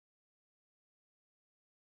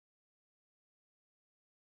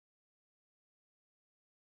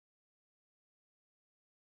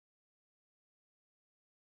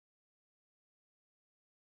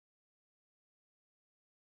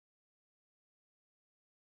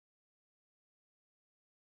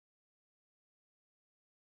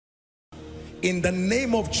in the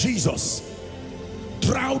name of Jesus.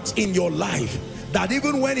 Drought in your life, that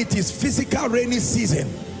even when it is physical rainy season,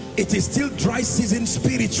 it is still dry season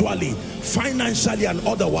spiritually, financially, and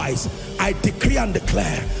otherwise. I decree and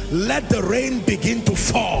declare, let the rain begin to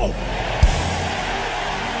fall.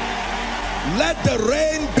 Let the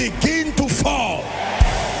rain begin to fall.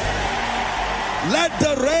 Let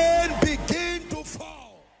the rain begin to fall.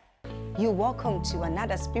 You're welcome to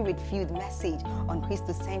another spirit-filled message on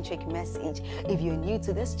Christocentric Message. If you're new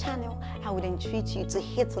to this channel, I would entreat you to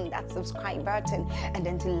hit on that subscribe button and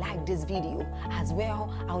then to like this video. As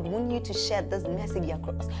well, I would want you to share this message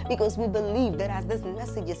across, because we believe that as this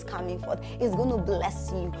message is coming forth, it's going to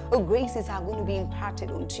bless you. Graces are going to be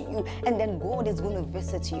imparted unto you, and then God is going to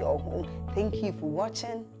visit your home. Thank you for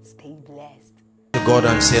watching. Stay blessed. To God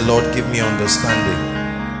and say, Lord, give me understanding.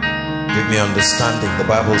 Give me understanding. The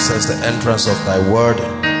Bible says the entrance of thy word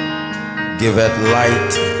giveth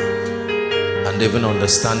light and even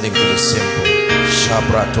understanding to the simple.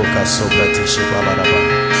 Shabratoka sobrati shibaladaba.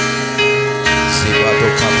 Zibato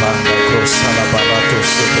kapanda krosalabarato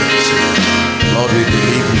sobrati. Lord, we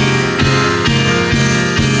believe you.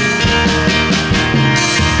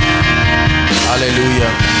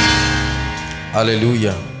 Hallelujah.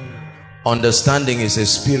 Hallelujah. Understanding is a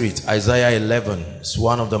spirit. Isaiah 11 is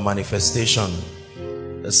one of the manifestation,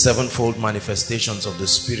 the sevenfold manifestations of the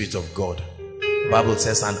Spirit of God. The Bible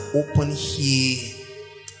says, and open he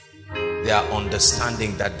their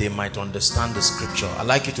understanding, that they might understand the scripture. I'd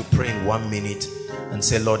like you to pray in 1 minute and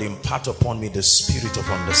say, Lord, impart upon me the spirit of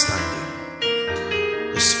understanding.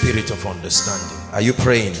 The spirit of understanding. Are you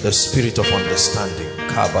praying? The spirit of understanding.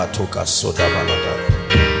 Kabatoka soda balada.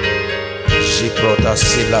 Shiproda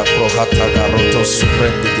sila prohata garoto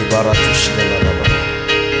suprendi di baratushnelalaba.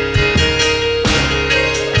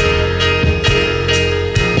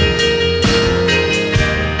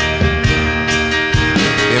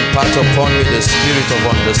 Impart upon me the spirit of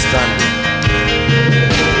understanding.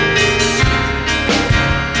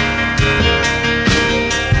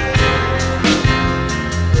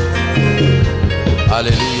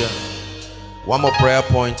 Hallelujah. One more prayer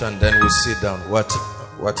point and then we'll sit down.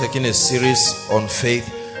 We're taking a series on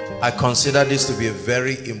faith. I consider this to be a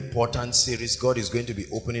very important series. God is going to be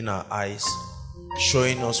opening our eyes,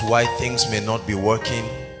 showing us why things may not be working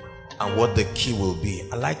and what the key will be.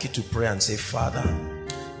 I'd like you to pray and say, Father,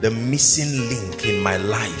 the missing link in my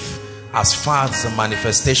life as far as the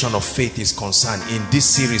manifestation of faith is concerned, in this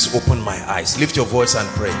series, open my eyes. Lift your voice and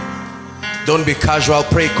pray. Don't be casual.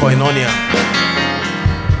 Pray koinonia.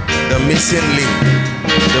 The missing link.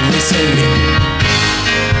 The missing link.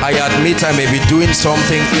 I admit I may be doing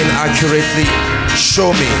something inaccurately.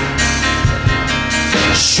 Show me.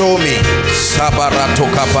 Show me.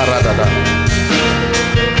 Sabaratoka paradada.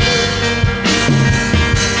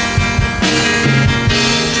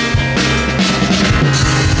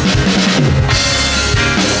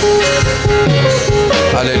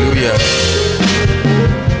 Hallelujah.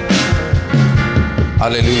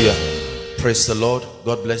 Hallelujah. Praise the Lord.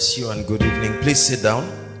 God bless you and good evening. Please sit down.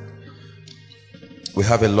 We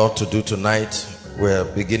have a lot to do tonight. We're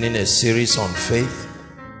beginning a series on faith.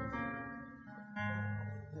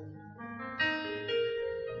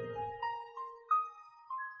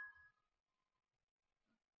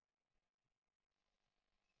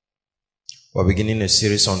 We're beginning a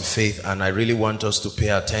series on faith, and I really want us to pay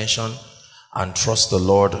attention and trust the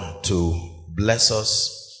Lord to bless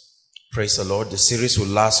us. Praise the Lord. The series will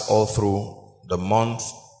last all through the month,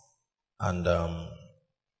 and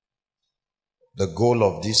the goal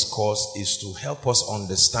of this course is to help us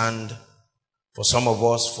understand. For some of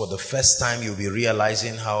us, for the first time, you'll be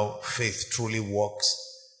realizing how faith truly works.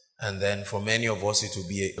 And then for many of us, it will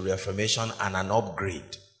be a reaffirmation and an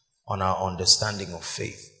upgrade on our understanding of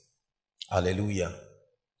faith. Hallelujah.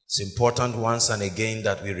 It's important once and again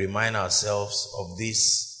that we remind ourselves of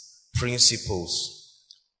these principles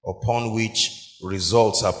upon which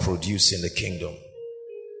results are produced in the kingdom.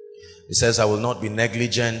 It says, I will not be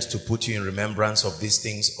negligent to put you in remembrance of these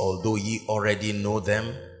things, although ye already know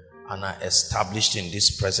them and are established in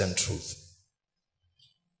this present truth.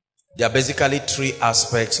 There are basically three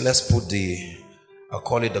aspects. Let's put I'll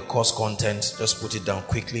call it the course content. Just put it down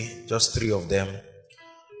quickly. Just three of them.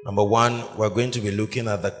 Number one, we're going to be looking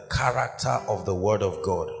at the character of the Word of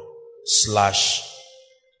God /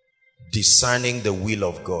 discerning the will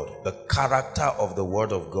of God. The character of the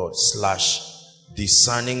Word of God /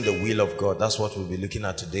 discerning the will of God. That's what we'll be looking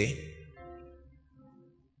at today.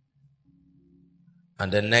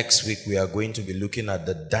 And then next week we are going to be looking at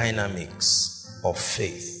the dynamics of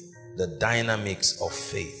faith. The dynamics of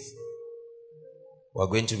faith. We're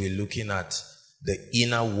going to be looking at the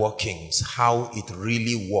inner workings, how it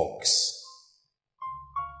really works.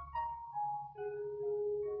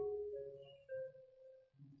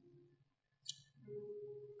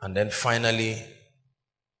 And then finally,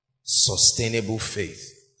 sustainable faith.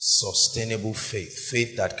 Sustainable faith.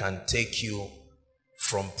 Faith that can take you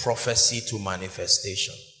from prophecy to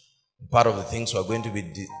manifestation. Part of the things we're going to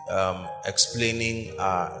be explaining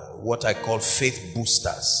are what I call faith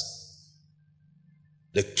boosters.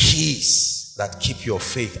 The keys that keep your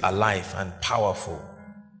faith alive and powerful.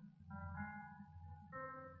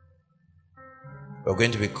 We're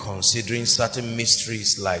going to be considering certain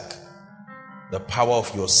mysteries like the power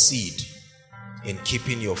of your seed in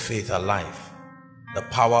keeping your faith alive, the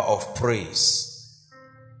power of praise,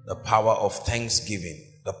 the power of thanksgiving,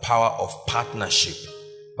 the power of partnership.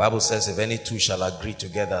 Bible says if any two shall agree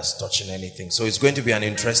together as touching anything. So it's going to be an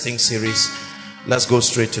interesting series. Let's go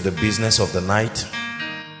straight to the business of the night.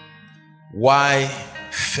 Why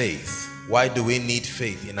faith? Why do we need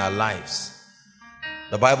faith in our lives?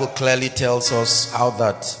 The Bible clearly tells us how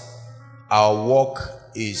that our walk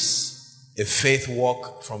is a faith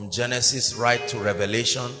walk from Genesis right to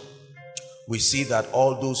Revelation. We see that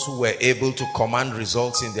all those who were able to command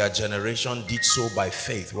results in their generation did so by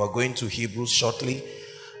faith. We're going to Hebrews shortly.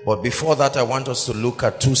 But before that, I want us to look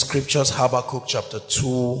at two scriptures. Habakkuk chapter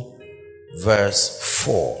 2 verse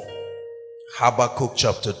 4. Habakkuk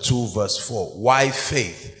chapter 2 verse 4. Why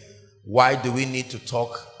faith? Why do we need to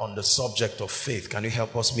talk on the subject of faith? Can you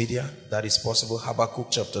help us, media? That is possible. Habakkuk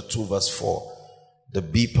chapter 2 verse 4. The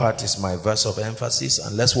B part is my verse of emphasis,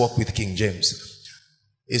 and let's work with King James.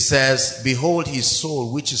 It says, behold, his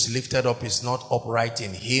soul which is lifted up is not upright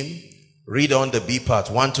in him. Read on the B part.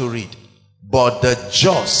 1 to read. But the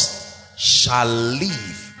just shall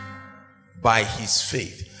live by his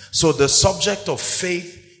faith. So the subject of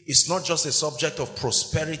faith is not just a subject of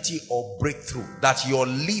prosperity or breakthrough, that you're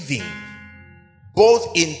living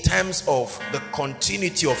both in terms of the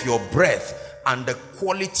continuity of your breath and the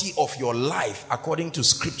quality of your life according to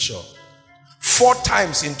scripture. 4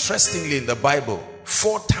 times, interestingly, in the Bible,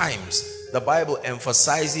 4 times the Bible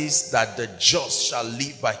emphasizes that the just shall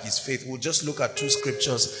live by his faith. We'll just look at 2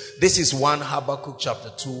 scriptures. This is 1 Habakkuk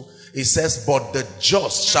chapter 2. It says, but the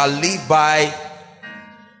just shall live by,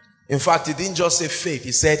 in fact, it didn't just say faith,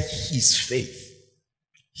 it said his faith.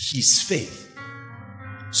 His faith.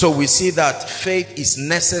 So we see that faith is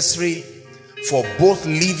necessary for both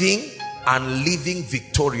living and living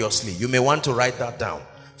victoriously. You may want to write that down.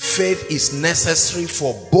 Faith is necessary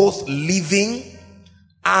for both living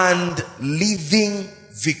and living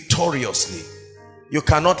victoriously. You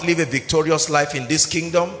cannot live a victorious life in this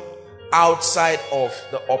kingdom outside of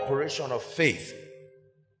the operation of faith.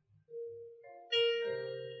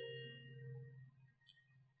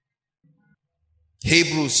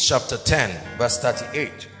 Hebrews chapter 10 verse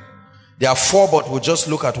 38. There are 4, but we'll just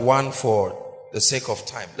look at 1 for the sake of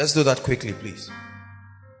time. Let's do that quickly, please.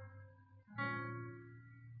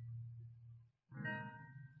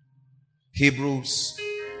 Hebrews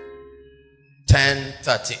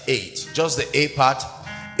 10:38. Just the A part.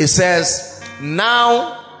 It says,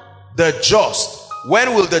 now the just.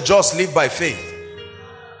 When will the just live by faith?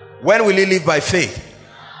 When will he live by faith?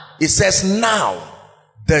 It says, now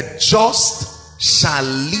the just shall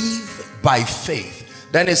live by faith.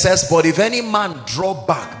 Then it says, but if any man draw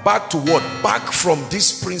back to what? Back from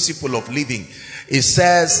this principle of living. It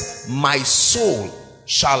says, my soul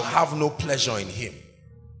shall have no pleasure in him.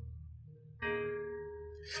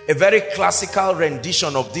 A very classical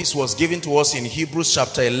rendition of this was given to us in Hebrews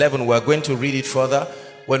chapter 11. We're going to read it further.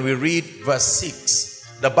 When we read verse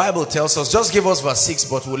 6, the Bible tells us, just give us verse 6,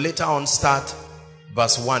 but we'll later on start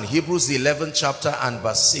verse 1. Hebrews the 11th chapter and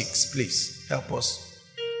verse 6. Please help us.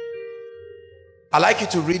 I like you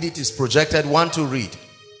to read it. It's projected. 1 to read.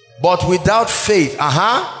 But without faith,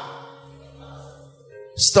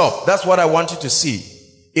 stop. That's what I want you to see.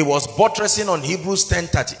 It was buttressing on Hebrews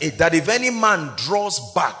 10:38, that if any man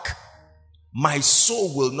draws back, my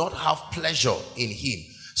soul will not have pleasure in him.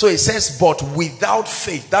 So it says, but without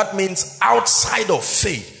faith. That means outside of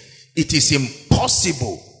faith, it is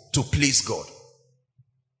impossible to please God.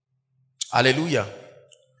 Hallelujah.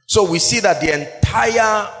 So we see that the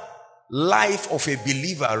entire life of a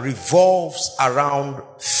believer revolves around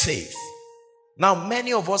faith. Now,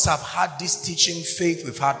 many of us have had this teaching faith.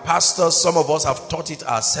 We've had pastors. Some of us have taught it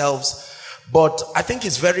ourselves. But I think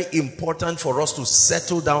it's very important for us to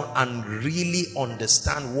settle down and really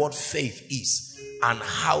understand what faith is and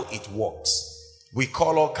how it works. We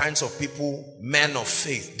call all kinds of people men of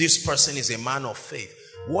faith. This person is a man of faith.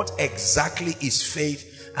 What exactly is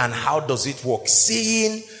faith and how does it work?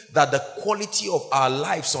 Seeing that the quality of our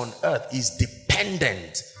lives on earth is dependent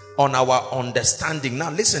dependent on our understanding.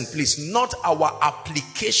 Now listen please, not our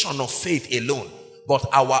application of faith alone, but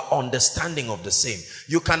our understanding of the same.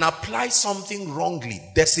 You can apply something wrongly,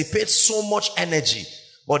 dissipate so much energy,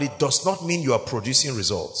 but it does not mean you are producing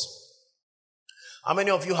results. How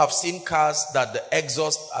many of you have seen cars that the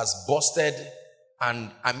exhaust has busted,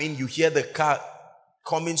 and I mean you hear the car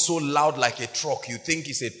coming so loud like a truck, you think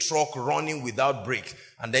it's a truck running without brake,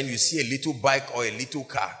 and then you see a little bike or a little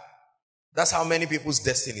car. That's how many people's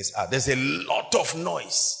destinies are. There's a lot of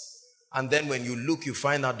noise, and then when you look, you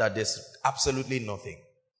find out that there's absolutely nothing.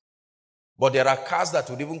 But there are cars that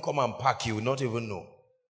would even come and park, you will not even know.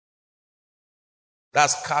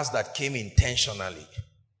 That's cars that came intentionally.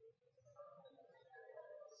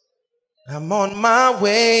 I'm on my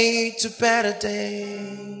way to better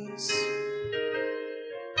days.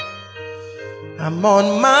 I'm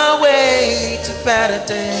on my way to better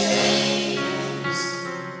days.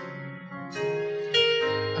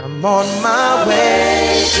 I'm on my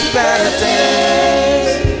way to better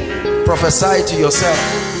days. Prophesy to yourself.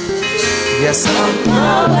 Yes, I'm on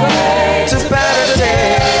my way to better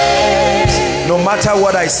days. No matter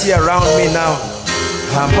what I see around me now,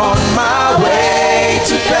 I'm on my way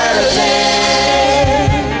to better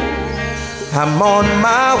days. I'm on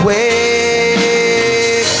my way,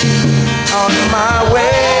 on my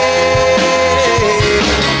way,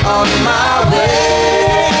 on my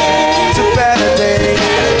way to better days.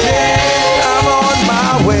 I'm on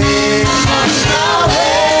my way, on my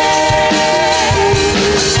way,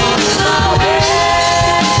 on my way,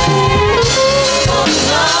 on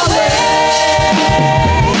my way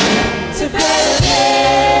to better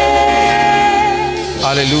days.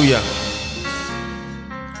 Hallelujah.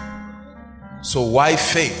 So why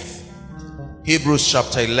faith? Hebrews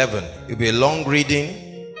chapter 11. It'll be a long reading.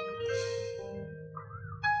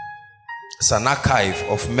 It's an archive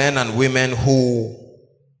of men and women who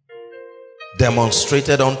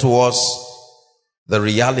demonstrated unto us the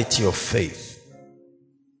reality of faith.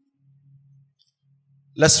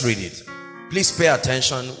 Let's read it. Please pay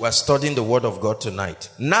attention. We're studying the word of God tonight.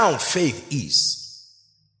 Now faith is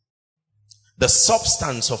the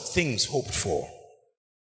substance of things hoped for,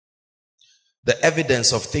 the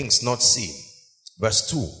evidence of things not seen.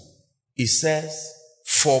 Verse 2, it says,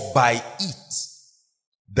 for by it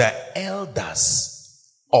the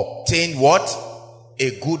elders obtained what?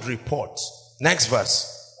 A good report. Next verse.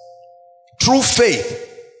 Through faith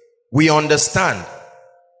we understand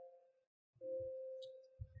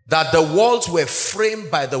that the worlds were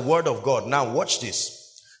framed by the word of God. Now watch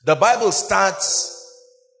this. The Bible starts,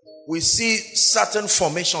 we see certain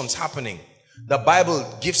formations happening. The Bible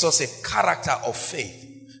gives us a character of faith.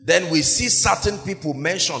 Then we see certain people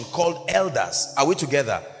mentioned called elders. Are we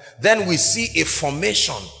together? Then we see a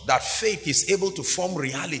formation that faith is able to form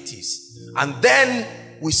realities. And then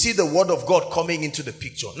we see the word of God coming into the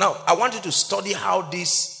picture. Now, I want you to study how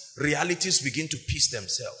these realities begin to piece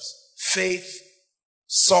themselves. Faith,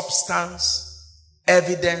 substance,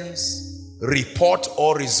 evidence, report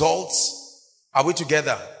or results. Are we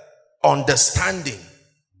together? Understanding.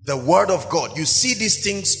 The word of God. You see these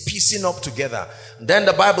things piecing up together. Then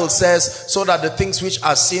the Bible says, so that the things which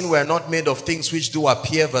are seen were not made of things which do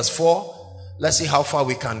appear. Verse 4. Let's see how far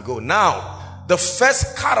we can go. Now, the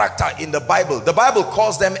first character in the Bible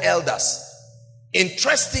calls them elders.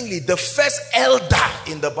 Interestingly, the first elder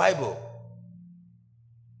in the Bible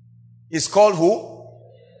is called who?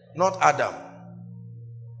 Not Adam.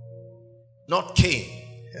 Not Cain.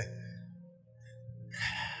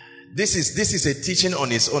 This is a teaching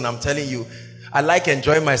on its own. I'm telling you, I like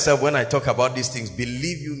enjoying myself when I talk about these things.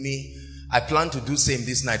 Believe you me, I plan to do same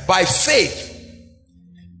this night. By faith,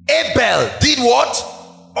 Abel did what?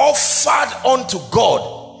 Offered unto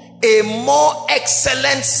God a more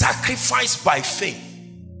excellent sacrifice by faith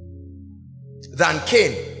than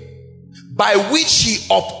Cain, by which he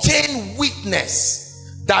obtained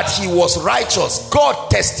witness that he was righteous, God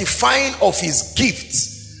testifying of his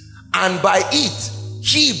gifts, and by it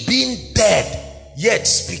he being dead yet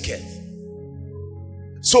speaketh.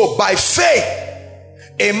 So by faith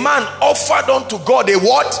a man offered unto God a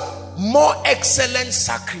what? More excellent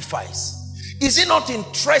sacrifice. Is it not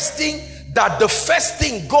interesting that the first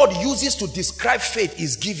thing God uses to describe faith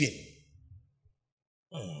is giving?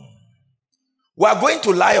 We are going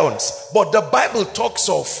to lions, but the Bible talks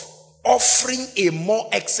of offering a more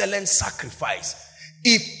excellent sacrifice.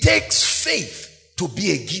 It takes faith to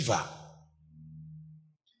be a giver.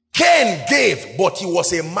 Cain gave, but he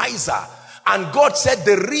was a miser. And God said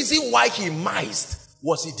the reason why he mised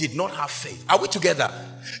was he did not have faith. Are we together?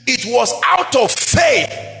 It was out of faith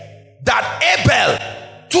that Abel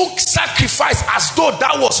took sacrifice as though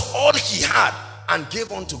that was all he had. and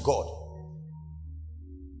gave unto God.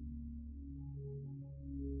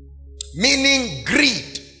 Meaning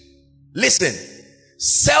greed. Listen,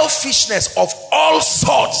 selfishness of all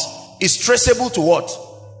sorts is traceable to what?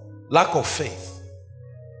 Lack of faith.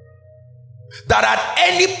 That at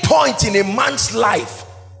any point in a man's life,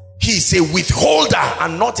 he is a withholder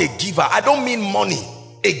and not a giver. I don't mean money,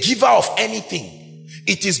 a giver of anything.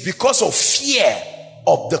 It is because of fear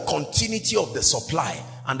of the continuity of the supply.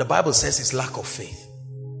 And the Bible says it's lack of faith.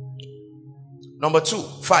 Number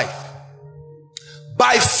 5.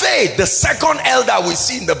 By faith, the second elder we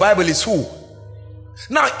see in the Bible is who?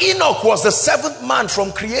 Now, Enoch was the 7th man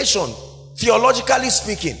from creation, theologically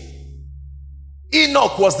speaking.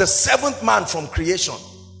 Enoch was the 7th man from creation.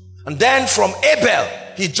 And then from Abel,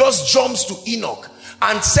 he just jumps to Enoch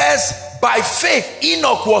and says, by faith,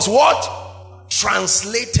 Enoch was what?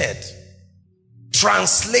 Translated.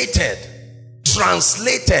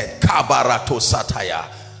 Kabarato sataya.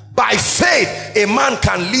 By faith, a man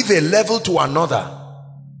can leave a level to another.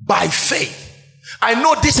 By faith. I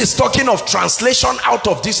know this is talking of translation out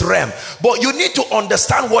of this realm, but you need to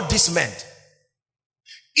understand what this meant.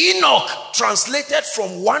 Enoch translated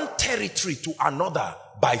from one territory to another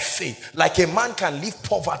by faith. Like a man can leave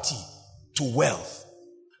poverty to wealth.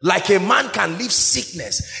 Like a man can leave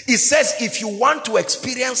sickness. It says if you want to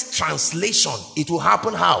experience translation, it will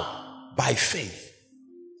happen how? By faith.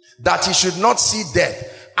 That he should not see death,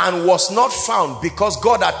 and was not found because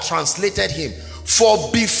God had translated him. For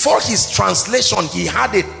before his translation, he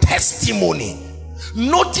had a testimony.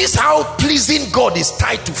 Notice how pleasing God is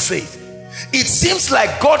tied to faith. It seems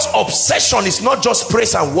like God's obsession is not just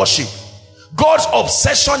praise and worship. God's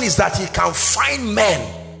obsession is that he can find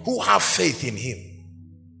men who have faith in him.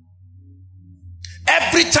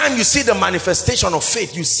 Every time you see the manifestation of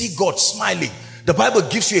faith, you see God smiling. The Bible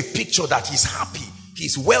gives you a picture that he's happy,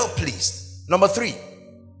 he's well pleased. Number 3.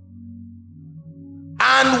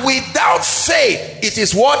 And without faith, it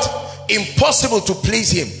is what? Impossible to please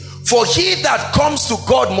him. For he that comes to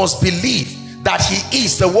God must believe that he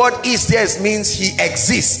is. The word is there means he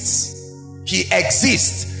exists. He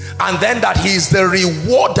exists. And then that he is the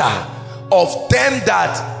rewarder of them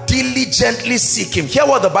that diligently seek him. Hear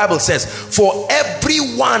what the Bible says. For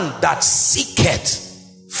everyone that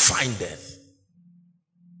seeketh findeth.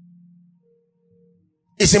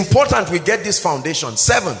 It's important we get this foundation.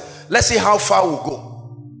 7. Let's see how far we'll go.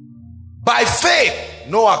 By faith,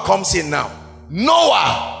 Noah comes in now.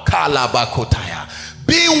 Noah, kalabakotaya,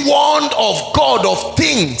 being warned of God of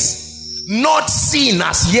things not seen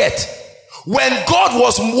as yet. When God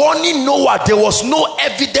was warning Noah, there was no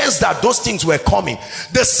evidence that those things were coming.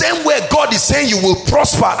 The same way God is saying you will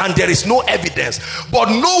prosper and there is no evidence. But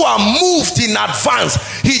Noah moved in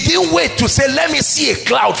advance. He didn't wait to say, let me see a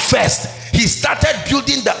cloud first. He started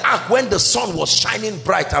building the ark when the sun was shining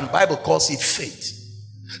bright, and Bible calls it faith.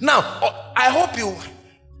 Now, I hope you,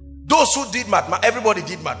 those who did mathematics, everybody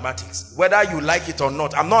did mathematics, whether you like it or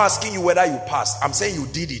not. I'm not asking you whether you passed. I'm saying you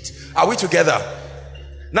did it. Are we together?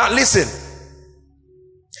 Now listen.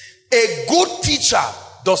 A good teacher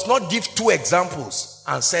does not give 2 examples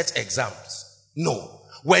and set exams. No.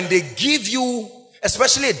 When they give you,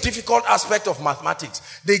 especially a difficult aspect of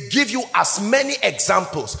mathematics, they give you as many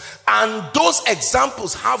examples, and those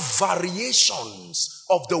examples have variations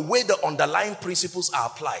of the way the underlying principles are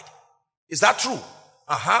applied. Is that true?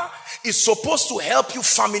 It's supposed to help you,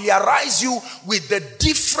 familiarize you with the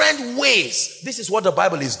different ways. This is what the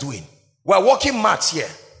Bible is doing. We're working maths here.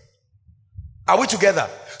 Are we together?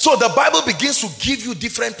 So the Bible begins to give you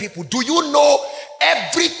different people. Do you know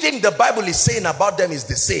everything the Bible is saying about them is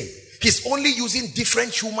the same? He's only using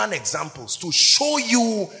different human examples to show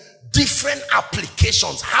you different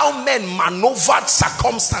applications, how men maneuvered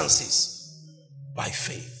circumstances by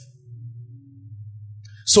faith.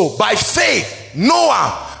 So by faith,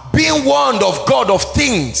 Noah, being warned of God of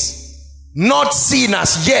things not seen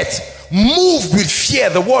as yet, moved with fear.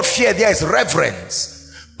 The word fear there is reverence.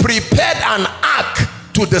 Prepared an ark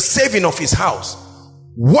to the saving of his house.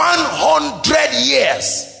 100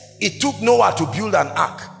 years it took Noah to build an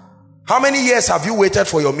ark. How many years have you waited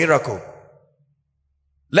for your miracle?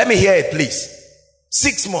 Let me hear it, please.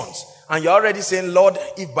 6 months. And you're already saying, Lord,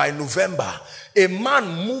 if by November, a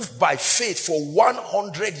man moved by faith for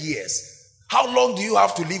 100 years, how long do you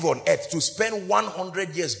have to live on earth to spend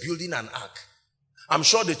 100 years building an ark? I'm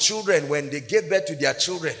sure the children, when they gave birth to their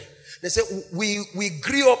children, they said, we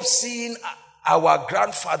grew up seeing our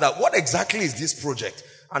grandfather. What exactly is this project?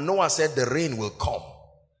 And Noah said, the rain will come.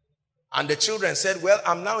 And the children said, well,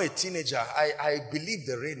 I'm now a teenager. I believe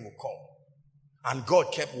the rain will come. And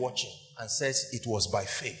God kept watching and says it was by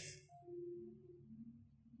faith.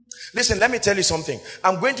 Listen, let me tell you something.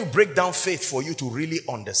 I'm going to break down faith for you to really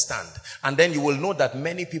understand. And then you will know that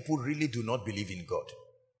many people really do not believe in God.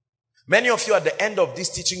 Many of you at the end of this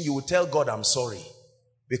teaching, you will tell God, I'm sorry.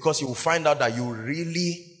 Because you will find out that you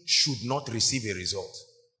really should not receive a result.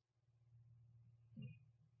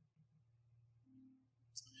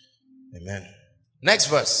 Amen. Next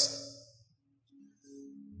verse.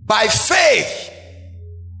 By faith.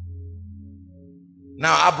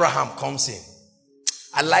 Now Abraham comes in.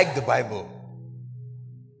 I like the Bible.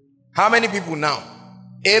 How many people now?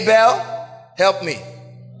 Abel, help me.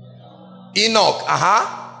 Enoch,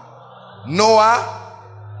 Noah,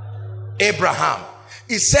 Abraham.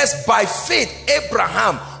 It says by faith,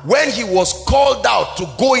 Abraham, when he was called out to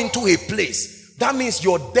go into a place, that means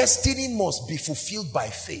your destiny must be fulfilled by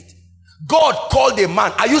faith. God called a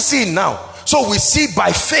man. Are you seeing now? So we see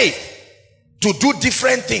by faith to do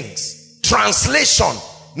different things. Translation.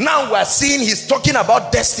 Now we're seeing he's talking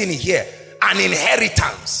about destiny here, an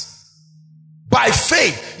inheritance. By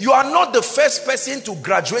faith, you are not the first person to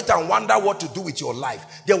graduate and wonder what to do with your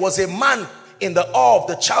life. There was a man in the awe of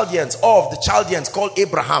the Chaldeans called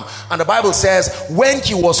Abraham. And the Bible says when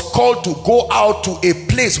he was called to go out to a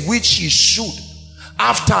place which he should,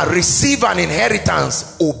 after receive an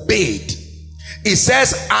inheritance, obeyed. It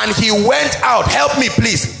says, and he went out. Help me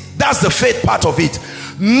please. That's the faith part of it.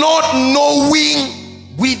 Not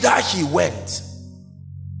knowing whither he went.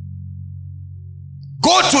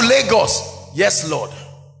 Go to Lagos. Yes, Lord.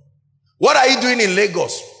 What are you doing in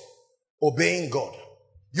Lagos? Obeying God.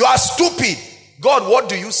 You are stupid. God, what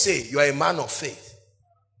do you say? You are a man of faith.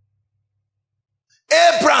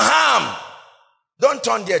 Abraham. Don't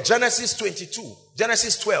turn there. Genesis 22.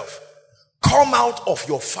 Genesis 12. Come out of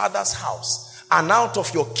your father's house and out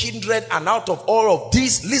of your kindred and out of all of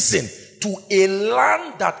these. Listen. To a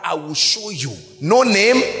land that I will show you. No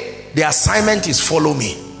name. The assignment is follow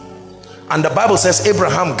me. And the Bible says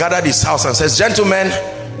Abraham gathered his house and says, gentlemen,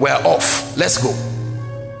 we're off. Let's go.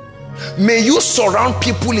 May you surround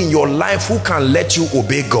people in your life who can let you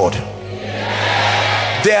obey God.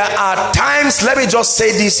 There are times, let me just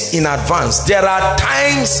say this in advance. There are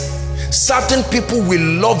times certain people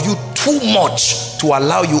will love you too much to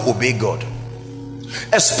allow you obey God.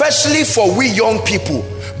 Especially for we young people.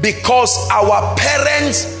 Because our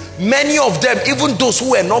parents, many of them, even those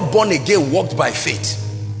who were not born again, walked by faith.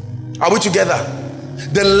 Are we together?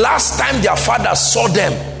 The last time their father saw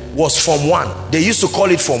them was Form 1. They used to call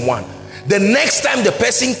it Form 1. The next time the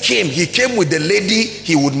person came, he came with the lady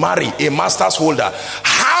he would marry, a master's holder.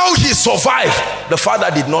 How he survived, the father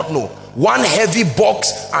did not know. One heavy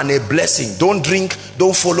box and a blessing. Don't drink,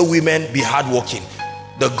 don't follow women, be hardworking.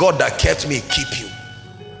 The God that kept me, keep you.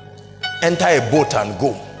 Enter a boat and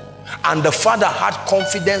go. And the father had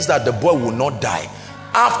confidence that the boy will not die.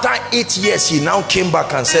 After 8 years, he now came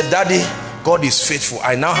back and said, Daddy, God is faithful.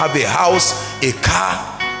 I now have a house, a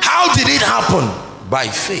car. How did it happen? By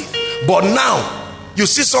faith. But now, you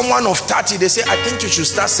see someone of 30, they say, I think you should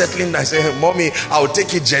start settling down. I say, hey, mommy, I'll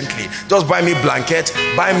take it gently. Just buy me blanket,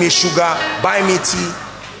 buy me sugar, buy me tea.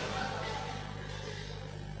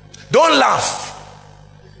 Don't laugh.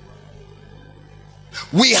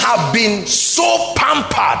 We have been so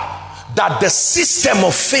pampered that the system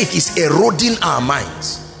of faith is eroding our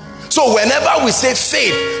minds. So whenever we say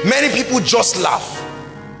faith, many people just laugh.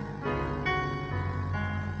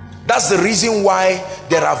 That's the reason why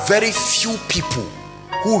there are very few people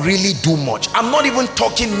who really do much. I'm not even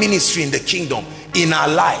talking ministry in the kingdom, in our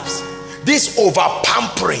lives. This over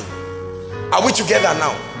pampering. Are we together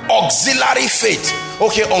now? Auxiliary faith.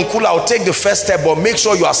 Okay, uncle, I'll take the first step, but make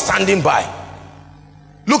sure you are standing by.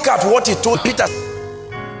 Look at what he told Peter.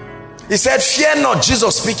 He said, fear not,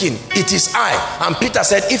 Jesus speaking, it is I. And Peter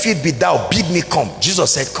said, if it be thou, bid me come.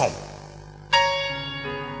 Jesus said, come.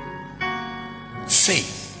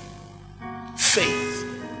 Faith. Faith.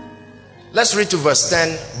 Let's read to verse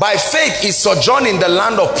 10. By faith he sojourned in the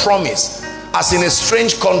land of promise, as in a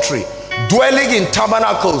strange country, dwelling in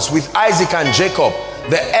tabernacles with Isaac and Jacob,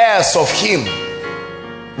 the heirs of him,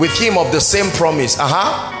 with him of the same promise.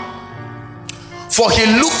 For he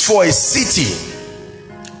looked for a city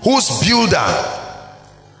whose builder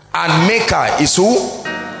and maker is who?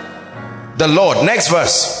 The Lord. Next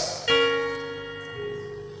verse.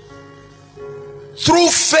 Through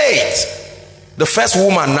faith, the first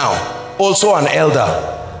woman now, also an elder.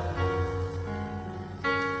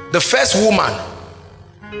 The first woman.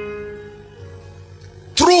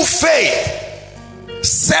 Through faith,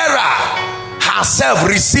 Sarah herself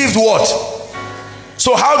received what?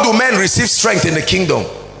 So how do men receive strength in the kingdom?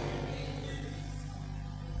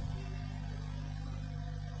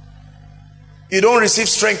 You don't receive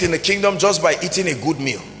strength in the kingdom just by eating a good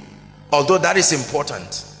meal. although that is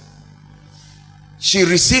important. She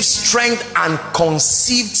received strength and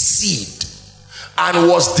conceived seed and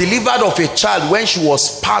was delivered of a child when she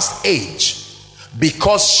was past age,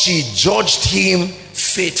 because she judged him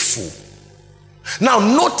faithful. Now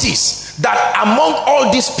notice that among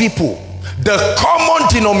all these people, the common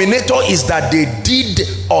denominator is that they did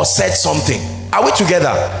or said something. Are we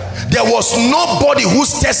together? There was nobody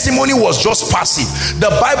whose testimony was just passive. The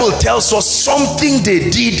Bible tells us something they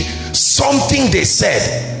did, something they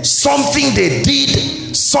said, something they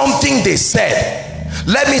did, something they said.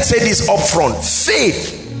 Let me say this up front.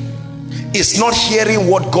 Faith is not hearing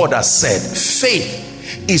what God has said.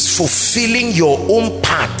 Faith is fulfilling your own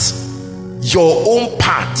part. Your own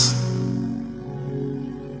part.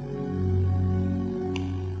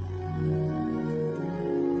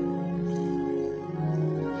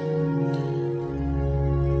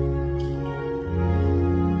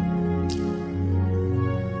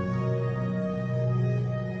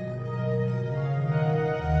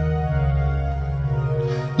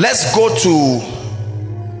 Let's go to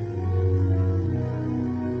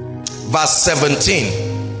verse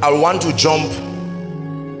 17. I want to jump.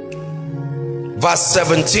 Verse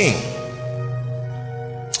 17.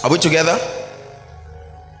 Are we together?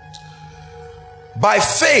 By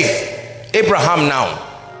faith, Abraham now,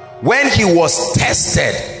 when he was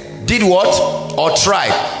tested, did what? Or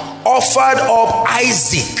tried? Offered up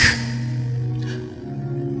Isaac.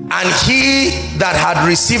 And he that had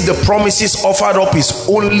received the promises offered up his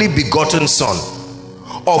only begotten son,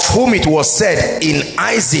 of whom it was said, in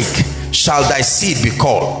Isaac shall thy seed be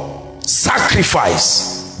called.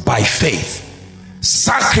 Sacrifice by faith.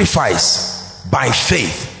 Sacrifice by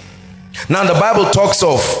faith. Now the Bible talks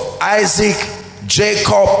of Isaac,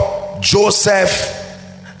 Jacob, Joseph.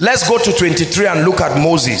 Let's go to 23 and look at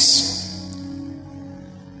Moses.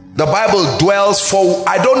 The Bible dwells for,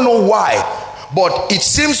 I don't know why, but it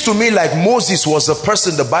seems to me like Moses was the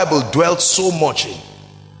person the Bible dwelt so much in.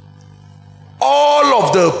 All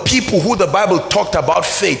of the people who the Bible talked about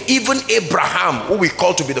faith, even Abraham, who we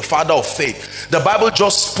call to be the father of faith, the Bible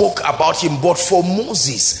just spoke about him. But for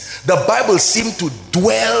Moses, the Bible seemed to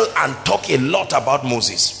dwell and talk a lot about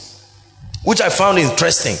Moses, which I found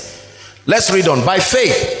interesting. Let's read on. By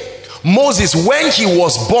faith, Moses, when he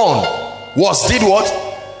was born, did what?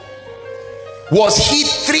 Was hid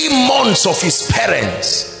 3 months of his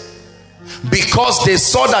parents, because they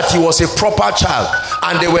saw that he was a proper child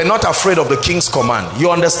and they were not afraid of the king's command.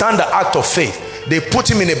 You understand the act of faith. They put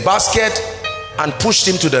him in a basket and pushed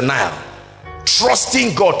him to the Nile,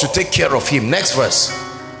 trusting God to take care of him. Next verse.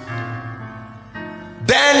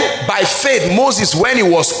 Then by faith, Moses, when he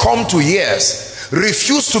was come to years,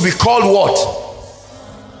 refused to be called what?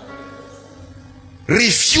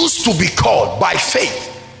 Refused to be called by faith.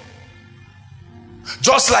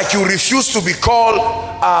 Just like you refuse to be called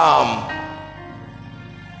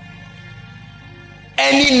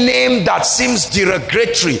any name that seems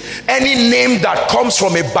derogatory, any name that comes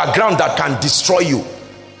from a background that can destroy you.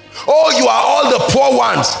 Oh, you are all the poor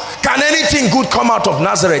ones. Can anything good come out of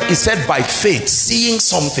Nazareth? He said by faith, seeing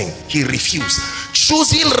something, he refused.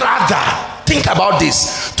 Choosing rather, think about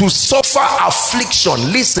this, to suffer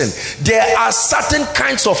affliction. Listen, there are certain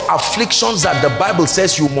kinds of afflictions that the Bible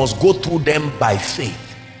says you must go through them by faith.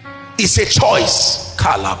 It's a choice.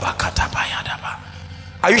 Are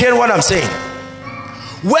you hearing what I'm saying?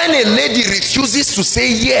 When a lady refuses to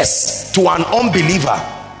say yes to an unbeliever,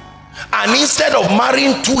 and instead of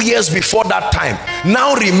marrying 2 years before that time,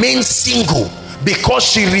 now remains single because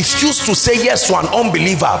she refused to say yes to an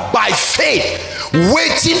unbeliever, by faith,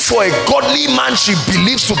 waiting for a godly man she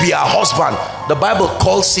believes to be her husband, the Bible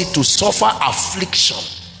calls it to suffer affliction.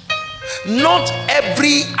 Not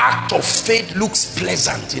every act of faith looks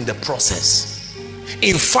pleasant in the process.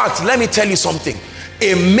 In fact, let me tell you something.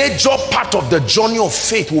 A major part of the journey of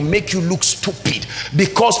faith will make you look stupid,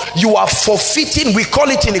 because you are forfeiting, we call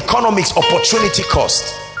it in economics, opportunity cost.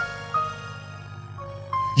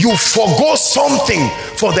 You forgo something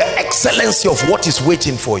for the excellency of what is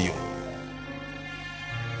waiting for you.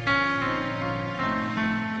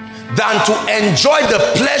 Than to enjoy the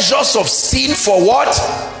pleasures of sin for what?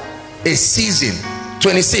 A season.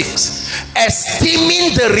 26.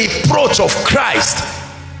 Esteeming the reproach of Christ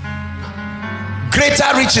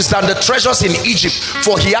greater riches than the treasures in Egypt,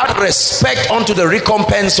 for he had respect unto the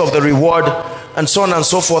recompense of the reward, and so on and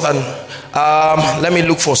so forth. And let me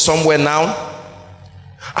look for somewhere now.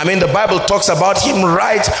 I mean, the Bible talks about him,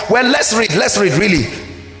 right? Well, let's read really.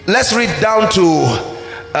 Let's read down to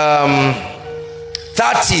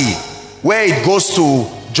 30, where it goes to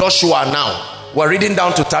Joshua now. We're reading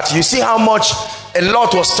down to 30. You see how much a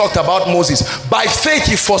lot was talked about Moses. By faith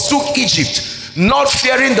he forsook Egypt, not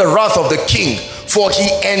fearing the wrath of the king, for he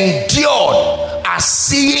endured as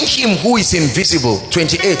seeing him who is invisible.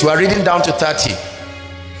 28, we are reading down to 30.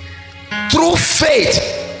 Through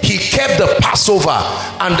faith he kept the Passover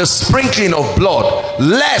and the sprinkling of blood,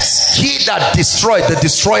 lest he that destroyed, the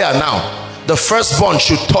destroyer now, the firstborn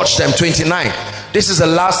should touch them. 29. This is the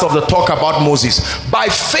last of the talk about Moses. By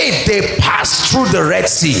faith they passed through the Red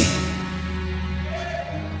Sea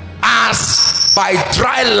as by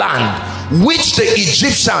dry land, which the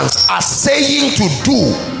Egyptians are saying to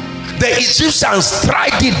do. The Egyptians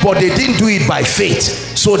tried it, but they didn't do it by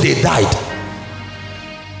faith, so they died.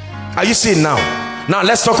 Are you seeing now? Now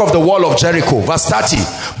let's talk of the wall of Jericho. Verse 30.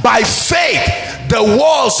 By faith the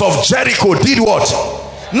walls of Jericho did what?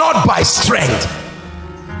 Not by strength.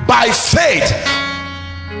 By faith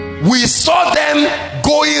we saw them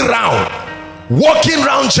going round, walking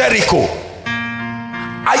around Jericho.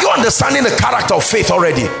 Are you understanding the character of faith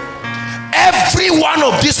already? Every one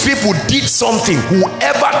of these people did something.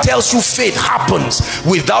 Whoever tells you faith happens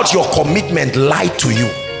without your commitment lied to you.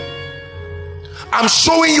 I'm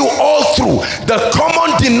showing you all through. The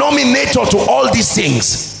common denominator to all these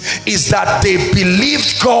things is that they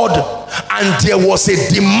believed God, and there was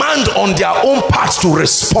a demand on their own part to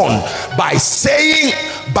respond by saying,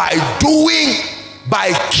 by doing,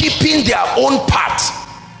 by keeping their own part.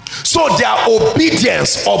 So their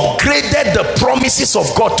obedience upgraded the promises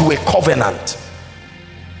of God to a covenant.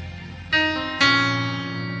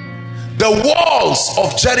 The walls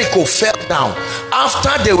of Jericho fell down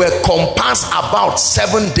after they were compassed about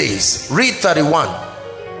 7 days. Read 31.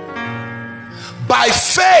 By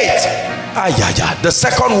faith, the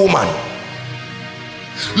second woman.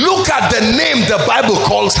 Look at the name the Bible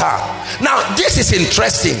calls her. Now this is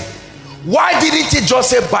interesting. Why didn't it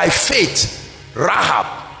just say by faith Rahab?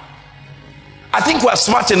 I think we are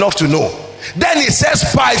smart enough to know. Then it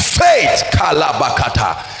says by faith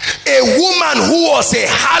Kalabakata, a woman who was a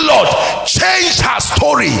harlot changed her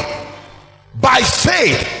story. By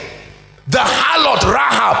faith the harlot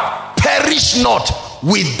Rahab perished not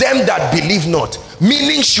with them that believe not,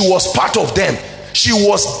 meaning she was part of them. She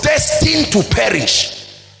was destined to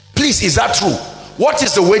perish. Please, is that true? What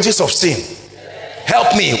is the wages of sin?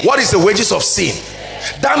 Help me. What is the wages of sin?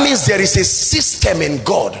 That means there is a system in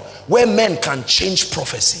God where men can change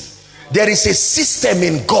prophecy. There is a system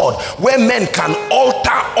in God where men can alter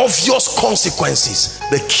obvious consequences.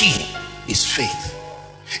 The key is faith.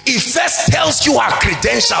 It first tells you her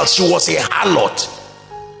credentials. She was a harlot.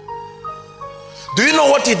 Do you know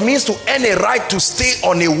what it means to earn a right to stay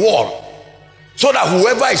on a wall so that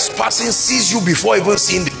whoever is passing sees you before even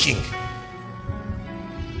seeing the king?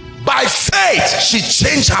 By faith she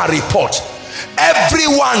changed her report.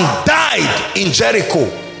 Everyone died in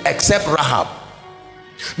Jericho except Rahab.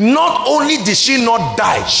 Not only did she not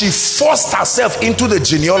die, she forced herself into the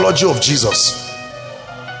genealogy of Jesus.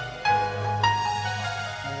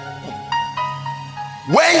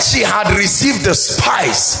 When she had received the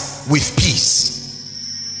spice with peace.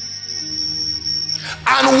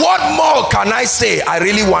 And what more can I say? I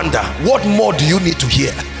really wonder, what more do you need to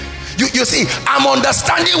hear? You see, I'm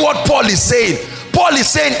understanding what Paul is saying. Paul is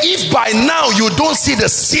saying, if by now you don't see the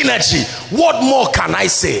synergy, what more can I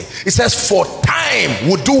say? He says, for time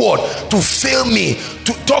would do what? To fail me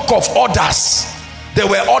to talk of others. There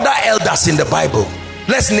were other elders in the Bible.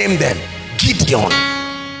 Let's name them. Gideon,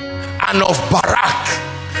 and of Barak,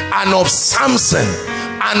 and of Samson,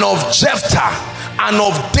 and of Jephthah, and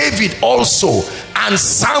of David also, and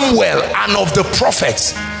Samuel, and of the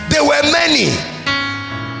prophets. There were many.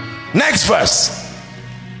 Next verse.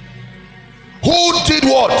 Who did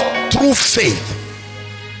what? Through faith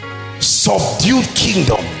subdued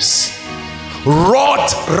kingdoms,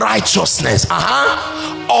 wrought righteousness,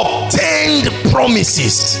 obtained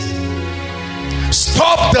promises,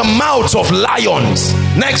 stopped the mouths of lions.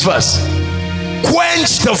 Next verse.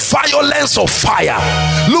 Quenched the violence of fire.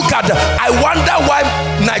 Look at I wonder why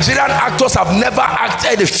Nigerian actors have never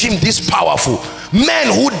acted a film this powerful. Men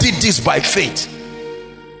who did this by faith.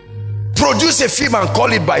 Produce a film and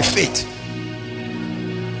call it by faith.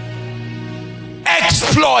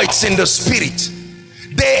 Exploits in the spirit.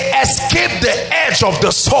 They escaped the edge of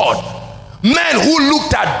the sword. Men who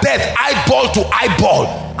looked at death eyeball to eyeball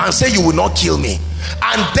and say, you will not kill me.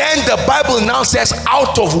 And then the Bible now says,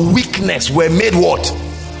 out of weakness were made what?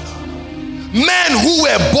 Men who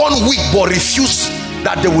were born weak but refused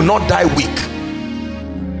that they will not die weak.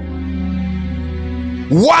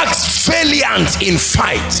 Waxed valiant in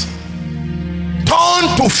fight,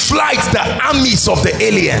 turned to flight the armies of the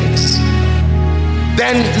aliens.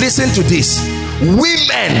 Then listen to this.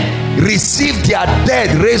 Women receive their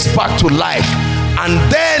dead raised back to life. And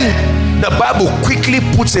then the Bible quickly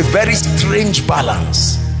puts a very strange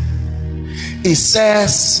balance. It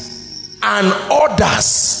says, and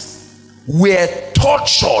others were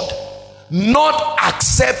tortured, not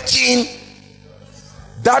accepting.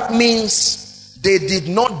 That means they did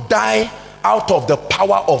not die out of the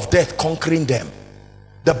power of death conquering them.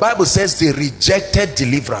 The Bible says they rejected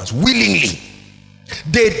deliverance willingly.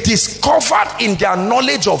 They discovered in their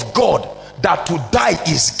knowledge of God that to die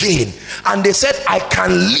is gain, and they said, I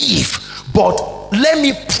can live, but let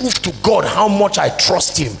me prove to God how much I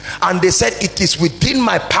trust him. And they said, it is within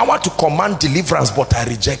my power to command deliverance, but I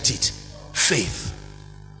reject it. Faith.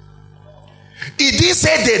 It didn't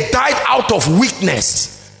say they died out of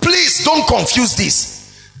weakness. Please don't confuse this.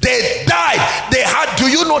 They died. They had, do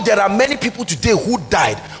you know there are many people today who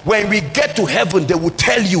died? When we get to heaven, they will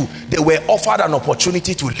tell you they were offered an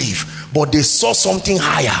opportunity to live, but they saw something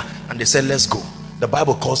higher and they said, let's go. The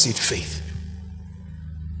Bible calls it faith.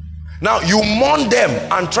 Now you mourn them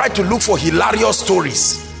and try to look for hilarious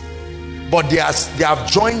stories, but they have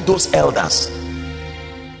joined those elders.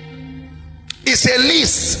 It's a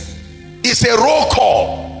list. It's a roll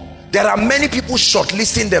call. There are many people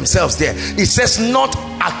shortlisting themselves there. It says not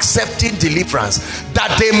accepting deliverance,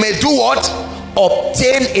 that they may do what?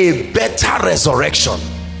 Obtain a better resurrection.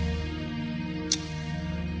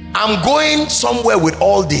 I'm going somewhere with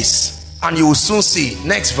all this, and you will soon see.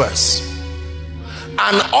 Next verse.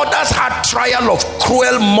 And others had trial of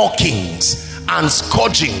cruel mockings and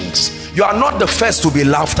scourgings. You are not the first to be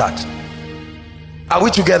laughed at. Are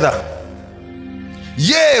we together?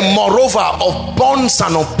 Yea, moreover, of bonds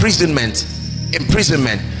and imprisonment.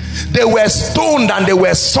 They were stoned and they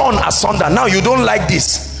were sawn asunder. Now you don't like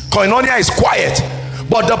this. Koinonia is quiet.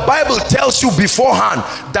 But the Bible tells you beforehand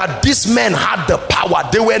that these men had the power.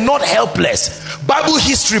 They were not helpless. Bible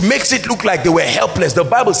history makes it look like they were helpless. The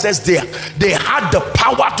Bible says they had the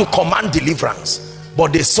power to command deliverance.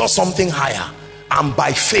 But they saw something higher, and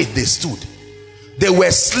by faith they stood. They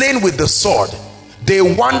were slain with the sword. They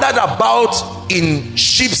wandered about in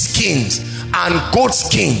sheepskins and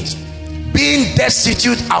goatskins, being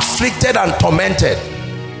destitute, afflicted, and tormented,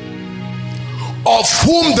 of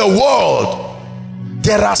whom the world,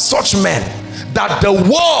 there are such men that the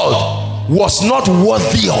world was not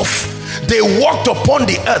worthy of. They walked upon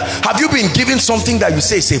the earth. Have you been given something that you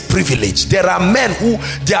say is a privilege? There are men who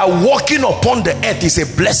they are walking upon the earth is a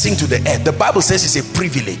blessing to the earth. The Bible says it's a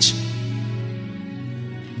privilege.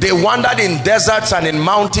 They wandered in deserts and in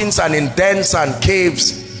mountains and in dens and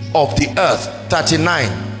caves of the earth. 39.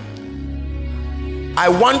 I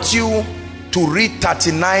want you to read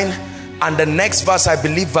 39 and the next verse, I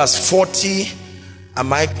believe verse 40.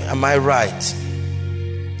 Am I right?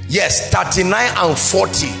 Yes, 39 and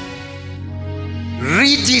 40.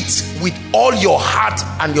 Read it with all your heart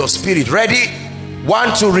and your spirit. Ready?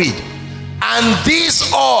 1 to read. And these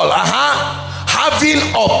all, having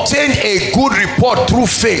obtained a good report through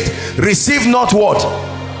faith, receive not what?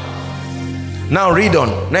 Now read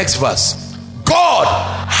on, next verse. God,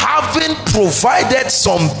 having provided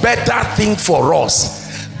some better thing for us,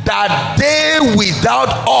 that they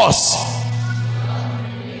without us.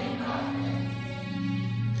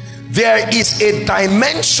 There is a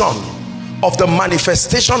dimension of the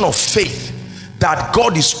manifestation of faith that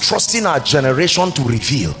God is trusting our generation to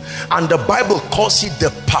reveal, and the Bible calls it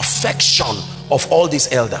the perfection of all these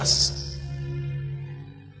elders.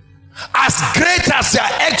 As great as their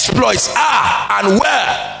exploits are and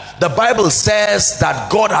were, the Bible says that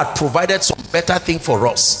God had provided some better thing for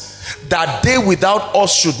us, that they without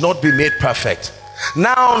us should not be made perfect.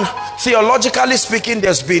 Now, theologically speaking,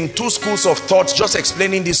 there's been two schools of thought just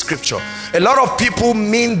explaining this scripture. A lot of people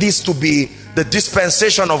mean this to be the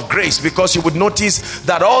dispensation of grace, because you would notice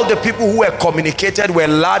that all the people who were communicated were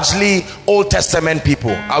largely Old Testament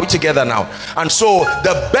people. Are we together now? And so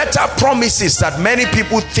the better promises that many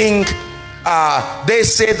people think, they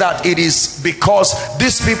say that it is because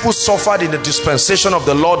these people suffered in the dispensation of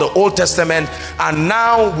the law, the Old Testament, and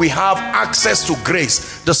now we have access to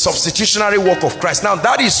grace, the substitutionary work of Christ. Now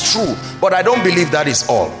that is true, but I don't believe that is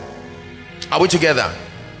all. Are we together?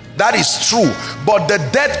 That is true, but the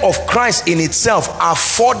death of Christ in itself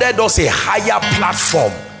afforded us a higher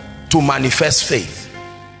platform to manifest faith.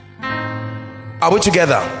 Are we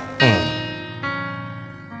together?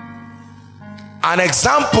 An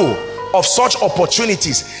example of such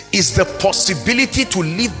opportunities is the possibility to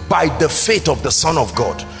live by the faith of the Son of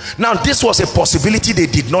God. Now this was a possibility they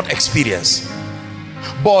did not experience,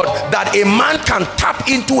 but that a man can tap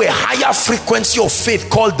into a higher frequency of faith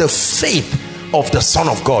called the faith of the Son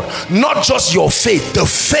of God. Not just your faith, the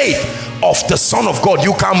faith of the Son of God.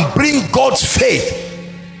 You can bring God's faith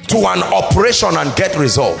to an operation and get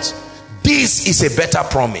results. This is a better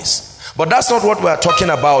promise. But that's not what we are talking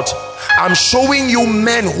about. I'm showing you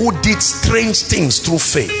men who did strange things through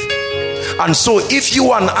faith. And so if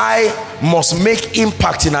you and I must make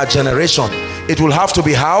impact in our generation, it will have to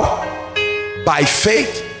be how? By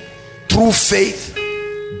faith, through faith,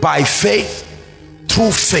 by faith,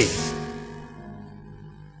 through faith.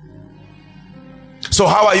 So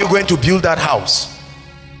how are you going to build that house?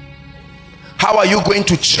 How are you going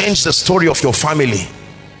to change the story of your family?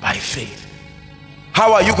 By faith.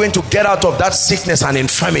 How are you going to get out of that sickness and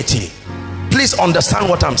infirmity? Please understand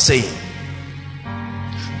what I'm saying.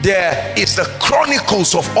 There is the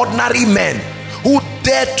chronicles of ordinary men who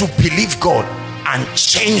dared to believe God and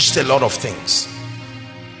changed a lot of things.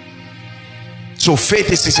 So faith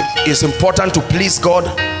is important to please God,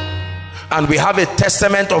 and we have a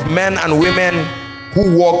testament of men and women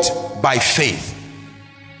who walked by faith.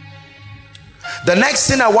 The next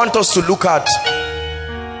thing I want us to look at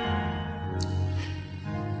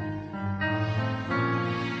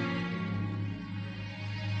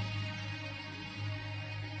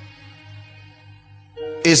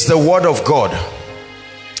is the Word of God.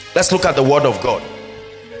 Let's look at the Word of God.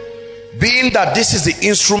 Being that this is the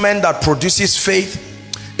instrument that produces faith,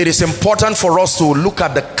 it is important for us to look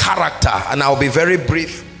at the character, and I'll be very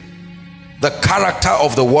brief. The character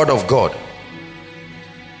of the Word of God.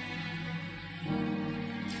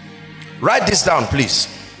 Write this down, please.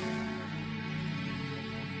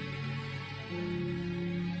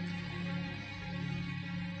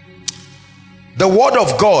 The Word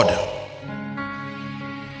of God,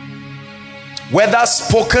 whether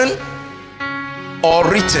spoken or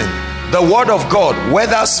written, the Word of God,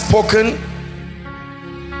 whether spoken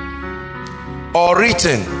or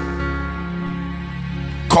written,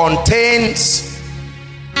 contains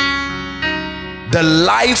the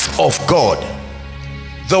life of God.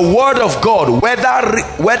 The Word of God,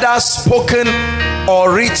 whether spoken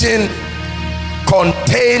or written,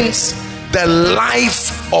 contains the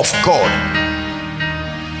life of God.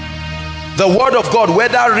 The Word of God,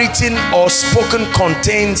 whether written or spoken,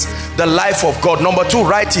 contains the life of God. Number two,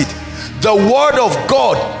 write it. The Word of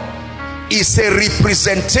God is a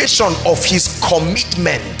representation of His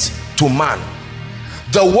commitment to man.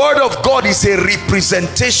 The Word of God is a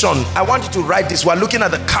representation. I want you to write this. We're looking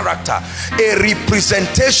at the character. A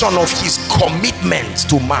representation of His commitment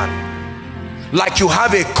to man. Like you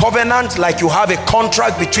have a covenant, like you have a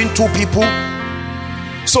contract between two people.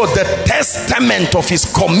 So the testament of His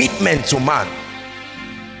commitment to man.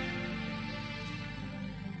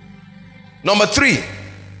 Number three,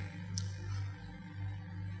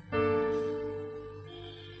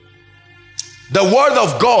 the Word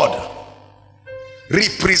of God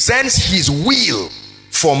represents His will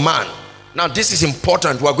for man. Now this is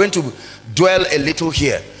important. We're going to dwell a little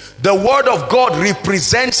here. The Word of God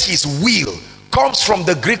represents His will. Comes from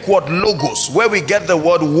the Greek word logos, where we get the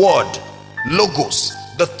word word. Logos,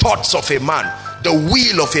 the thoughts of a man, the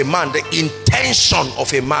will of a man, the intention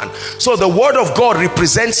of a man. So the Word of God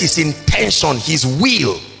represents His intention, His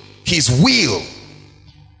will. His will.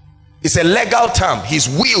 It's a legal term. His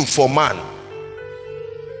will for man.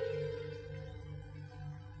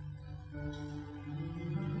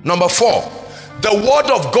 Number four, the Word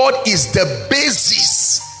of God is the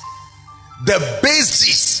basis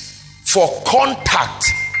for contact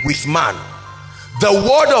with man. The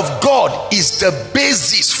Word of God is the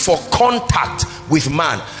basis for contact with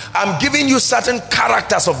man. I'm giving you certain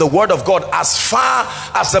characters of the Word of God as far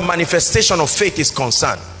as the manifestation of faith is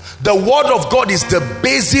concerned. The Word of God is the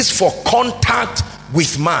basis for contact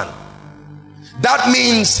with man. That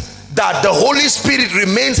means that the Holy Spirit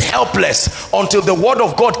remains helpless until the Word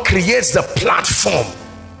of God creates the platform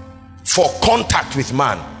for contact with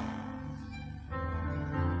man.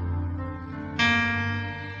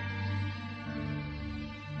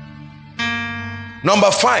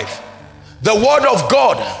 Number five, the Word of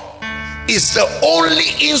God is the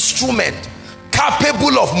only instrument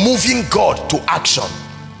capable of moving God to action.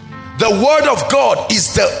 The Word of God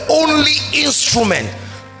is the only instrument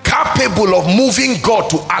capable of moving God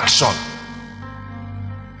to action.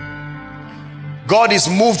 God is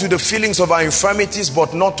moved with the feelings of our infirmities,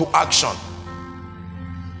 but not to action.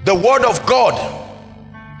 The Word of God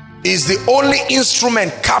is the only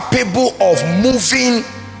instrument capable of moving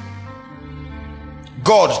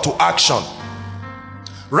God to action.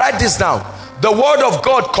 Write this down. The Word of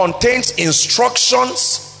God contains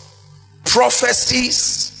instructions,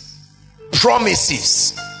 prophecies,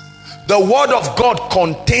 promises. The Word of God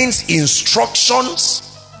contains instructions,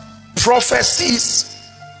 prophecies,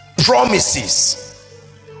 promises.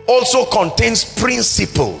 also contains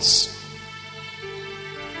principles.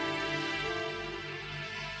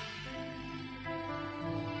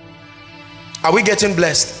 Are we getting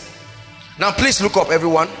blessed? Now please look up,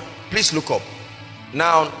 everyone. Please look up.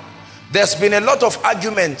 Now, there's been a lot of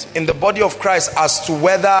argument in the body of Christ as to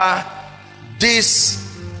whether this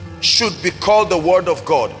should be called the Word of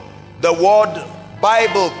God. The word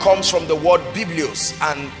Bible comes from the word biblios,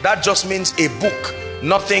 and that just means a book.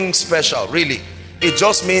 Nothing special, really. It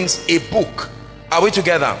just means a book. Are we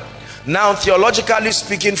together? Now, theologically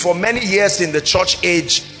speaking, for many years in the church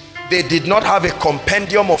age, they did not have a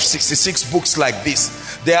compendium of 66 books like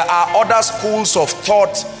this. There are other schools of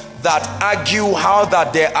thought that argue how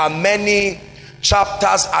that there are many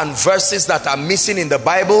chapters and verses that are missing in the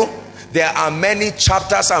Bible. There are many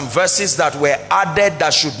chapters and verses that were added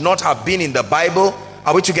that should not have been in the Bible.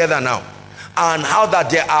 Are we together now? And how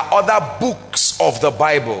that there are other books of the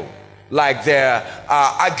Bible. Like there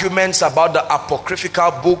are arguments about the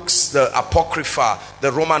apocryphal books, the Apocrypha.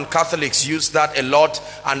 The Roman Catholics use that a lot.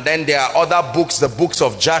 And then there are other books, the books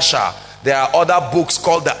of Jasher. There are other books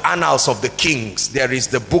called the Annals of the Kings. There is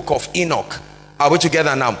the book of Enoch. Are we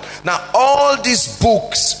together now? Now, all these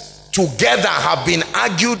books together have been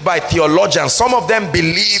argued by theologians. Some of them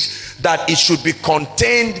believe that it should be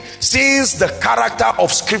contained, since the character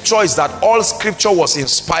of scripture is that all scripture was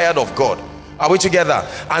inspired of God. Are we together?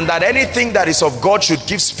 And that anything that is of God should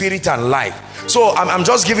give spirit and life. So I'm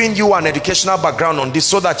just giving you an educational background on this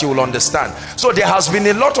so that you will understand. So there has been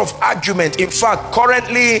a lot of argument. In fact,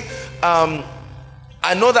 currently,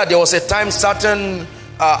 I know that there was a time certain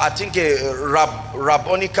I think a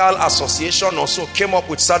rabbinical association also came up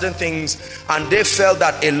with certain things, and they felt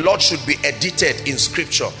that a lot should be edited in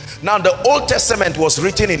scripture. Now, the Old Testament was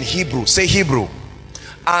written in Hebrew, say Hebrew,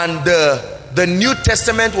 and the New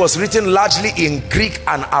Testament was written largely in Greek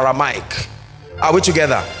and Aramaic. Are we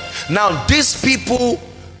together? Now, these people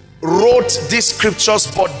wrote these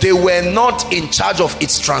scriptures, but they were not in charge of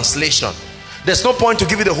its translation. There's no point to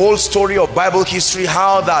give you the whole story of Bible history,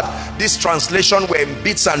 how that this translation were in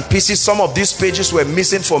bits and pieces. Some of these pages were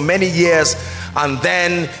missing for many years, and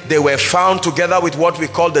then they were found together with what we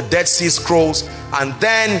call the Dead Sea Scrolls. And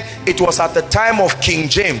then it was at the time of King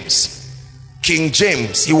James. King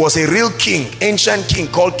James, he was a real king, ancient king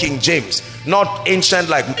called King James, not ancient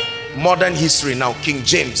like modern history now. King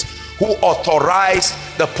James, who authorized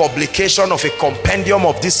the publication of a compendium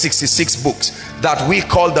of these 66 books that we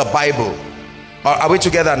call the Bible. Are we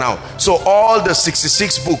together now? So all the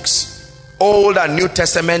 66 books, Old and New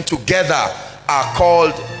Testament together, are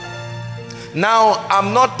called. Now,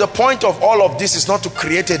 the point of all of this is not to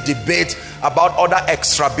create a debate about other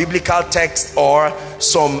extra biblical texts or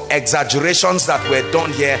some exaggerations that were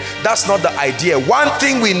done here. That's not the idea. One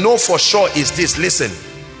thing we know for sure is this. Listen,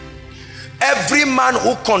 every man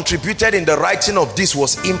who contributed in the writing of this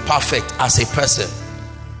was imperfect as a person.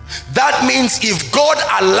 That means if God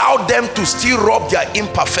allowed them to still rob their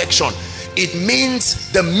imperfection, it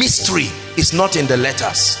means the mystery is not in the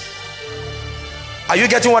letters. Are you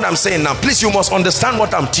getting what I'm saying now? Please, you must understand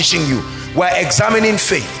what I'm teaching you. We're examining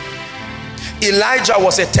faith. Elijah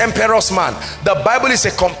was a temperous man. The Bible is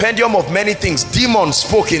a compendium of many things. Demons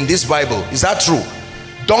spoke in this Bible. Is that true?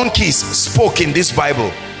 Donkeys spoke in this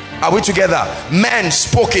Bible. Are we together? Men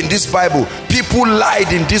spoke in this Bible. People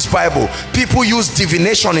lied in this Bible. People used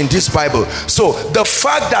divination in this Bible. So the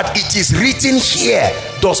fact that it is written here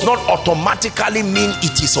does not automatically mean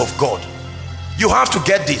it is of God. You have to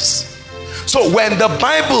get this. So when the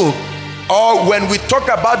Bible, or when we talk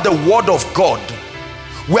about the Word of God,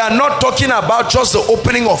 we are not talking about just the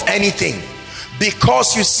opening of anything.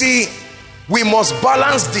 Because you see, we must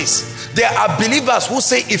balance this. There are believers who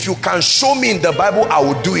say, if you can show me in the Bible, I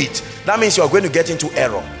will do it. That means you are going to get into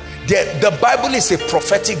error. The Bible is a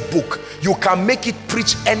prophetic book. You can make it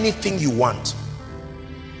preach anything you want.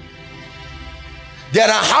 There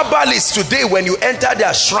are herbalists today, when you enter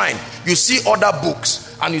their shrine, you see other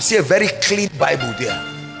books, and you see a very clean Bible there.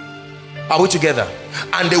 Are we together?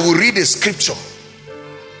 And they will read a scripture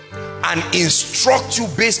and instruct you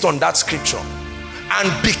based on that scripture.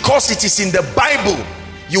 And because it is in the Bible,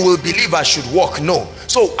 you will believe I should walk. No.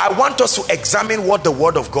 So I want us to examine what the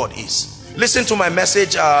Word of God is. Listen to my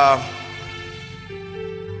message. I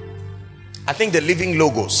think the Living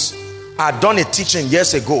Logos. I had done a teaching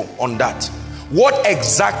years ago on that. What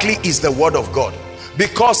exactly is the Word of God?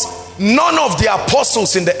 Because none of the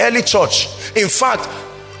apostles in the early church, in fact,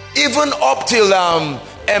 even up till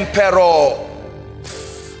Emperor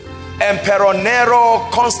Nero,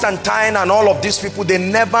 Constantine, and all of these people, they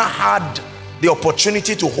never had the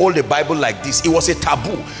opportunity to hold a Bible like this. It was a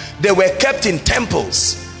taboo. They were kept in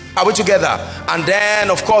temples. Are we together? And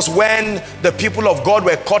then, of course, when the people of God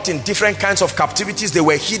were caught in different kinds of captivities, they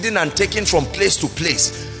were hidden and taken from place to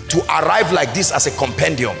place to arrive like this as a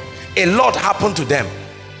compendium. A lot happened to them.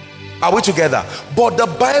 Are we together? But the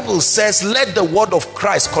Bible says, let the word of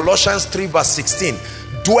Christ, Colossians 3 verse 16,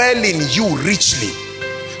 dwell in you richly.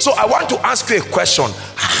 So I want to ask you a question.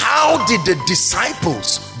 How did the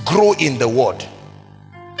disciples grow in the word?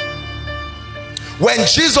 When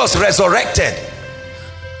Jesus resurrected,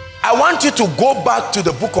 I want you to go back to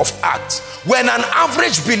the book of Acts. When an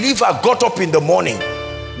average believer got up in the morning,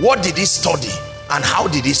 what did he study and how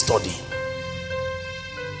did he study?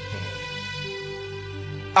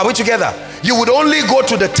 Are we together? You would only go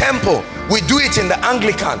to the temple. We do it in the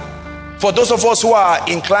Anglican. For those of us who are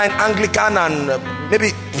inclined, Anglican and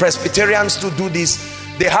maybe Presbyterians to do this,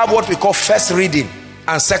 they have what we call first reading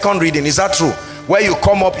and second reading. Is that true? Where you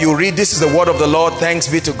come up, you read, this is the word of the Lord, thanks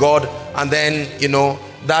be to God, and then, you know,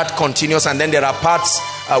 that continues. And then there are parts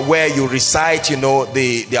where you recite, you know,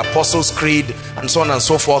 the Apostles' Creed and so on and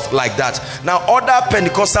so forth, like that. Now, other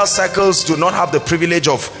Pentecostal circles do not have the privilege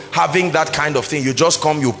of having that kind of thing. You just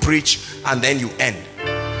come, you preach, and then you end.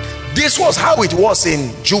 This was how it was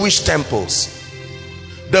in Jewish temples.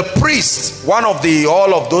 The priest, one of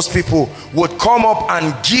all of those people, would come up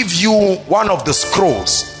and give you one of the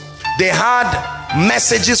scrolls. They had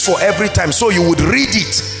messages for every time, so you would read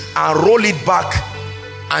it and roll it back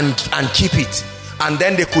and keep it, and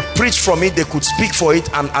then they could preach from it, they could speak for it,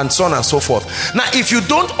 and so on and so forth. Now, if you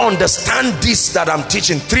don't understand this that I'm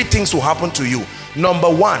teaching, three things will happen to you. Number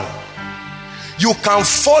one, you can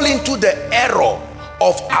fall into the error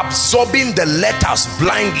of absorbing the letters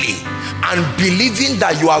blindly and believing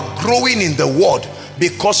that you are growing in the word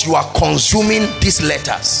because you are consuming these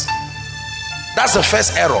letters. That's the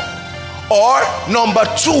first error. Or number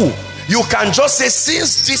two, you can just say,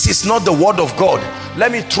 since this is not the word of God,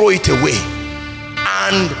 let me throw it away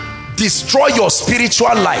and destroy your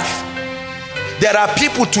spiritual life. There are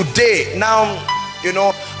people today, now, you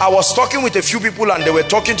know, I was talking with a few people and they were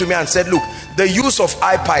talking to me and said, look, the use of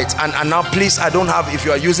iPads, and now please, I don't have, if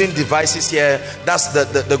you are using devices here, that's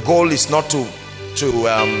the goal is not to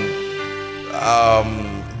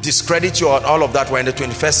discredit you on all of that. We're in the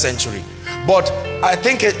 21st century. But I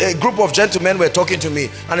think a group of gentlemen were talking to me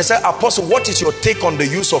and they said, Apostle, what is your take on the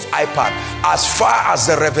use of iPad as far as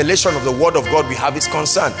the revelation of the word of God we have is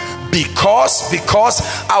concerned? Because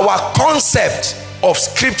our concept of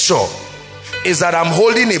scripture is that I'm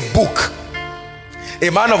holding a book. A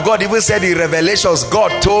man of God even said in Revelations,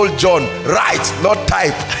 God told John, write, not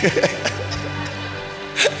type.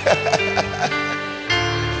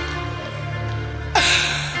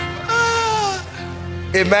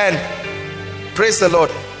 Amen. Praise the Lord.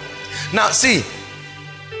 Now see,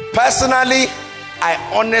 personally, I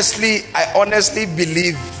honestly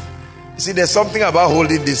believe, you see, there's something about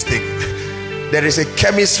holding this thing. There is a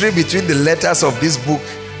chemistry between the letters of this book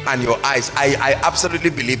and your eyes. I absolutely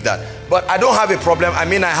believe that. But I don't have a problem. I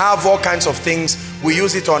mean, I have all kinds of things. We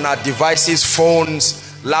use it on our devices, phones,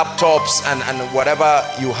 laptops, and whatever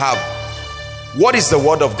you have. What is the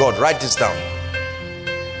word of God? Write this down.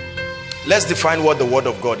 Let's define what the word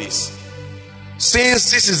of God is. Since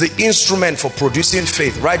this is the instrument for producing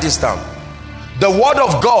faith, write this down. The word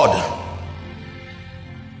of God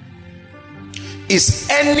is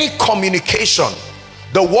any communication.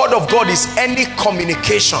 The word of God is any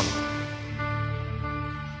communication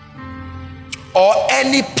or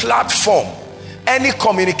any platform, any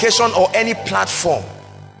communication or any platform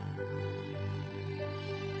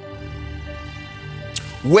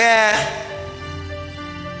where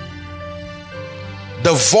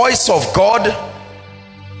the voice of God,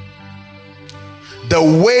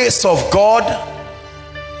 the ways of God,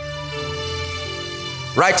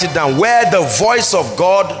 write it down, where the voice of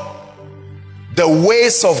God, the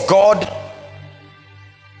ways of God,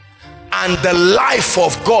 and the life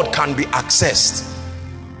of God can be accessed.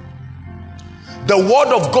 The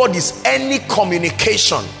word of God is any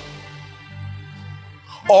communication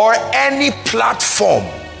or any platform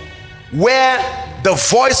where the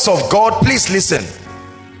voice of God, please listen,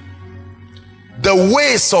 the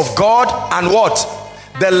ways of God and what?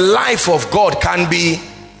 The life of God can be.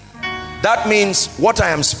 That means what I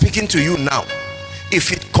am speaking to you now,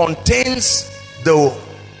 if it contains the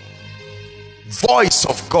voice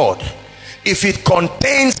of God, if it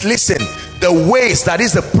contains, listen, the ways, that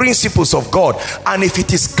is the principles of God, and if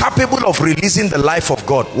it is capable of releasing the life of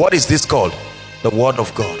God, what is this called? The word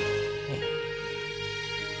of God.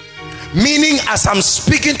 Meaning, as I'm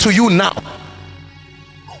speaking to you now,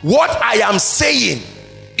 what I am saying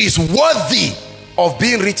is worthy of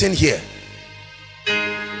being written here.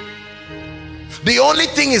 The only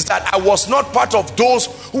thing is that I was not part of those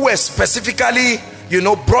who were specifically,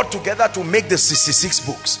 brought together to make the 66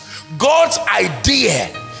 books. God's idea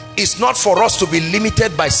is not for us to be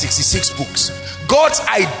limited by 66 books. God's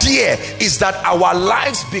idea is that our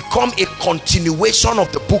lives become a continuation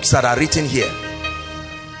of the books that are written here.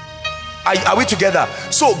 Are we together?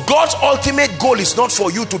 So God's ultimate goal is not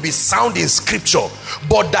for you to be sound in scripture,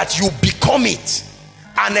 but that you become it,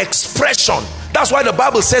 an expression. That's why the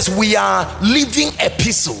Bible says we are living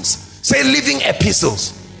epistles. Say living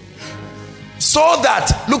epistles. So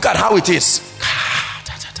that, look at how it is.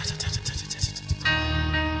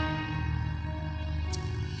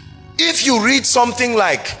 If you read something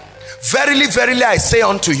like, verily, verily, I say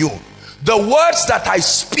unto you, the words that I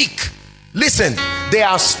speak, listen, they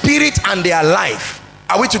are spirit and they are life.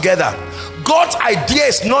 Are we together? God's idea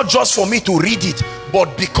is not just for me to read it,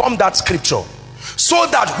 but become that scripture. So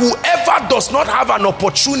that whoever does not have an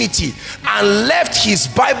opportunity and left his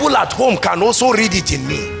Bible at home can also read it in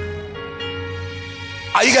me.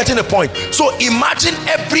 Are you getting the point? So imagine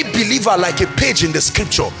every believer like a page in the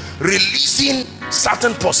scripture, releasing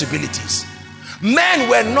certain possibilities. Men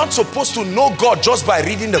were not supposed to know God just by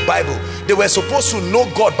reading the Bible. They were supposed to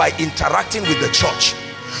know God by interacting with the church.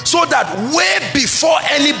 So that way before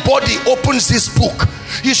anybody opens this book,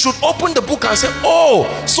 he should open the book and say, oh,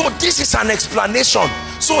 so this is an explanation.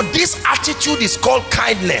 So this attitude is called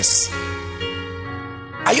kindness.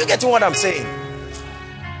 Are you getting what I'm saying?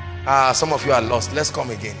 Some of you are lost. Let's come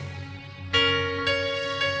again.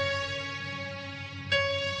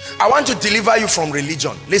 I want to deliver you from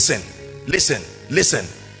religion. Listen, listen, listen.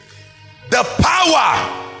 The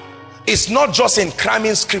power is not just in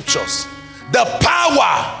cramming scriptures. The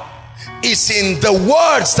power is in the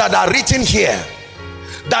words that are written here.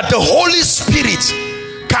 That the Holy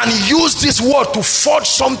Spirit can use this word to forge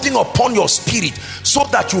something upon your spirit so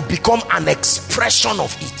that you become an expression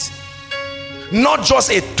of it, not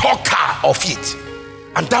just a talker of it.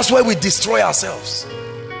 And that's where we destroy ourselves.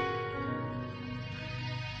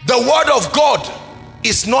 The word of God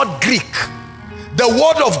is not Greek. The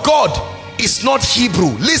word of God is not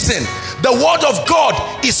Hebrew. Listen, the word of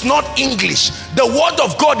God is not English. The word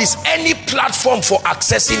of God is any platform for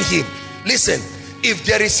accessing him. Listen, if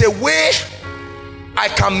there is a way I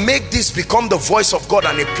can make this become the voice of God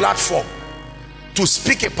and a platform to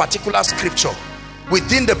speak a particular scripture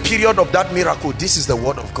within the period of that miracle, this is the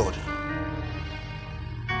word of God.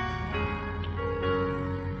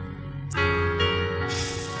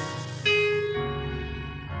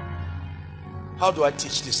 How do I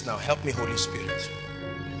teach this now? Help me, Holy Spirit.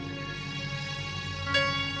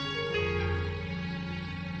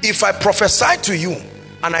 If I prophesy to you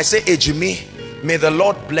and I say, Ejimi, may the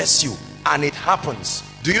Lord bless you, and it happens,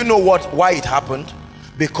 do you know why it happened?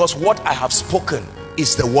 Because what I have spoken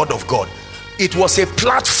is the word of God. It was a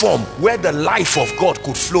platform where the life of God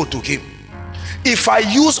could flow to him. If I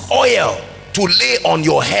use oil to lay on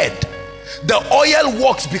your head, the oil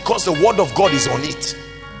works because the word of God is on it.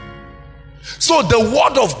 So the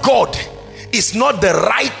word of God is not the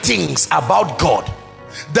writings about God.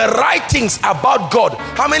 The writings about God.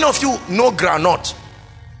 How many of you know granite?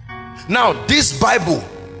 Now this Bible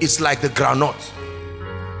is like the granite.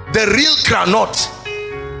 The real granite,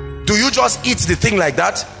 do you just eat the thing like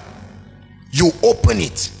that? You open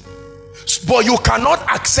it, but you cannot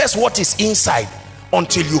access what is inside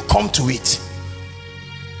until you come to it.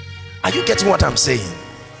 Are you getting what I'm saying?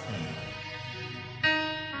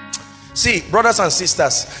 See, brothers and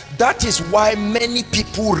sisters, that is why many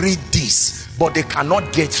people read this, but they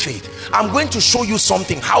cannot get faith. I'm going to show you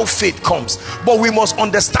something, how faith comes, but we must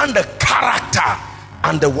understand the character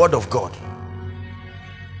and the word of God.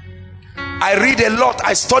 I read a lot,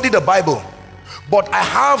 I study the Bible, but I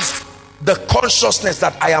have the consciousness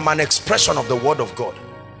that I am an expression of the word of God.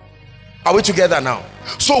 Are we together now?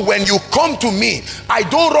 So when you come to me, I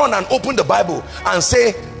don't run and open the Bible and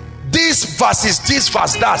say, this verse is this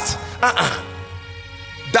verse, that.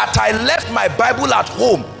 That I left my Bible at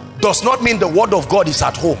home does not mean the word of God is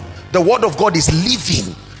at home. The word of God is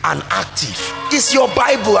living and active. It's your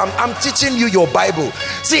Bible. I'm teaching you your Bible.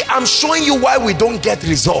 See, I'm showing you why we don't get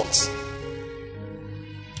results.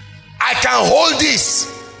 I can hold this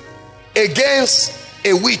against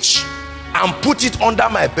a witch and put it under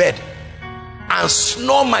my bed and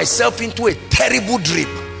snore myself into a terrible dream.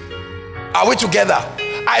 Are we together?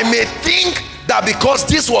 I may think that because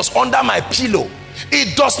this was under my pillow,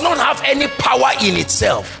 it does not have any power in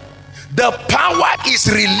itself. The power is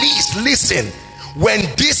released, listen, when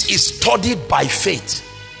this is studied by faith.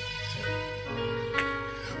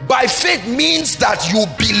 By faith means that you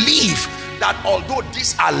believe that although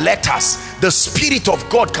these are letters, the Spirit of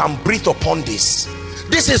God can breathe upon this.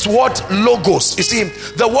 This is what logos, you see,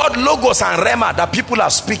 the word logos and rhema that people are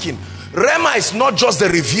speaking. Rhema is not just the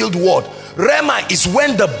revealed word. Rhema is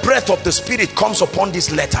when the breath of the Spirit comes upon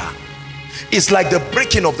this letter. It's like the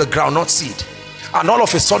breaking of the groundnut seed, and all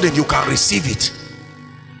of a sudden you can receive it.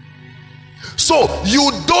 So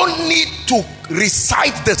you don't need to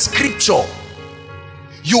recite the scripture,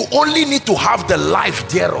 you only need to have the life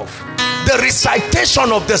thereof. The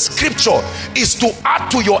recitation of the scripture is to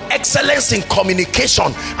add to your excellence in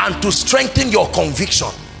communication and to strengthen your conviction.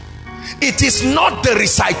 It is not the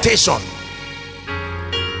recitation.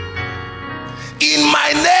 In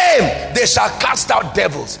my name they shall cast out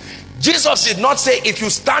devils. Jesus did not say if you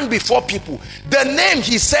stand before people. The name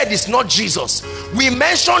he said is not Jesus. We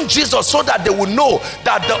mention Jesus so that they will know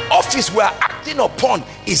that the office we are acting upon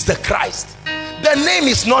is the Christ. The name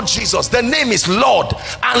is not Jesus, the name is Lord,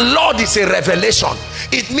 and Lord is a revelation.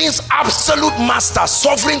 It means absolute master,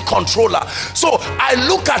 sovereign controller. So I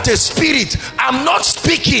look at a spirit, I'm not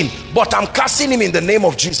speaking, but I'm casting him in the name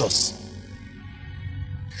of Jesus.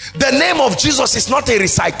 The name of Jesus is not a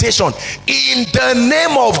recitation. In the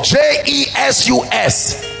name of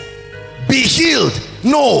Jesus, be healed.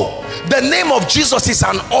 No, the name of Jesus is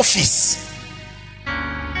an office.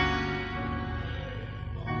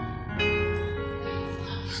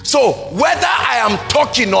 So whether I am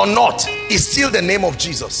talking or not is still the name of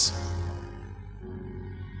Jesus.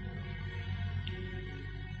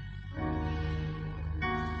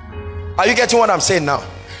 Are you getting what I'm saying now?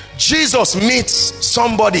 Jesus meets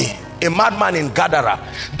somebody, a madman in Gadara.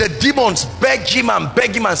 The demons beg him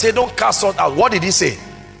and say, don't cast us out. What did he say?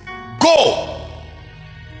 Go.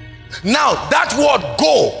 Now that word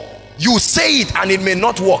go, you say it and it may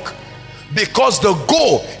not work, because the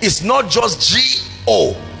go is not just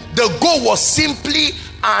G-O. The go was simply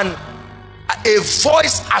a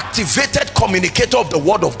voice activated communicator of the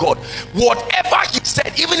word of God. Whatever he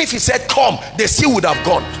said, even if he said come, they still would have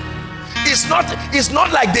gone. It's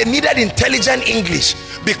not like they needed intelligent English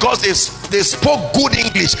because they spoke good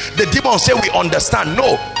English. The demons say we understand.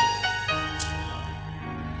 No.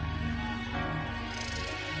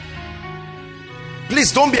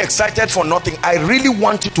 Please don't be excited for nothing. I really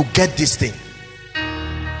want you to get this thing.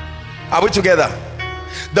 Are we together?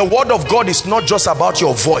 The word of God is not just about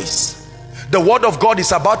your voice. The word of God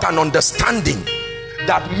is about an understanding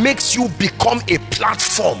that makes you become a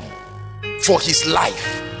platform for his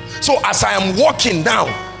life. So as I am walking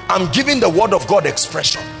down, I'm giving the word of God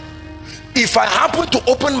expression. If I happen to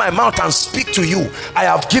open my mouth and speak to you, I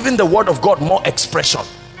have given the word of God more expression.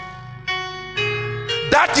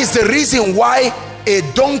 That is the reason why a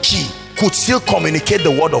donkey could still communicate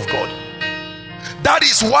the word of God. That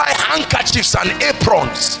is why handkerchiefs and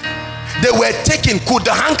aprons, they were taken. Could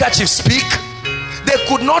the handkerchief speak? They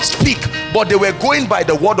could not speak, but they were going by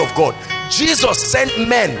the word of God. Jesus sent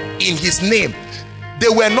men in his name. They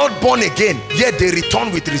were not born again, yet they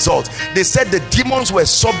returned with results. They said the demons were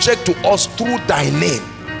subject to us through thy name.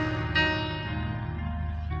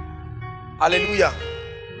 Hallelujah.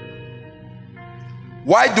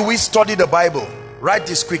 Why do we study the Bible? Write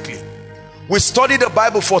this quickly. We study the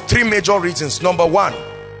Bible for three major reasons. Number one,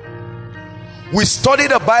 we study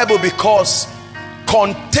the Bible because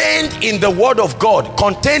contained in the word of God,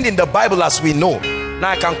 contained in the Bible as we know. Now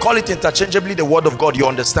I can call it interchangeably the word of God, you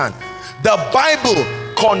understand. The Bible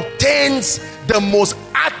contains the most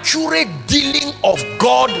accurate dealing of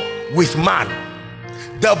God with man.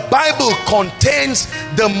 The Bible contains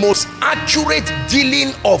the most accurate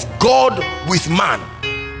dealing of God with man.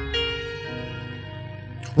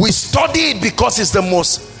 We study it because it's the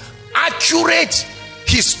most accurate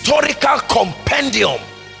historical compendium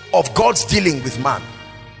of God's dealing with man.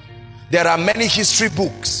 There are many history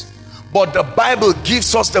books, but the Bible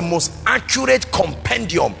gives us the most accurate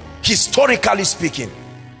compendium, historically speaking,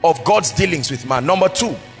 of God's dealings with man. Number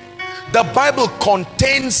two, the Bible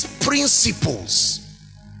contains principles,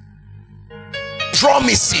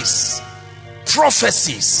 promises,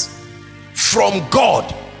 prophecies from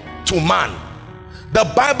God to man. The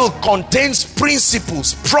Bible contains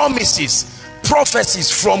principles, promises, prophecies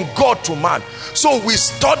from God to man. So we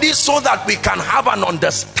study so that we can have an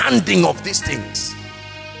understanding of these things.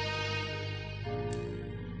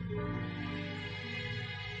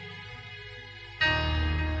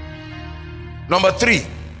 Number three,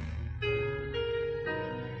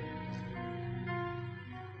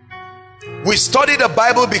 we study the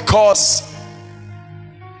Bible because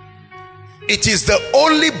it is the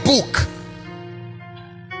only book.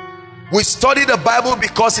 We study the Bible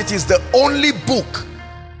because it is the only book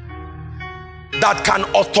that can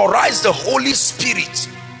authorize the Holy Spirit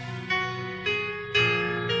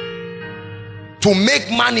to make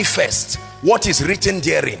manifest what is written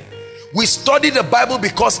therein. We study the Bible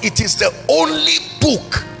because it is the only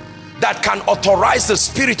book that can authorize the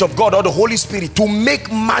Spirit of God or the Holy Spirit to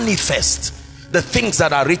make manifest the things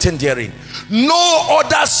that are written therein. No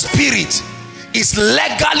other spirit is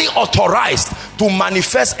legally authorized to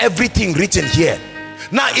manifest everything written here.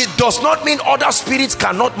 Now, it does not mean other spirits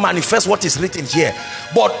cannot manifest what is written here,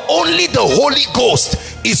 but only the Holy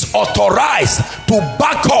Ghost is authorized to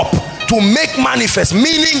back up, to make manifest.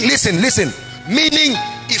 Meaning, listen, meaning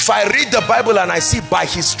if I read the Bible and I see by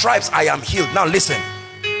his stripes I am healed. Now listen,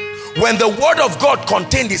 when the word of God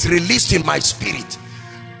contained is released in my spirit,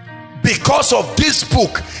 because of this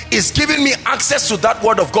book is giving me access to that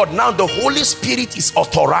word of God. Now the Holy Spirit is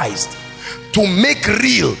authorized to make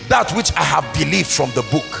real that which I have believed from the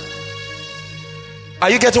book. Are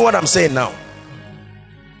you getting what I'm saying now?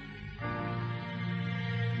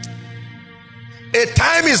 A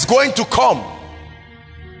time is going to come,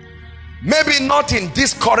 maybe not in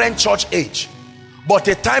this current church age, but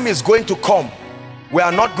a time is going to come we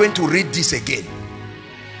are not going to read this again.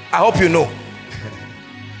 I hope you know.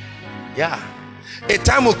 Yeah, a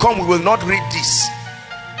time will come we will not read this,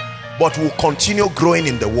 but we'll continue growing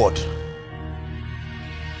in the word.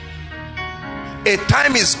 A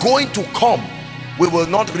time is going to come we will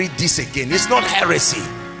not read this again. It's not heresy.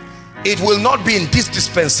 It will not be in this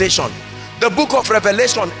dispensation. The book of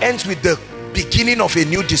Revelation ends with the beginning of a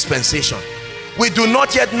new dispensation. We do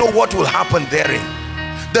not yet know what will happen therein.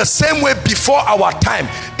 The same way before our time,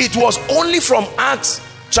 it was only from Acts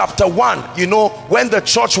chapter 1, you know, when the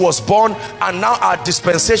church was born, and now our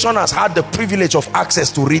dispensation has had the privilege of access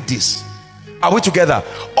to read this. Are we together?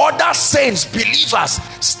 Other saints, believers,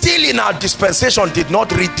 still in our dispensation did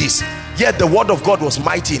not read this, yet the word of God was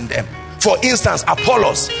mighty in them. For instance,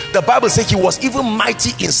 Apollos, the Bible says he was even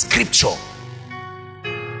mighty in scripture.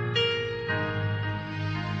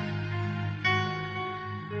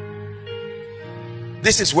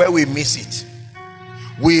 This is where we miss it.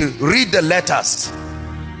 We read the letters,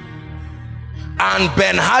 and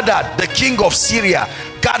Ben-Hadad, the king of Syria,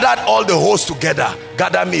 gathered all the hosts together.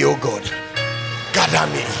 Gather me, oh God.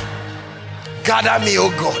 Gather me. Gather me, oh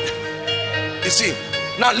God. You see,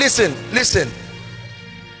 now listen.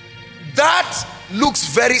 That looks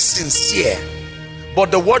very sincere, but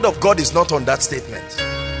the word of God is not on that statement.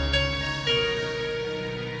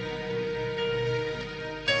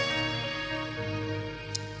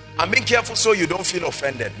 I'm being careful so you don't feel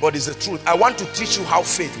offended, but it's the truth. I want to teach you how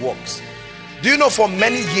faith works. Do you know, for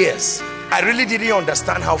many years I really didn't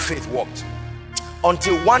understand how faith worked,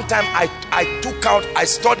 until one time I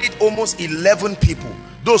studied almost 11 people,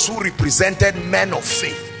 those who represented men of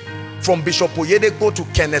faith, from Bishop Oyedepo to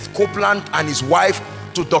Kenneth Copeland and his wife,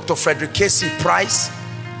 to Dr. Frederick Casey Price,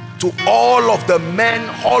 to all of the men,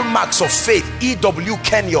 hallmarks of faith, E.W.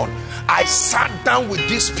 Kenyon. I sat down with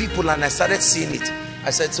these people and I started seeing it. I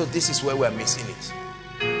said, so this is where we're missing it.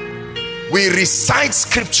 We recite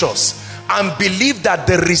scriptures and believe that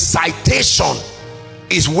the recitation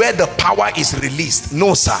is where the power is released.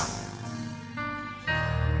 No, sir.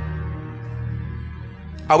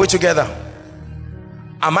 Are we together?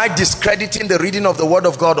 Am I discrediting the reading of the word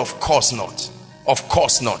of God? Of course not. Of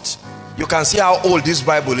course not. You can see how old this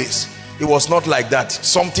Bible is. It was not like that.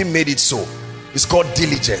 Something made it so. It's called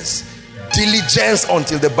diligence. Diligence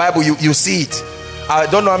until the Bible, you see it. I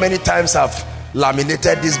don't know how many times I've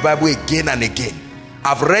laminated this Bible again and again.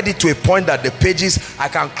 I've read it to a point that the pages, I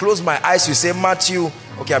can close my eyes. You say Matthew,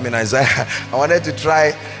 okay, I'm in Isaiah. I wanted to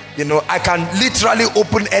try, you know, I can literally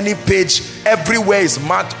open any page. Everywhere is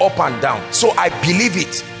marked up and down. So I believe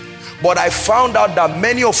it. But I found out that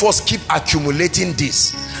many of us keep accumulating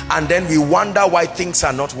this, and then we wonder why things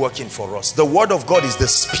are not working for us. The word of God is the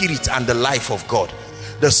spirit and the life of God.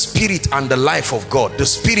 The spirit and the life of God. The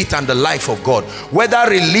spirit and the life of God, whether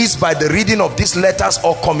released by the reading of these letters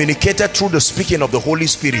or communicated through the speaking of the Holy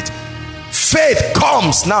Spirit. Faith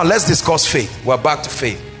comes. Now let's discuss faith. We're back to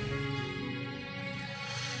faith.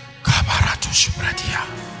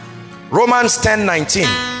 Romans 10:19.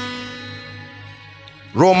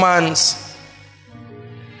 Romans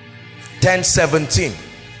 10:17.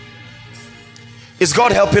 Is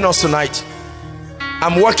God helping us tonight?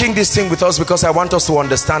 I'm working this thing with us because I want us to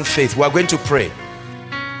understand faith. We are going to pray.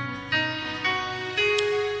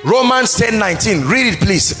 Romans 10:19. Read it,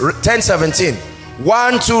 please. 10:17.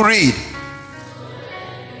 1, 2, read.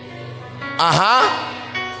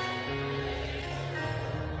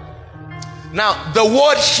 Now, the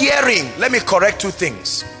word hearing, let me correct two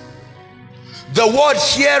things. The word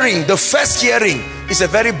hearing, the first hearing, is a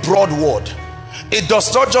very broad word. It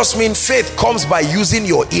does not just mean faith comes by using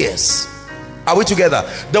your ears. Are we together?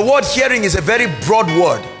 The word hearing is a very broad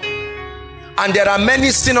word, and there are many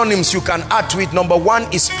synonyms you can add to it. Number one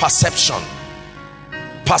is perception.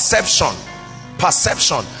 Perception.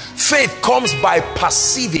 Perception. Faith comes by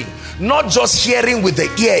perceiving, not just hearing with the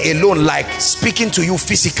ear alone, like speaking to you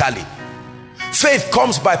physically. Faith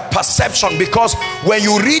comes by perception, because when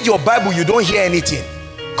you read your Bible, you don't hear anything.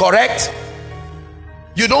 Correct?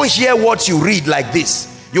 You don't hear what you read like this.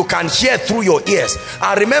 You can hear through your ears.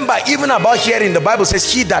 And remember, even about hearing, the Bible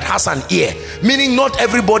says, he that has an ear, meaning not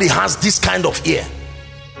everybody has this kind of ear.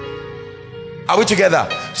 Are we together?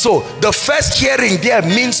 So the first hearing there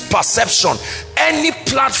means perception. Any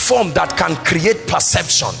platform that can create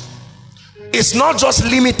perception. It's not just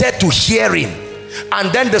limited to hearing.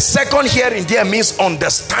 And then the second hearing there means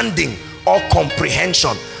understanding or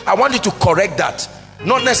comprehension. I want you to correct that.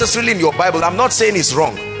 Not necessarily in your Bible. I'm not saying it's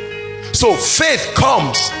wrong. So faith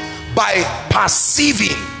comes by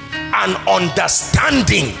perceiving and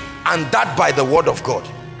understanding, and that by the word of God.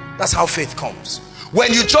 That's how faith comes.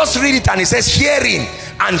 When you just read it and it says hearing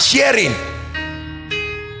and hearing,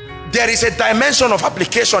 there is a dimension of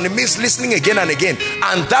application. It means listening again and again,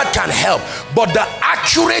 and that can help. But the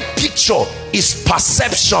accurate picture is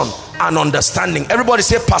perception and understanding. Everybody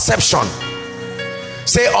say perception.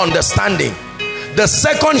 Say understanding. The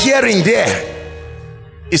second hearing there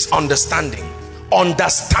is understanding.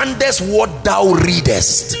 Understandest what thou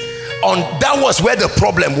readest. That was where the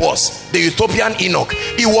problem was. The Ethiopian Enoch,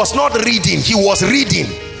 he was not reading, he was reading,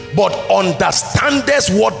 but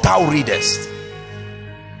understandest what thou readest.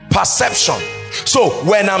 Perception. So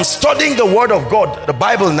when I'm studying the word of God, the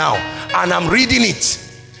Bible now, and I'm reading it,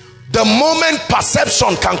 the moment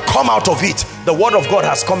perception can come out of it, the word of God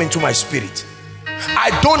has come into my spirit.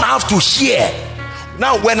 I don't have to hear.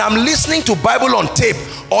 Now when I'm listening to Bible on tape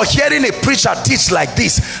or hearing a preacher teach like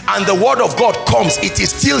this and the word of God comes, it is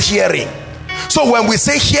still hearing. So when we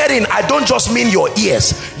say hearing, I don't just mean your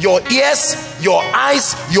ears, your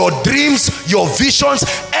eyes, your dreams, your visions.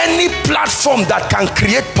 Any platform that can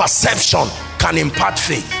create perception can impart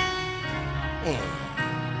faith.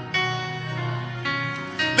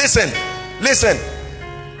 Listen,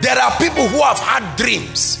 there are people who have had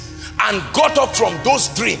dreams and got up from those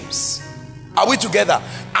dreams. Are we together?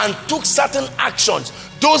 And took certain actions.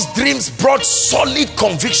 Those dreams brought solid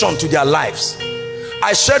conviction to their lives.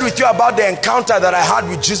 I shared with you about the encounter that I had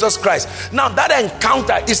with Jesus Christ. Now that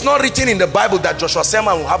encounter is not written in the Bible that Joshua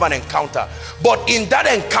Selman will have an encounter. But in that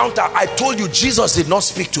encounter, I told you Jesus did not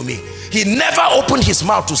speak to me. He never opened his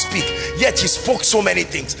mouth to speak, yet he spoke so many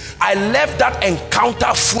things. I left that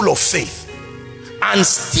encounter full of faith. And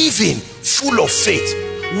Stephen full of faith.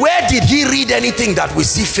 Where did he read anything that we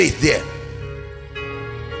see faith there?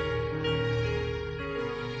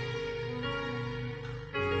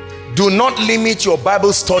 Do not limit your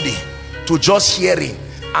Bible study to just hearing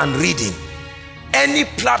and reading. Any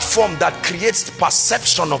platform that creates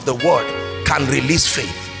perception of the word can release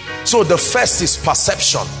faith. So the first is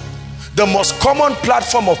perception. The most common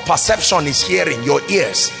platform of perception is hearing, your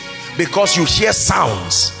ears, because you hear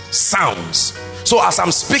sounds. So as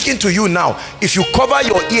I'm speaking to you now, if you cover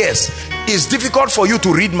your ears, it's difficult for you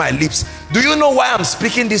to read my lips. Do you know why I'm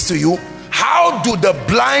speaking this to you? How do the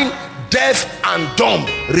blind, deaf and dumb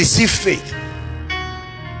receive faith?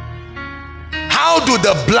 How do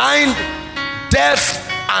the blind, deaf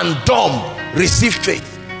and dumb receive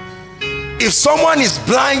faith? If someone is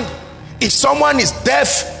blind, if someone is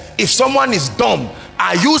deaf, if someone is dumb,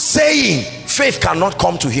 are you saying faith cannot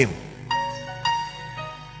come to him?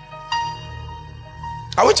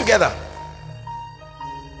 Are we together?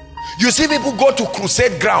 You see people go to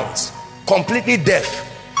crusade grounds completely deaf,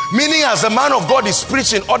 meaning as the man of God is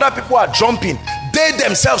preaching, other people are jumping. They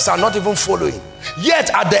themselves are not even following.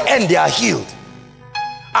 Yet at the end they are healed.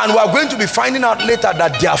 And we are going to be finding out later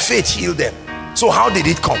that their faith healed them. So how did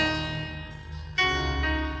it come?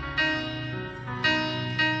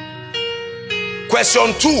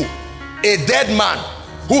 Question 2. A dead man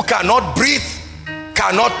who cannot breathe,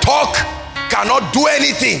 cannot talk, cannot do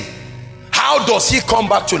anything. How does he come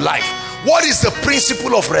back to life? What is the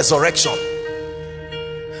principle of resurrection?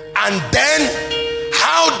 And then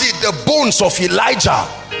how did the bones of Elijah,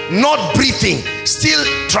 not breathing, still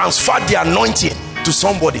transfer the anointing to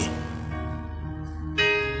somebody?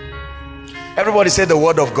 Everybody say the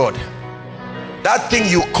word of God. That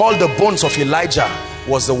thing you call the bones of Elijah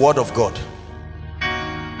was the word of God.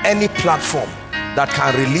 Any platform that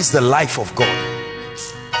can release the life of God.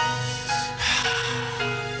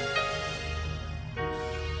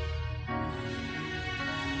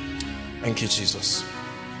 Thank you, Jesus.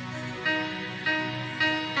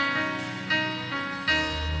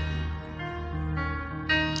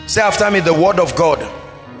 Say after me, the word of God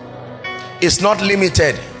is not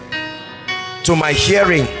limited to my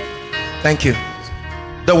hearing. Thank you.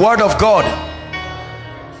 The word of God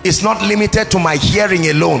is not limited to my hearing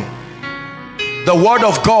alone. The word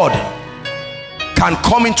of God can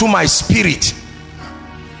come into my spirit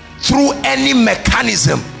through any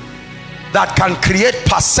mechanism that can create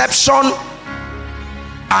perception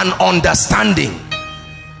and understanding.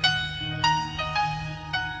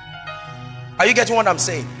 Are you getting what I'm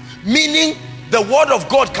saying? Meaning the word of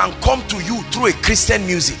God can come to you through a Christian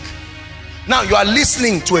music. Now you are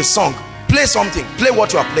listening to a song. Play something. Play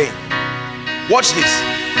what you are playing. Watch this.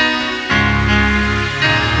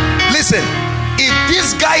 Listen, if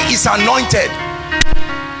this guy is anointed,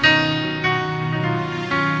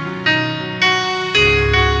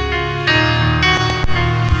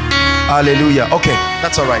 hallelujah. Okay,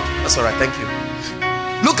 that's all right. That's all right. Thank you.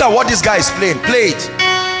 Look at what this guy is playing. Play it.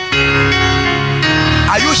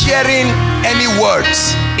 Are you hearing any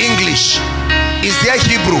words? English? Is there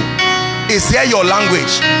Hebrew? Is there your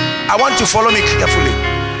language? I want you to follow me carefully.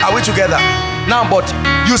 Are we together? Now, but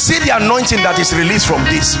you see the anointing that is released from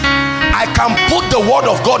this. I can put the word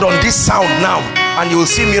of God on this sound now and you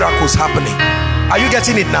will see miracles happening. Are you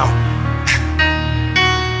getting it now?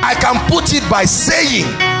 I can put it by saying,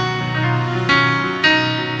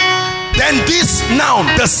 then this now,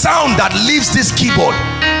 the sound that leaves this keyboard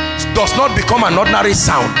does not become an ordinary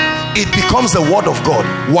sound. It becomes the word of God.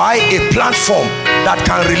 Why? A platform that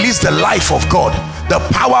can release the life of God, the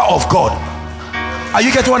power of God. Are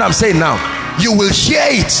you getting what I'm saying now? You will hear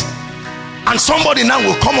it and somebody now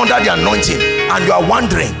will come under the anointing and you are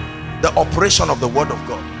wondering the operation of the word of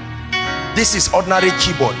God. This is ordinary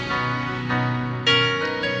keyboard.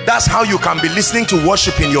 That's how you can be listening to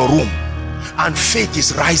worship in your room and faith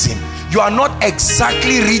is rising. You are not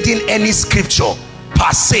exactly reading any scripture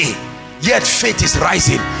per se, yet faith is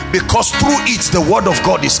rising because through it the word of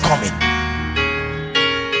God is coming.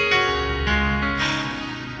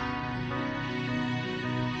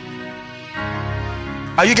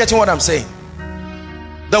 Are you getting what I'm saying?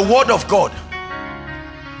 The word of God.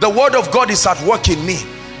 The word of God is at work in me.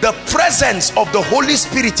 The presence of the Holy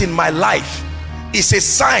Spirit in my life is a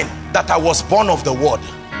sign that I was born of the word.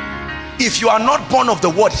 If you are not born of the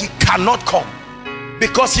word, he cannot come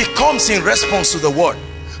because he comes in response to the word.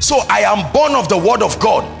 So I am born of the word of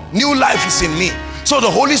God. New life is in me. So the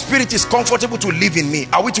Holy Spirit is comfortable to live in me.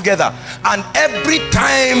 Are we together? And every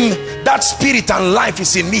time that spirit and life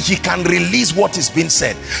is in me, he can release what is being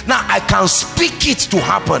said. Now I can speak it to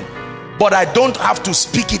happen, but I don't have to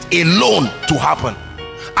speak it alone to happen.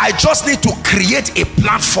 I just need to create a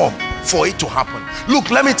platform for it to happen. Look,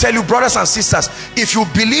 let me tell you, brothers and sisters, if you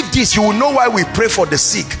believe this, you will know why we pray for the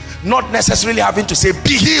sick, not necessarily having to say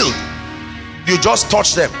be healed. You just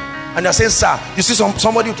touch them and you're saying, sir, you see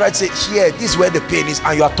somebody who tried to say, here, this is where the pain is,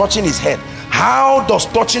 and you are touching his head. How does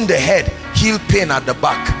touching the head heal pain at the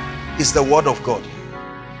back? It's the word of God.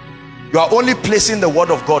 You are only placing the word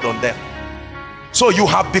of God on them. So you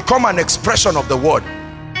have become an expression of the word.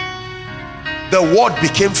 The word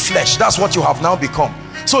became flesh. That's what you have now become.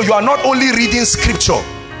 So you are not only reading scripture,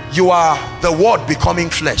 you are the word becoming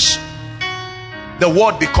flesh. The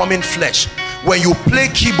word becoming flesh. When you play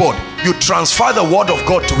keyboard, you transfer the word of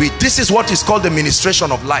God to it. This is what is called the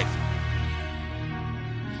ministration of life.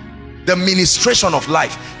 The ministration of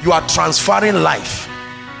life. You are transferring life.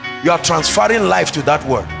 You are transferring life to that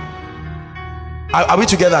word. Are we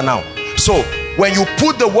together now? So when you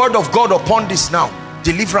put the word of God upon this now,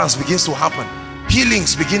 deliverance begins to happen.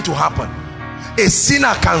 Healings begin to happen. A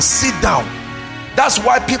sinner can sit down. That's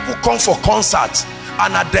why people come for concerts,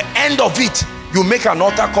 and at the end of it you make an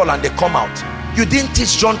altar call and they come out. You didn't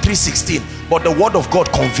teach John 3:16, but the word of God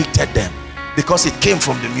convicted them because it came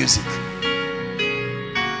from the music.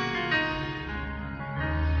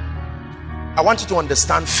 I want you to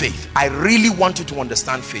understand faith. I really want you to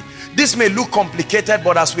understand faith. This may look complicated,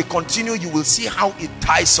 but as we continue, you will see how it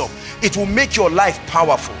ties up. It will make your life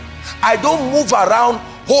powerful. I don't move around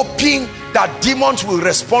hoping that demons will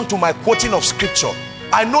respond to my quoting of scripture.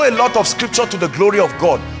 I know a lot of scripture to the glory of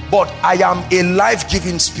God, but I am a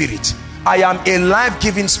life-giving spirit. I am a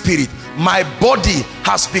life-giving spirit. My body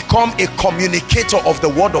has become a communicator of the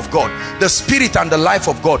word of God, the spirit and the life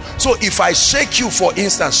of God. So if I shake you, for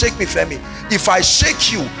instance, shake me, Femi. If I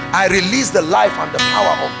shake you, I release the life and the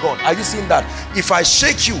power of God. Are you seeing that? If I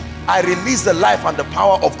shake you, I release the life and the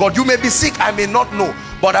power of God. You may be sick, I may not know,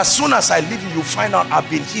 but as soon as I leave you, you find out I've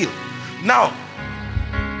been healed. Now,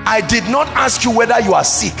 I did not ask you whether you are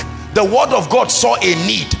sick. The word of God saw a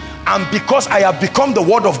need, and because I have become the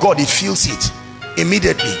word of God, it feels it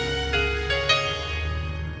immediately.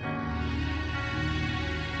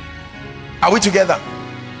 Are we together?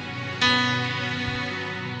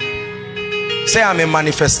 Say, I'm a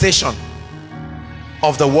manifestation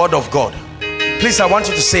of the word of God. Please, I want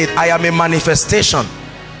you to say it. I am a manifestation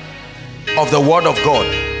of the word of God.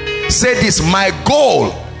 Say this: my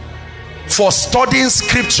goal for studying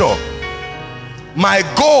scripture, my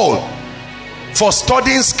goal for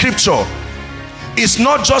studying scripture is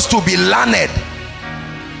not just to be learned,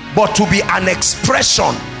 but to be an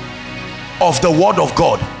expression of the word of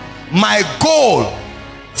God. My goal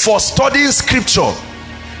for studying scripture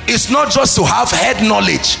is not just to have head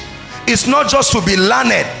knowledge, it's not just to be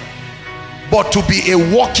learned, but to be a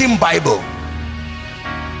walking Bible.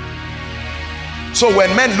 So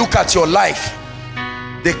when men look at your life,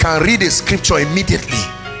 they can read a scripture immediately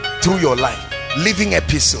through your life. Living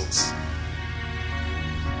epistles.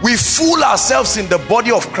 We fool ourselves in the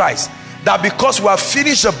body of Christ that because we have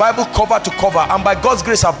finished the Bible cover to cover, and by God's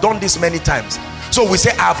grace I've done this many times, so we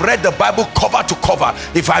say, I've read the Bible cover to cover.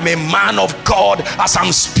 If I'm a man of God, as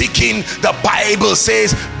I'm speaking, the Bible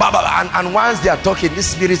says, blah, blah, blah. And once they are talking, these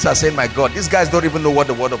spirits are saying, my God, these guys don't even know what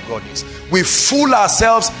the word of God is. We fool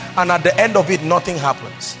ourselves, and at the end of it, nothing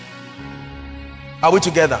happens. Are we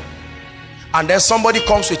together? And then somebody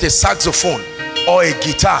comes with a saxophone or a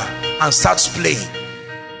guitar and starts playing.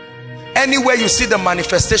 Anywhere you see the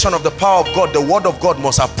manifestation of the power of God, the word of God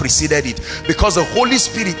must have preceded it, because the Holy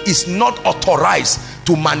Spirit is not authorized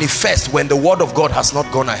to manifest when the word of God has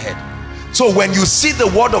not gone ahead. So when you see the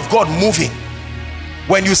word of God moving,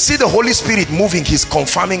 when you see the Holy Spirit moving, he's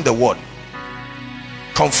confirming the word,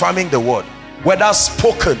 confirming the word, whether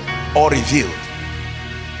spoken or revealed.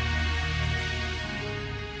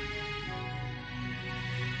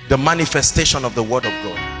 The manifestation of the word of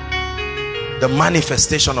God. The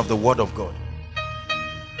manifestation of the word of God.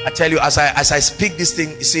 I tell you, as I speak this thing,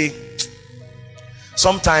 you see,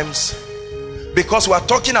 sometimes because we are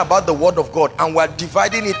talking about the word of God and we are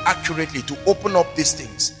dividing it accurately to open up these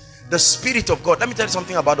things, the Spirit of God, let me tell you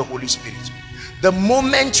something about the Holy Spirit. The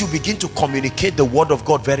moment you begin to communicate the word of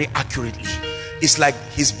God very accurately, it's like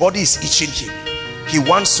his body is itching him. He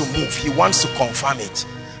wants to move, he wants to confirm it.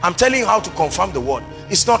 I'm telling you how to confirm the word.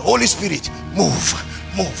 It's not Holy Spirit, move,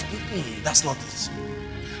 move. That's not it.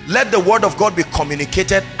 Let the word of God be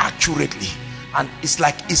communicated accurately, and it's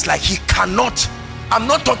like he cannot. I'm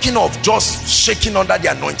not talking of just shaking under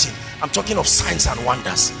the anointing. I'm talking of signs and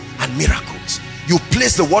wonders and miracles. You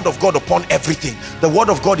place the word of God upon everything. The word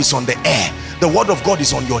of God is on the air. The word of God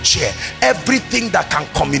is on your chair. Everything that can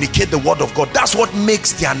communicate the word of God, that's what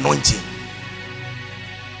makes the anointing.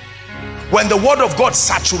 When the word of God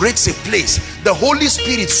saturates a place, the Holy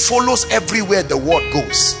Spirit follows everywhere the word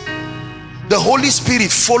goes. The Holy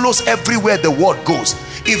Spirit follows everywhere the word goes.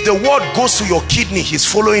 If the word goes to your kidney, he's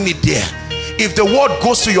following it there. If the word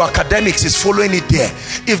goes to your academics, he's following it there.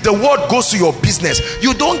 If the word goes to your business,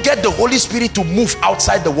 you don't get the Holy Spirit to move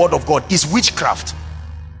outside the word of God. It's witchcraft.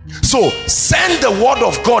 So send the word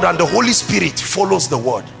of God, and the Holy Spirit follows the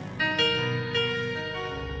word.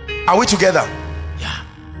 Are we together? Yeah.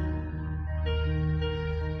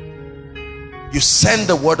 You send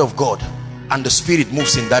the word of God and the Spirit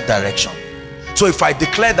moves in that direction. So if I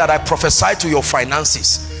declare that I prophesy to your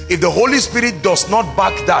finances, if the Holy Spirit does not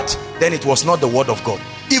back that, then it was not the word of God.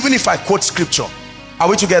 Even if I quote scripture. Are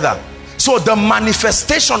we together? So the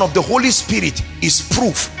manifestation of the Holy Spirit is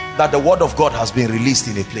proof that the word of God has been released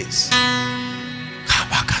in a place.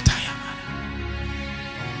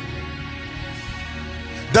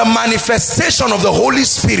 The manifestation of the Holy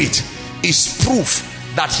Spirit is proof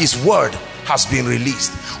that his word has been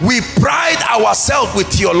released. We pride ourselves with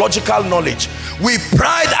theological knowledge. We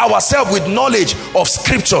pride ourselves with knowledge of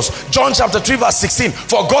scriptures. John chapter 3 verse 16,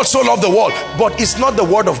 for God so loved the world. But it's not the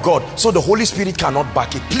word of God, so the Holy Spirit cannot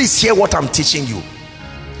back it. Please hear what I'm teaching you.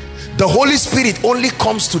 The Holy Spirit only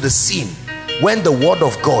comes to the scene when the word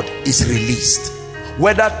of God is released,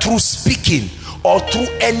 whether through speaking or through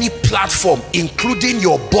any platform, including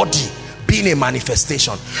your body being a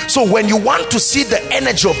manifestation. So when you want to see the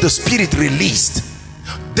energy of the Spirit released,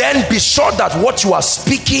 then be sure that what you are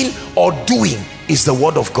speaking or doing is the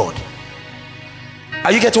word of God.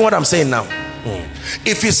 Are you getting what I'm saying now?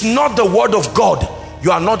 If it's not the word of God,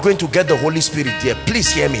 you are not going to get the Holy Spirit there. Please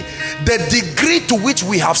hear me. The degree to which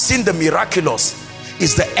we have seen the miraculous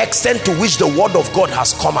is the extent to which the word of God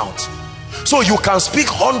has come out. So you can speak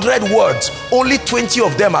 100 words, only 20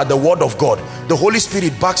 of them are the word of God. The Holy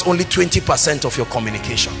Spirit backs only 20% of your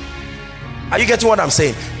communication. Are you getting what I'm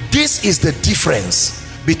saying? This is the difference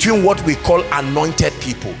between what we call anointed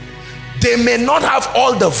people. They may not have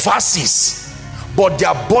all the verses, but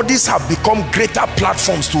their bodies have become greater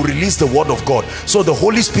platforms to release the word of God. So the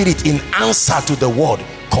Holy Spirit, in answer to the word,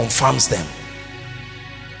 confirms them.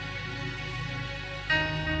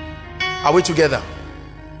 Are we together?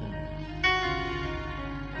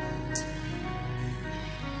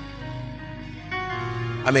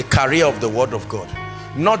 I'm a carrier of the word of God,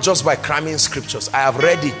 not just by cramming scriptures. I have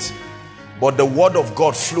read it, but the word of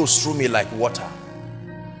God flows through me like water.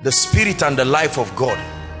 The spirit and the life of God.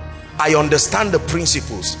 I understand the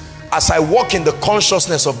principles. As I walk in the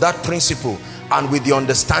consciousness of that principle and with the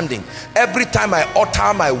understanding, every time I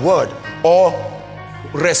utter my word or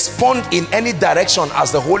respond in any direction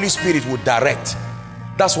as the Holy Spirit would direct,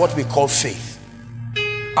 that's what we call faith.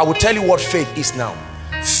 I will tell you what faith is now.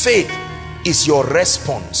 Faith is your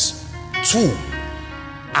response to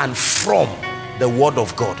and from the word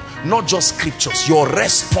of God, not just scriptures, your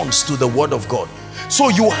response to the word of God. So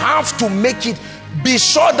you have to make it, be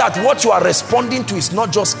sure that what you are responding to is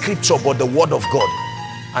not just scripture but the word of God,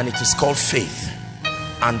 and it is called faith,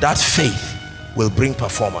 and that faith will bring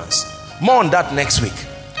performance. More on that next week.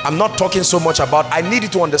 I'm not talking so much about, I need you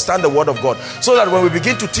to understand the word of God, so that when we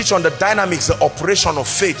begin to teach on the dynamics, the operation of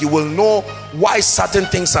faith, you will know why certain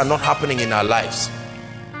things are not happening in our lives.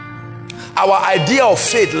 Our idea of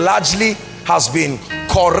faith largely has been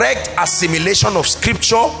correct assimilation of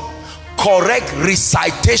scripture, correct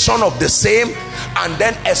recitation of the same, and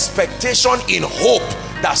then expectation in hope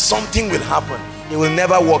that something will happen. It will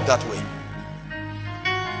never work that way.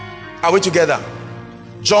 Are we together?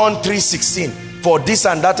 John 3:16. For this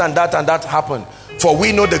and that and that and that happened. For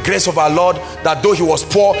we know the grace of our Lord, that though he was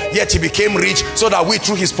poor, yet he became rich, so that we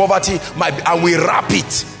through his poverty might be, and we wrap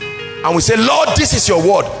it. And we say, Lord, this is your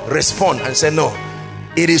word. Respond and say, no,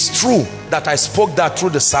 it is true that I spoke that through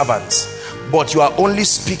the servants, but you are only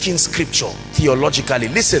speaking scripture theologically.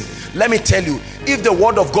 Listen, let me tell you, if the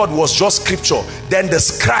word of God was just scripture, then the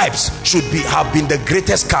scribes should have been the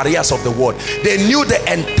greatest carriers of the word. They knew the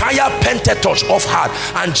entire Pentateuch off heart,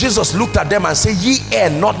 and Jesus looked at them and said, ye err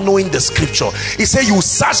not knowing the scripture. He said, you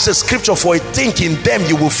search the scripture, for I think in them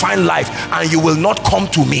you will find life, and you will not come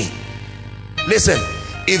to me. Listen,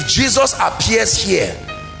 if Jesus appears here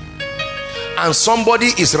and somebody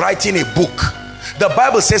is writing a book, the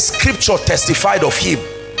Bible says scripture testified of him.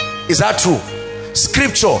 Is that true?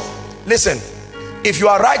 Scripture. Listen, if you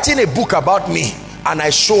are writing a book about me and I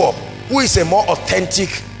show up, who is a more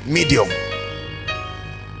authentic medium?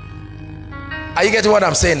 Are you getting what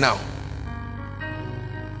I'm saying now?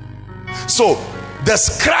 So the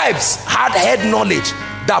scribes had head knowledge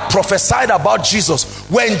that prophesied about Jesus.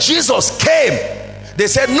 When Jesus came, they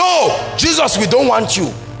said, no, Jesus, we don't want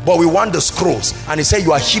you, but we want the scrolls. And he said,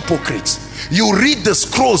 you are hypocrites. You read the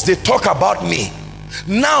scrolls, they talk about me.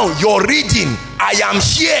 Now you're reading, I am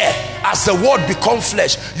here as the word become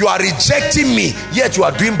flesh. You are rejecting me, yet you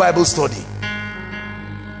are doing Bible study.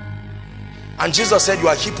 And Jesus said, you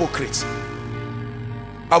are hypocrites.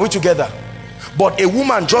 Are we together? But a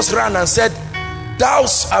woman just ran and said,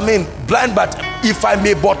 blind, but if I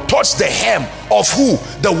may but touch the hem of who?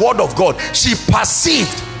 The word of God. She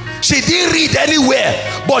perceived. She didn't read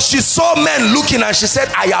anywhere, but she saw men looking, and she said,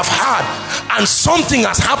 I have heard, and something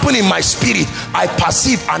has happened in my spirit. I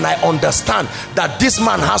perceive and I understand that this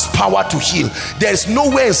man has power to heal. There is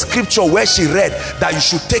nowhere in scripture where she read that you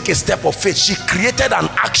should take a step of faith. She created an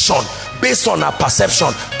action based on her perception.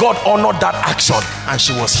 God honored that action and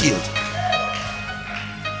she was healed.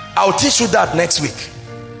 I'll teach you that next week.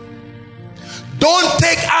 Don't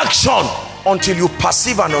take action until you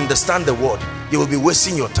perceive and understand the word. You will be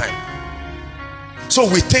wasting your time. So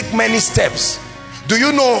we take many steps. Do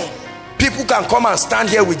you know people can come and stand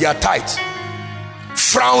here with their tithe,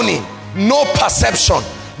 frowning, no perception,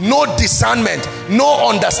 no discernment, no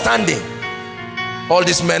understanding. All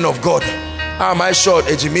these men of God, how am I short?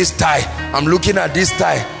 Ejimi's tie. I'm looking at this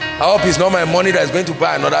tie. I hope it's not my money that is going to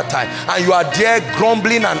buy another tie. And you are there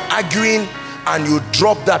grumbling and arguing, and you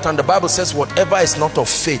drop that, and the Bible says whatever is not of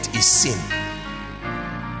faith is sin.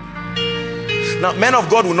 Now, men of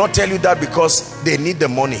God will not tell you that because they need the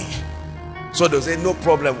money. So they'll say, no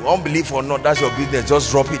problem, unbelief or not, that's your business, just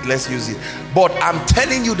drop it, let's use it. But I'm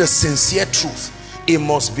telling you the sincere truth. It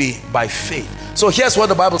must be by faith. So here's what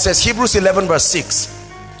the Bible says, Hebrews 11 verse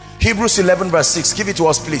 6. Hebrews 11 verse 6. Give it to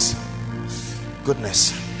us, please.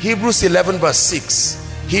 Goodness. Hebrews 11 verse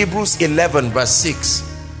 6. Hebrews 11 verse 6.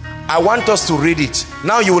 I want us to read it.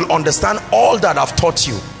 Now you will understand all that I've taught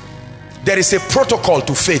you. There is a protocol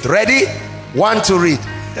to faith. Ready? One to read.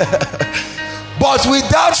 But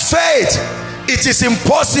without faith, it is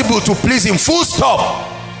impossible to please him. Full stop.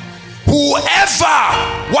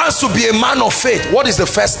 Whoever wants to be a man of faith, what is the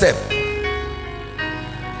first step?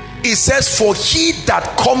 It says, for he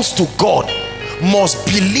that comes to God must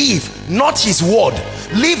believe, not his word.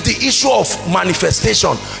 Leave the issue of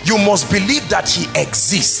manifestation. You must believe that he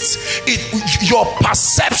exists. Your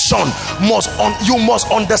perception you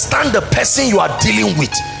must understand the person you are dealing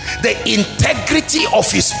with, the integrity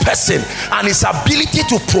of his person and his ability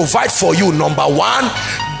to provide for you, number one.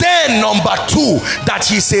 Then number two, that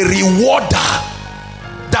he's a rewarder.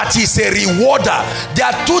 That he's a rewarder. There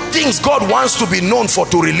are two things God wants to be known for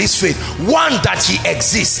to release faith. One, that he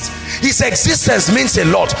exists. His existence means a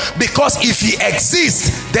lot, because if he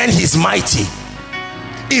exists, then he's mighty.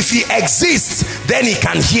 If he exists, then he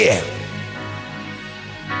can hear.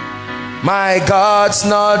 My God's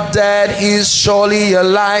not dead, he's surely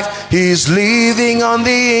alive. He's living on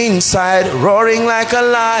the inside, roaring like a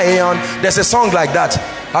lion. There's a song like that.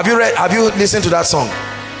 Have you listened to that song?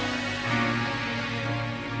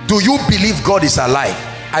 Do you believe God is alive?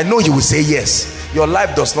 I know you will say yes. Your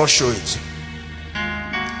life does not show it.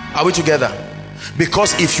 Are we together?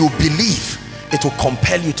 Because if you believe, it will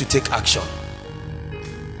compel you to take action.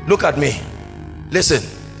 Look at me. Listen.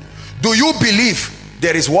 Do you believe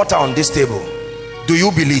there is water on this table? Do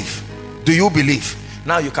you believe? Do you believe?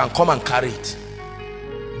 Now you can come and carry it.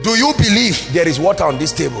 Do you believe there is water on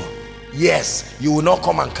this table? Yes. You will not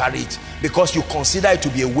come and carry it because you consider it to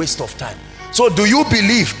be a waste of time. So do you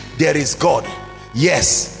believe there is God?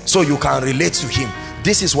 Yes. So you can relate to him.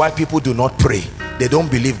 This is why people do not pray. They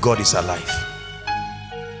don't believe God is alive.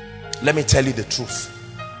 Let me tell you the truth.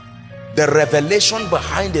 The revelation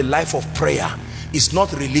behind a life of prayer is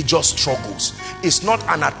not religious struggles. It's not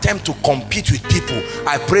an attempt to compete with people.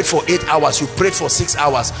 I prayed for 8 hours, you prayed for 6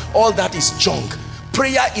 hours. All that is junk.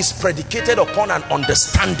 Prayer is predicated upon an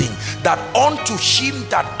understanding that unto him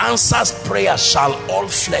that answers prayer shall all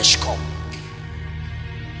flesh come.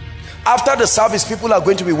 After the service, people are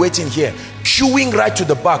going to be waiting here, queuing right to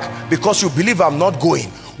the back, because you believe I'm not going.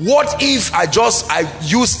 What if I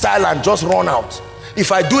use style and just run out?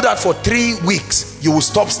 If I do that for 3 weeks, you will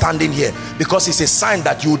stop standing here, because it's a sign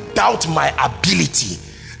that you doubt my ability.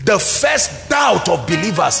 The first doubt of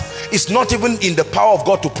believers is not even in the power of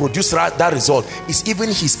God to produce that result. It's even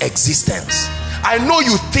his existence. I know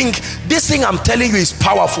you think this thing I'm telling you is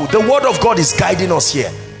powerful. The word of God is guiding us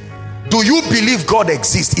here. Do you believe God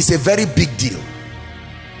exists? It's a very big deal.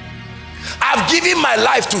 I've given my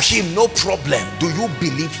life to him, no problem. Do you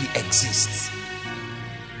believe he exists?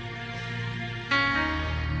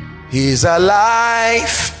 He is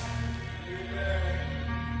alive.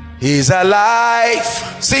 He is alive.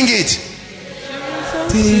 Sing it.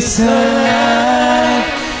 He's alive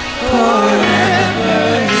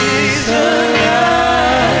forever. He's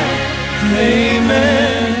alive.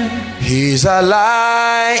 Amen. He's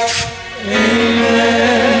alive.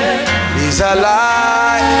 Amen. He's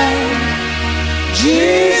alive.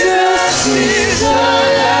 Jesus is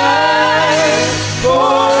alive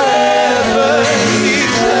forever.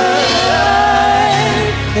 He's alive.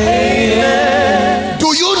 Amen.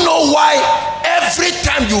 Do you know why every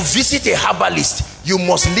time you visit a herbalist, you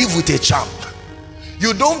must live with a charm?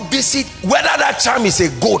 You don't visit, whether that charm is a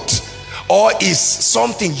goat or is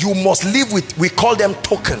something, you must live with, we call them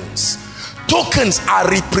tokens. Tokens are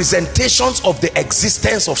representations of the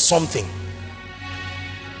existence of something.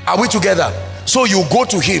 Are we together? So you go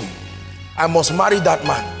to him, I must marry that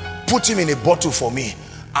man, put him in a bottle for me,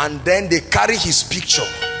 and then they carry his picture,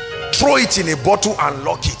 throw it in a bottle and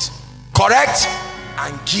lock it, correct,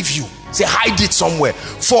 and give you, say hide it somewhere.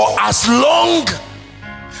 For as long,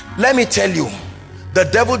 let me tell you, the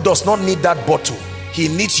devil does not need that bottle. He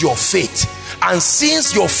needs your faith, and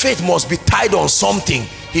since your faith must be tied on something,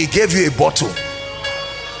 he gave you a bottle.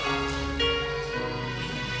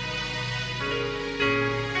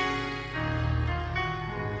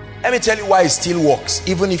 Let me tell you why it still works,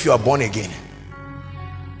 even if you are born again.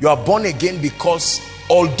 You are born again because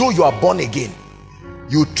although you are born again,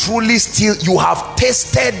 you truly still, you have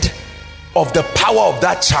tasted of the power of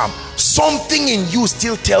that charm. Something in you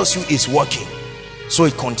still tells you it's working, so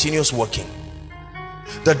it continues working.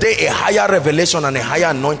 The day a higher revelation and a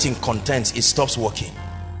higher anointing contends, it stops working.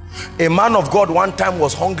 A man of God one time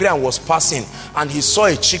was hungry and was passing, and he saw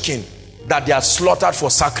a chicken that they had slaughtered for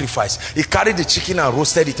sacrifice. He carried the chicken and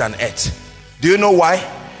roasted it and ate. Do you know why?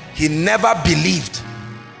 He never believed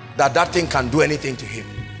that that thing can do anything to him.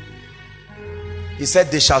 He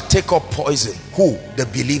said they shall take up poison. Who? The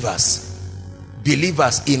believers.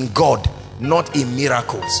 Believers in God, not in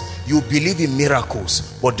miracles. You believe in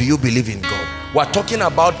miracles, but do you believe in God? We're talking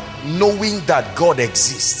about knowing that God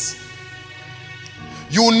exists.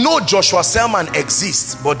 You know Joshua Selman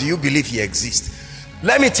exists, but do you believe he exists?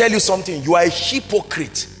 Let me tell you something. You are a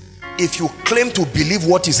hypocrite if you claim to believe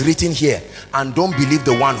what is written here and don't believe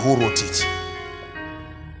the one who wrote it.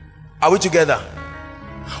 Are we together?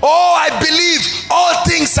 Oh, I believe all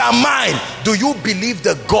things are mine. Do you believe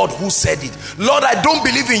the God who said it? Lord, I don't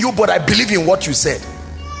believe in you, but I believe in what you said.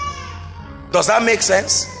 Does that make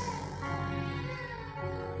sense?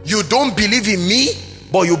 You don't believe in me,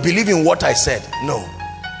 but you believe in what I said. No.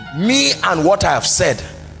 Me and what I have said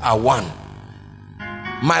are one.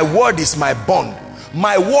 My word is my bond.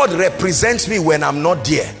 My word represents me when I'm not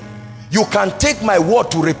there. You can take my word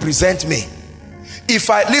to represent me. If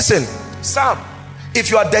I, listen, Sam, if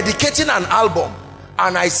you are dedicating an album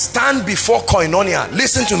and I stand before Koinonia,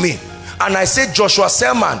 listen to me, and I say, Joshua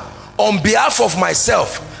Selman, on behalf of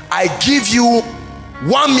myself, I give you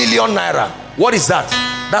 1 million naira. What is that?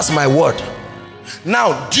 That's my word.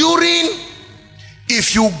 Now,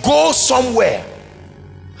 if you go somewhere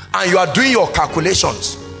and you are doing your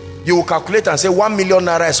calculations, you will calculate and say 1 million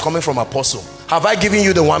naira is coming from Apostle. Have I given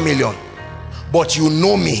you the 1 million? But you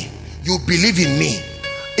know me, you believe in me.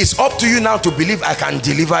 It's up to you now to believe I can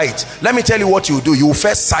deliver it. Let me tell you what you do. You will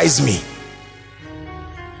first size me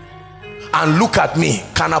and look at me.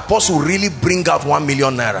 Can Apostle really bring out 1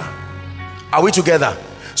 million naira? Are we together?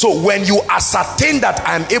 So when you ascertain that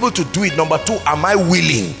I'm able to do it, number two, am I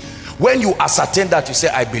willing? When you ascertain that, you say,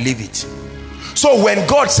 I believe it. So when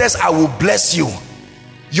God says, I will bless you,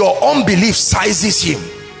 your unbelief sizes him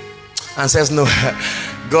and says, no,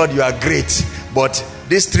 God, you are great, but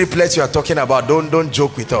these triplets you are talking about, don't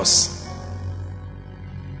joke with us.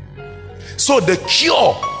 So the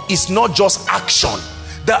cure is not just action.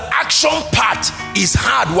 The action part is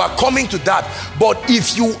hard. We are coming to that. But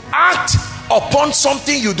if you act upon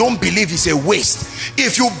something you don't believe, is a waste.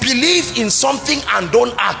 If you believe in something and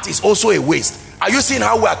don't act, is also a waste. Are you seeing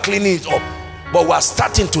how we are cleaning it up? But we are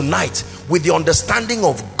starting tonight with the understanding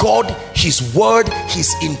of God, his word,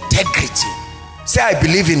 his integrity. Say, I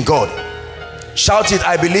believe in God. Shout it,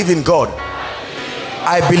 I believe in God.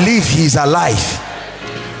 I believe he is alive.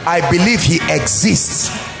 I believe he exists.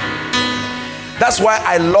 That's why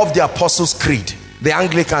I love the Apostles' Creed. The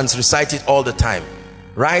Anglicans recite it all the time,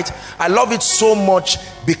 right? I love it so much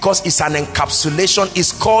because it's an encapsulation.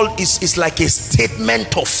 It's like a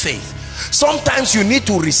statement of faith. Sometimes you need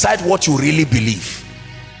to recite what you really believe.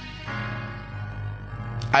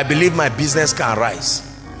 I believe my business can rise.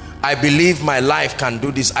 I believe my life can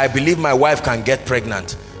do this. I believe my wife can get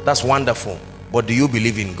pregnant. That's wonderful. But do you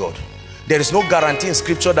believe in God? There is no guarantee in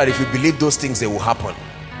scripture that if you believe those things, they will happen.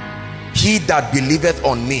 He that believeth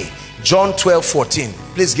on me. John 12:14.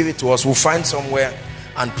 Please give it to us. We'll find somewhere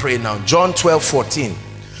and pray now. John 12:14.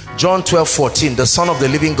 John 12:14. The Son of the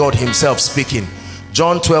living God himself speaking.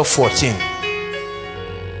 John 12:14.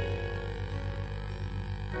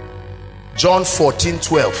 John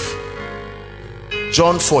 14:12.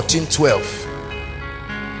 John 14:12.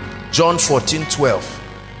 John 14:12.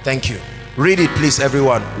 Thank you. Read it, please,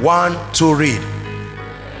 everyone. 1, 2, read.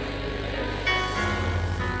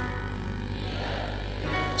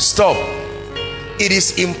 Stop. It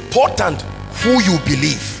is important who you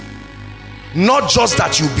believe, not just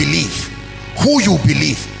that you believe, who you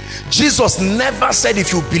believe. Jesus never said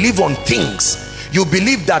if you believe on things, you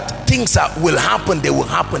believe that things will happen, they will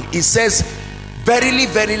happen. He says, verily,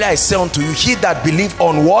 verily, I say unto you, he that believe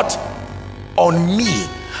on what? On me.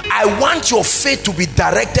 I want your faith to be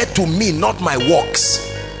directed to me, not my works.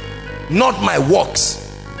 Not my works.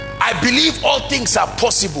 I believe all things are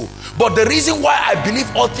possible, but the reason why I believe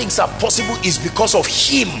all things are possible is because of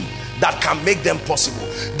him that can make them possible.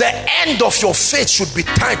 The end of your faith should be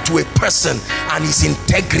tied to a person and his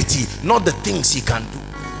integrity, not the things he can do.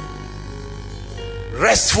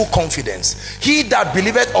 Restful confidence. He that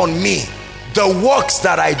believeth on me, the works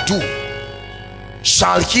that I do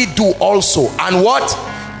shall he do also, and what?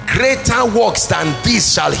 Greater works than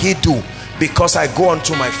these shall he do, because I go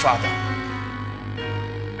unto my Father.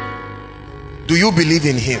 Do you believe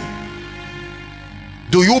in him?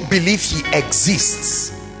 Do you believe he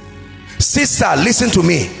exists? Sister, listen to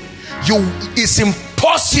me. It's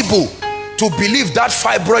impossible to believe that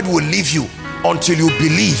fibroid will leave you until you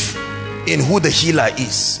believe in who the healer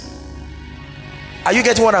is. Are you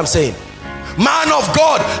getting what I'm saying? Man of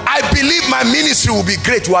God, I believe my ministry will be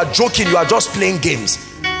great. You are joking, you are just playing games.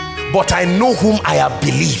 But I know whom I have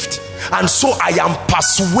believed, and so I am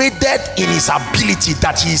persuaded in his ability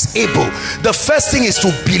that he is able. The first thing is to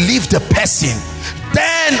believe the person,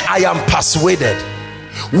 then I am persuaded.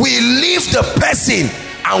 We leave the person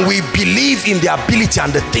and we believe in the ability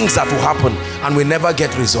and the things that will happen, and we never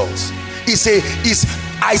get results.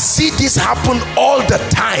 I see this happen all the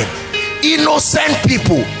time. Innocent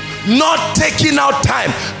people, not taking out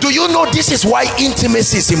time. Do you know this is why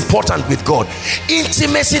intimacy is important with God?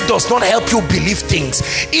 Intimacy does not help you believe things.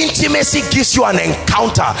 Intimacy gives you an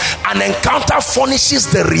encounter. An encounter furnishes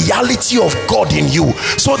the reality of God in you,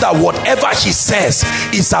 so that whatever he says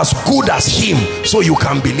is as good as him, so you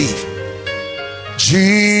can believe.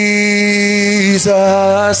 Jesus,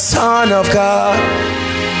 Son of God,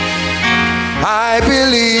 I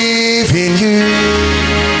believe in you.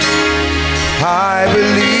 I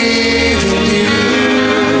believe in you.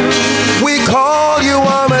 We call you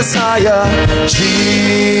our Messiah.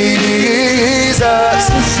 Jesus,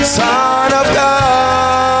 Son of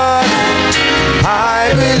God,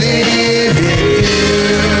 I believe in you.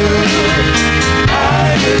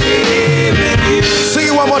 I believe in you. Sing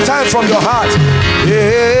it one more time from your heart.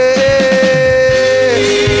 Yeah.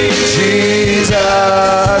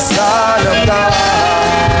 Jesus, Son of God,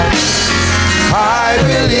 I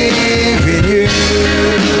believe in you.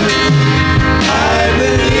 I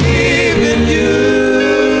believe in you.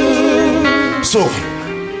 So,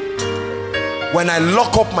 when I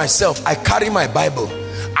lock up myself, I carry my Bible.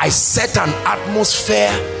 I set an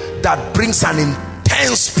atmosphere that brings an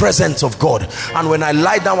intense presence of God. And when I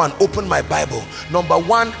lie down and open my Bible, number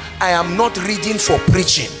one, I am not reading for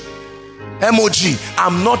preaching. MOG,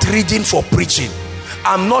 I'm not reading for preaching.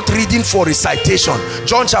 I'm not reading for recitation.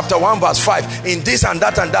 John chapter 1 verse 5, in this and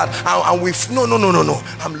that and that, and we've no.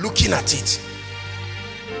 I'm looking at it.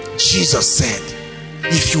 Jesus said,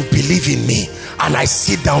 if you believe in me, and I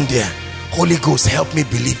sit down there, Holy Ghost, help me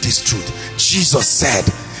believe this truth. Jesus said,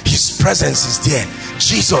 his presence is there.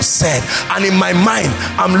 Jesus said, and in my mind,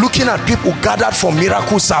 I'm looking at people gathered for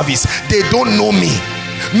miracle service. They don't know me.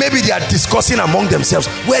 Maybe they are discussing among themselves,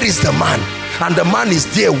 where is the man? And the man is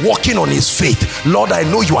there walking on his faith. Lord, I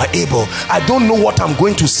know you are able. I don't know what I'm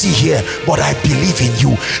going to see here, but I believe in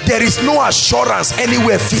you. There is no assurance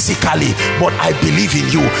anywhere physically, but I believe in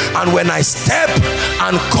you. And when I step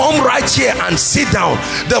and come right here and sit down,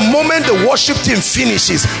 the moment the worship team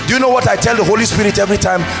finishes, do you know what I tell the Holy Spirit every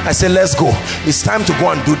time? I say, let's go. It's time to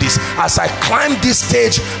go and do this. As I climb this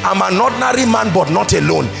stage, I'm an ordinary man, but not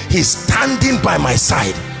alone. He's standing by my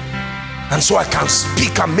side. And so I can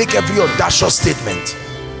speak and make every audacious statement.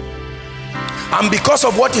 And because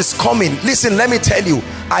of what is coming, listen, let me tell you,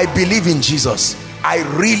 I believe in Jesus. I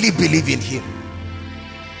really believe in him.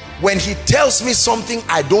 When he tells me something,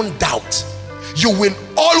 I don't doubt. You will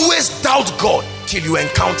always doubt God till you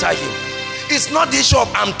encounter him. It's not the issue of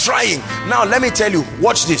I'm trying. Now let me tell you,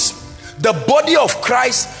 watch this. The body of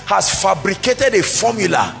Christ has fabricated a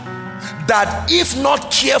formula that, if not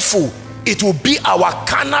careful, it will be our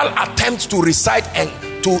carnal attempt to recite and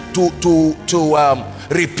to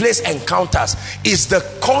replace encounters. Is the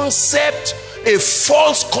concept, a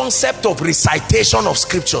false concept of recitation of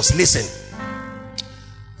scriptures. Listen,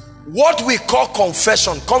 what we call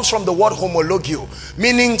confession comes from the word homologio,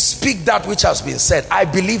 meaning speak that which has been said. I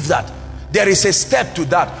believe that. There is a step to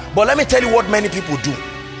that. But let me tell you what many people do.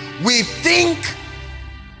 We think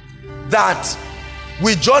that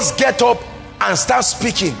we just get up and start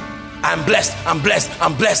speaking. I'm blessed, I'm blessed,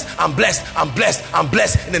 I'm blessed, I'm blessed, I'm blessed, I'm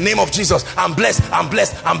blessed in the name of Jesus. I'm blessed, I'm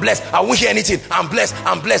blessed, I'm blessed. I won't hear anything. I'm blessed,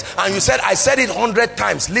 I'm blessed. And you said, I said it 100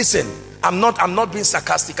 times. Listen, I'm not being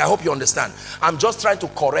sarcastic. I hope you understand. I'm just trying to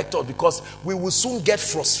correct us, because we will soon get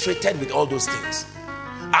frustrated with all those things.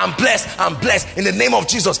 I'm blessed in the name of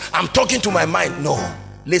Jesus. I'm talking to my mind. No,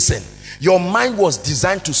 listen, your mind was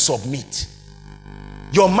designed to submit.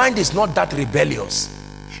 Your mind is not that rebellious.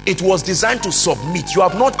 It was designed to submit. You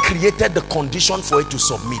have not created the condition for it to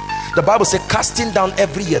submit. The Bible says, casting down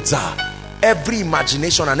every yetzar, every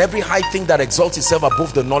imagination and every high thing that exalts itself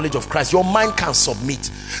above the knowledge of Christ. Your mind can submit.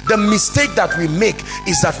 The mistake that we make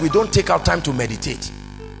is that we don't take our time to meditate.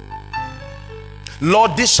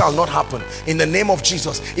 Lord, this shall not happen in the name of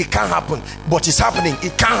Jesus. It can't happen, but it's happening.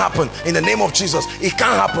 It can't happen in the name of Jesus. It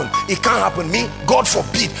can't happen. It can't happen. Me, God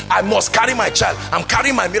forbid, I must carry my child. I'm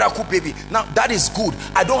carrying my miracle baby. Now that is good.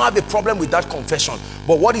 I don't have a problem with that confession.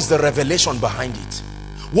 But what is the revelation behind it?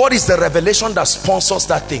 What is the revelation that sponsors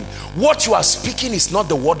that thing? What you are speaking is not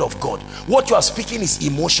the word of God. What you are speaking is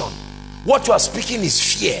emotion. What you are speaking is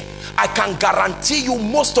fear. I can guarantee you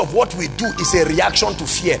most of what we do is a reaction to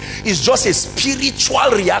fear. It's just a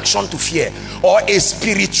spiritual reaction to fear, or a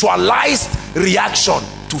spiritualized reaction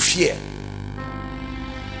to fear.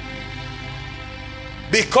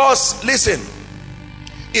 Because listen,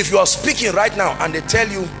 if you are speaking right now and they tell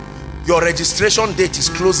you your registration date is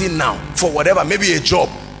closing now for whatever, maybe a job,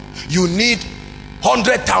 you need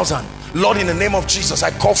 100,000. Lord, in the name of Jesus,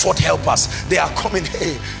 I call forth helpers. They are coming.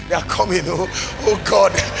 Hey, they are coming. Oh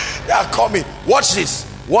God, they are coming. Watch this.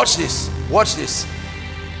 Watch this. Watch this.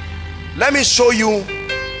 Let me show you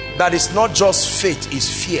that it's not just faith,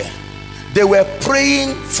 it's fear. They were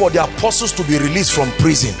praying for the apostles to be released from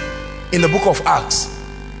prison in the book of Acts.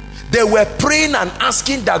 They were praying and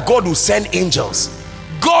asking that God will send angels.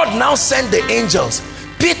 God now sent the angels.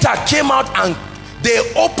 Peter came out and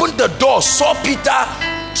they opened the door, saw Peter,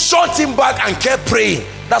 shot him back and kept praying.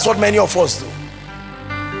 That's what many of us do.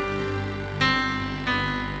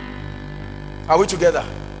 Are we together?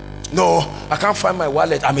 No, I can't find my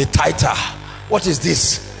wallet. I'm a tither. What is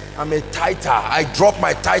this? I'm a tither. I dropped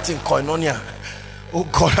my tithe in Koinonia. Oh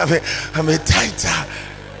God, I'm a tither.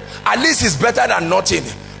 At least it's better than nothing.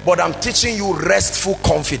 But I'm teaching you restful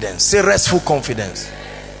confidence. Say restful confidence.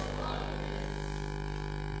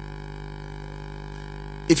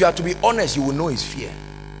 If you have to be honest, you will know it's fear.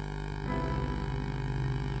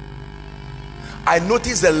 I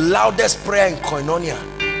noticed the loudest prayer in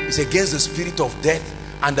Koinonia is against the spirit of death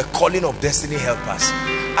and the calling of destiny helpers.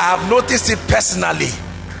 I have noticed it personally,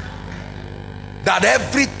 that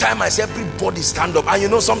every time I say everybody stand up, and you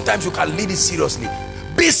know sometimes you can lead it seriously.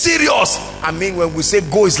 Be serious. I mean, when we say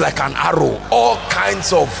go, is like an arrow. All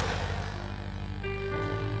kinds of,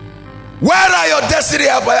 where are your destiny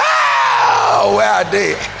helpers? Ah, where are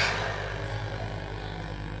they?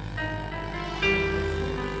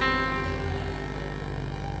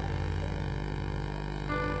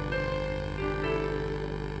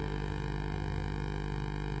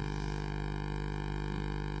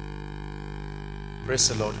 Praise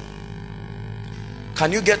the Lord.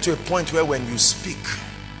 Can you get to a point where when you speak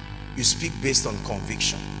based on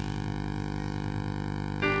conviction?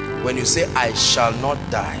 When you say, I shall not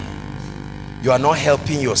die, you are not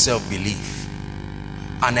helping yourself believe.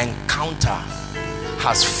 An encounter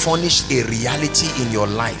has furnished a reality in your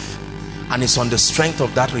life, and it's on the strength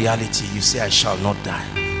of that reality you say, I shall not die.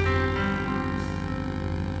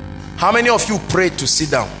 How many of you prayed to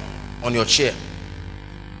sit down on your chair?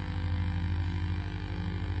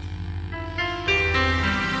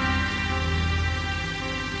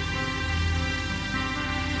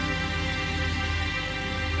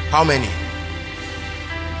 How many?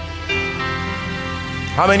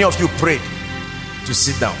 How many of you prayed to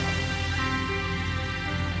sit down?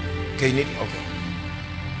 Okay, you need, okay.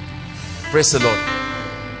 Praise the Lord.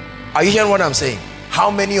 Are you hearing what I'm saying?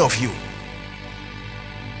 How many of you?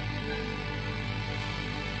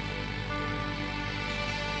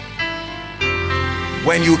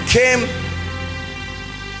 When you came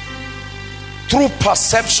through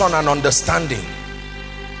perception and understanding,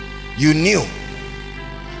 you knew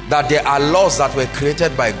that there are laws that were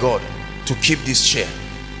created by God to keep this chair.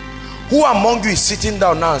 Who among you is sitting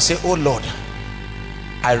down now and say, oh Lord,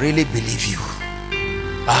 I really believe you.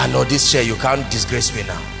 Ah no, this chair, you can't disgrace me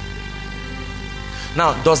now.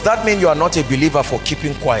 Now, does that mean you are not a believer for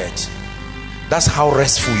keeping quiet? That's how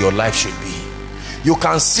restful your life should be. You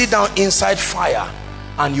can sit down inside fire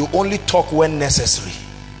and you only talk when necessary,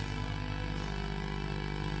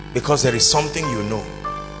 because there is something you know.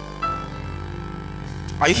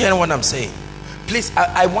 Are you hearing what I'm saying? Please,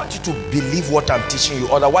 I want you to believe what I'm teaching you.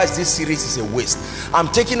 Otherwise, this series is a waste. I'm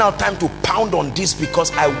taking out time to pound on this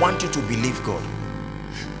because I want you to believe God.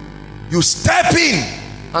 You step in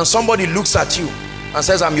and somebody looks at you and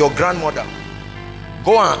says, I'm your grandmother.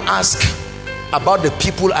 Go and ask about the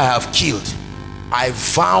people I have killed. I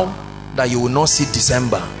vow that you will not see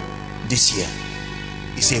December this year.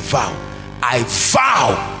 It's a vow. I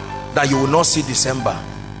vow that you will not see December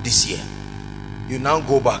this year. You now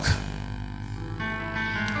go back.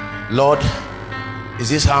 Lord, is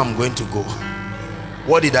this how I'm going to go?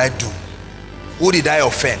 What did I do? Who did I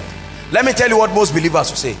offend? Let me tell you what most believers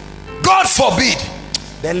will say. God forbid.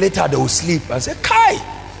 Then later they will sleep and say, Kai,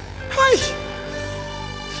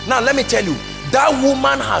 hi. Now let me tell you, that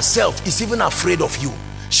woman herself is even afraid of you.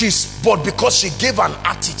 But because she gave an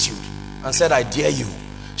attitude and said, I dare you,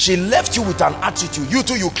 she left you with an attitude. You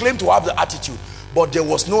too, you claim to have the attitude, but there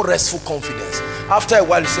was no restful confidence. After a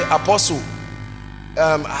while you say, Apostle,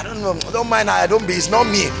 I don't know, don't mind, it's not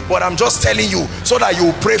me, but I'm just telling you so that you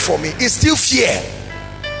will pray for me. It's still fear.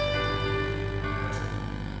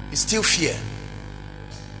 It's still fear.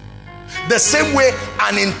 The same way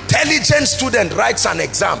an intelligent student writes an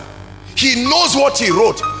exam, he knows what he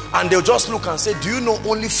wrote, and they'll just look and say, do you know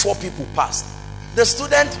only 4 people passed? The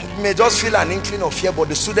student may just feel an inkling of fear, but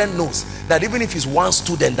the student knows that even if it's 1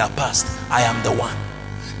 student that passed, I am the one.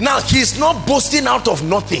 Now he's not boasting out of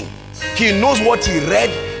nothing. He knows what he read,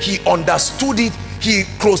 he understood it, he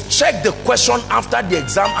cross-checked the question after the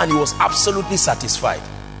exam, and he was absolutely satisfied.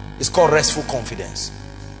 It's called restful confidence.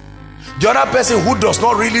 The other person who does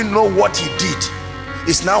not really know what he did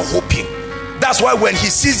is now hoping. That's why when he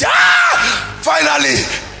sees, finally,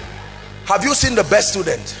 Have you seen the best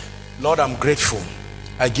student? Lord, I'm grateful.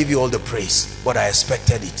 I give you all the praise, but I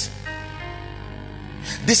expected it.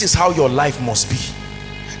 This is how your life must be,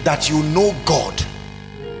 that you know God.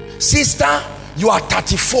 Sister, you are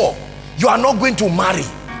 34, you are not going to marry,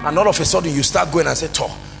 and all of a sudden you start going and say,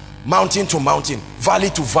 mountain to mountain,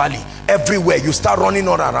 valley to valley, everywhere you start running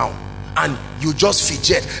all around and you just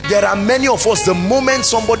fidget. There are many of us, the moment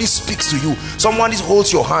somebody speaks to you, someone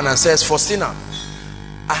holds your hand and says, Faustina,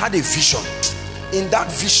 I had a vision. In that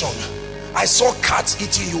vision, I saw cats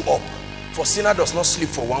eating you up. Faustina does not sleep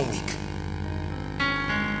for 1 week.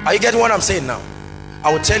 Are you getting what I'm saying now?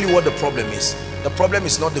 I will tell you what the problem is. The problem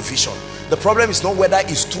is not the vision. The problem is not whether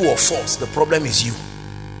it's true or false. The problem is you.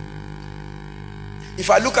 If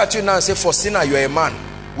I look at you now and say, Faustina, you're a man,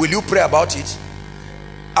 will you pray about it?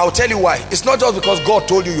 I'll tell you why. It's not just because God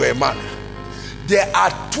told you you're a man. There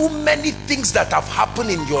are too many things that have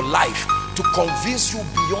happened in your life to convince you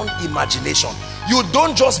beyond imagination. You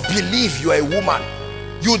don't just believe you are a woman.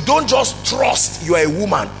 You don't just trust you are a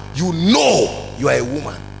woman. You know you are a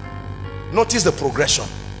woman. Notice the progression.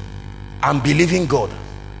 I'm believing God.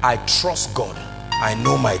 I trust God. I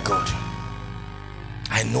know my God.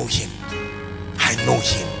 I know him. I know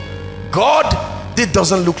him. God, this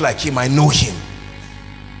doesn't look like him. I know him.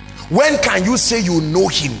 When can you say you know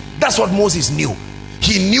him? That's what Moses knew.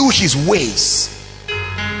 He knew his ways.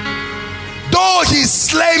 Though he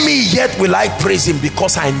slay me, yet will I praise him,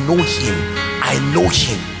 because I know him. I know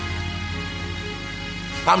him.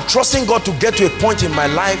 I'm trusting God to get to a point in my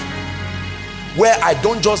life where I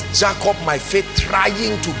don't just jack up my faith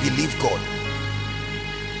trying to believe God.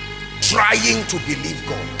 Trying to believe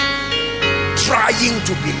God. Trying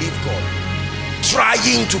to believe God.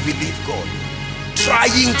 Trying to believe God.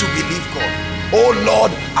 Trying to believe God. Oh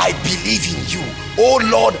Lord, I believe in you. Oh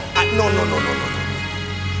Lord, no.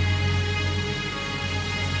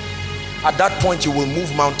 At that point you will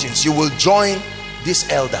move mountains. You will join these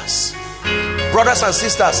elders. Brothers and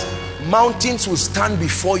sisters, mountains will stand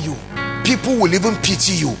before you. People will even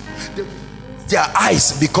pity you. Their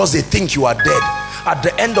eyes, because they think you are dead. At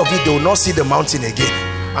the end of it, they will not see the mountain again,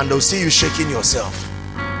 and they'll see you shaking yourself.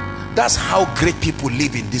 That's how great people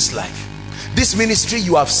live in this life. This ministry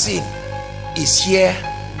you have seen is here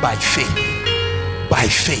by faith. By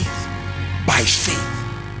faith. By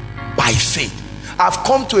faith. By faith. I've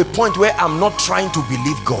come to a point where I'm not trying to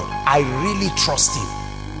believe God. I really trust him.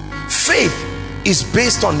 Faith is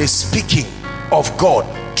based on the speaking of God.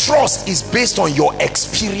 Trust is based on your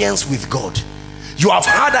experience with God. You have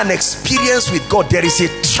had an experience with God. There is a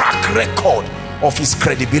track record of his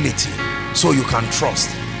credibility, so you can trust.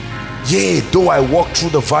 Yea, though I walk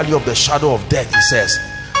through the valley of the shadow of death, he says,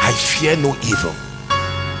 I fear no evil,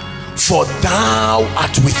 for thou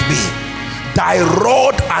art with me. Thy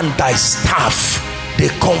rod and thy staff, they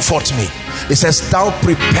comfort me. It says, thou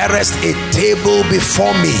preparest a table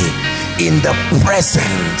before me in the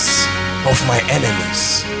presence of my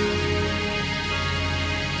enemies.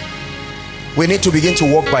 We need to begin to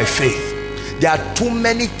walk by faith. There are too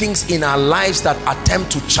many things in our lives that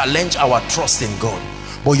attempt to challenge our trust in God.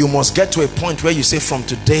 But you must get to a point where you say, from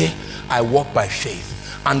today, I walk by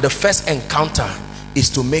faith. And the first encounter is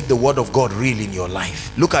to make the word of God real in your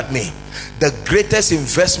life. Look at me. The greatest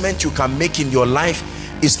investment you can make in your life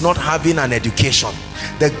is not having an education.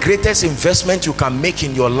 The greatest investment you can make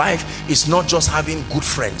in your life is not just having good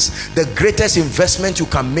friends. The greatest investment you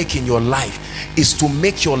can make in your life is to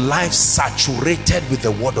make your life saturated with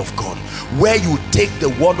the word of God, where you take the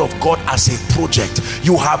word of God as a project.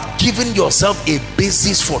 You have given yourself a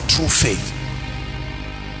basis for true faith,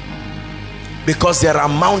 because there are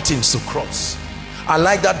mountains to cross. I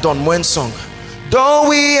like that Don Moen song. Though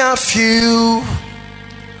we are few,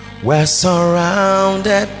 we're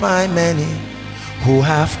surrounded by many who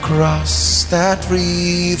have crossed that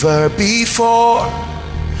river before,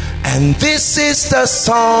 and this is the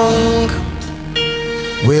song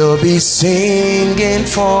we'll be singing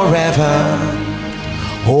forever.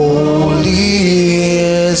 Holy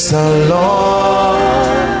is the Lord.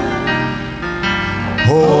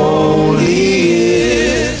 Holy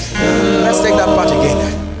is the Lord. Let's take that part again.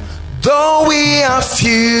 Though we are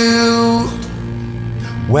few,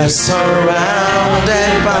 we're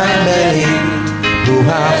surrounded by many who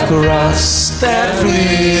have crossed that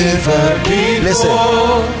river before. Listen,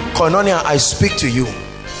 Koinonia, I speak to you.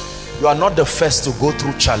 You are not the first to go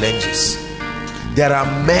through challenges. There are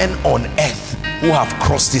men on earth who have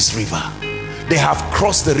crossed this river. They have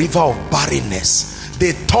crossed the river of barrenness.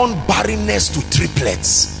 They turned barrenness to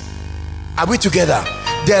triplets. Are we together?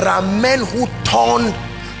 There are men who turned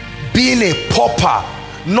being a pauper,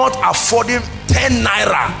 not affording 10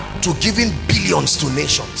 naira, to giving billions to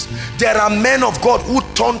nations. There are men of God who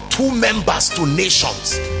turn 2 members to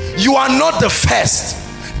nations. You are not the first.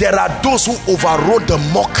 There are those who overrode the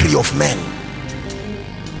mockery of men.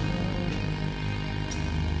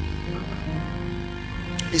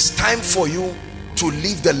 It's time for you to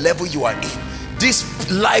leave the level you are in. This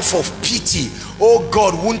life of pity, oh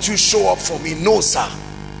God, won't you show up for me? No, sir.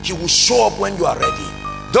 He will show up when you are ready.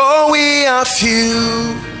 Though we are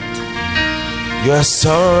few, you're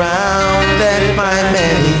surrounded by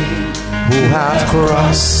many who have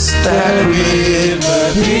crossed that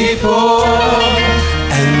river before.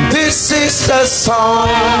 And this is the song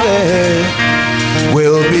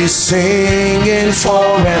we'll be singing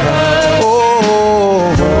forever.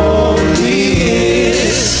 Oh, holy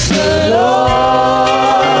is the Lord.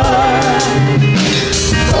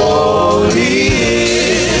 Holy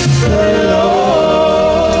is the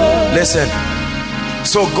Lord. Listen,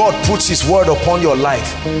 so God puts his word upon your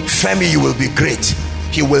life. Femi, you will be great.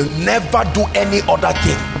 He will never do any other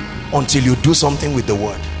thing until you do something with the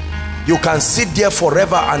word. You can sit there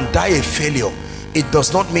forever and die a failure. It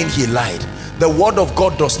does not mean he lied. The word of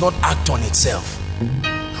God does not act on itself.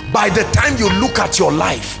 By the time you look at your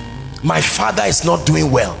life, my father is not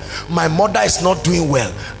doing well, my mother is not doing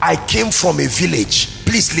well, I came from a village.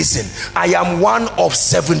 Please listen, I am one of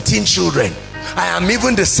 17 children. I am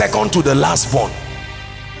even the second to the last born.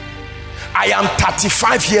 I am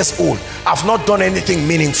 35 years old. I've not done anything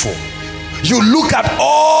meaningful. You look at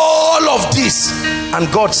all of this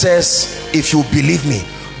and God says, if you believe me.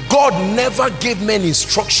 God never gave men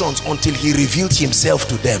instructions until he revealed himself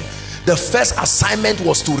to them. The first assignment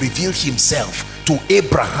was to reveal himself to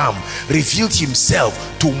Abraham, revealed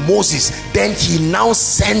himself to Moses. Then he now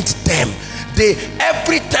sent them.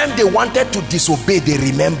 Every time they wanted to disobey, they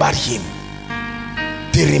remembered him.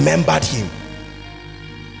 They remembered him.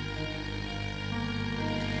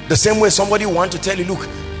 The same way somebody want to tell you, look,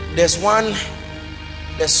 there's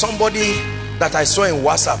somebody that I saw in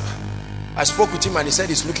WhatsApp. I spoke with him and he said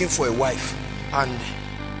he's looking for a wife, and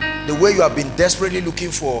the way you have been desperately looking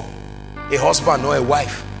for a husband or a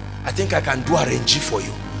wife, I think I can do arrange for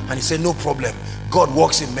you. And he said, no problem, God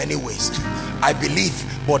works in many ways. I believe,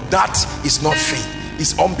 but that is not faith,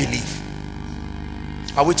 it's unbelief.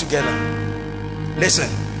 Are we together? Listen,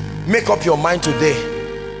 make up your mind today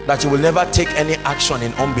that you will never take any action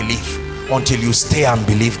in unbelief until you stay and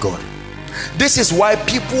believe God. This is why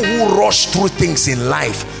people who rush through things in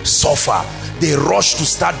life suffer. They rush to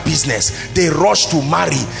start business, they rush to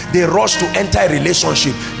marry, they rush to enter a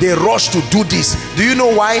relationship, they rush to do this. Do you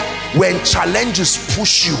know why? When challenges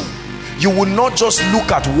push you, you will not just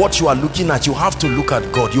look at what you are looking at. You have to look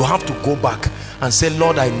at God. You have to go back and say,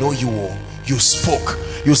 Lord, I know you all. You spoke.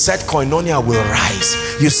 You said Koinonia will rise.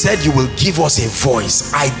 You said you will give us a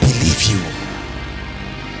voice. I believe you.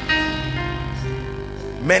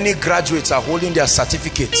 Many graduates are holding their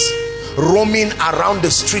certificates, roaming around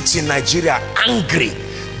the streets in Nigeria angry.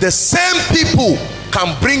 The same people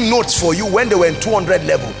can bring notes for you. When they were in 200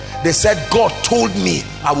 level, they said, God told me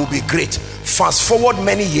I will be great. Fast forward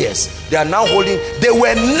many years, they are now holding. They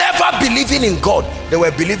were never believing in God. They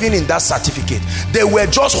were believing in that certificate. They were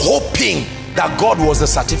just hoping that God was the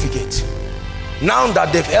certificate. Now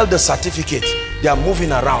that they've held the certificate, they are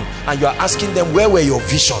moving around and you are asking them, where were your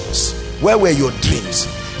visions? Where were your dreams?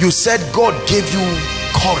 You said God gave you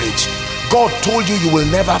courage. God told you you will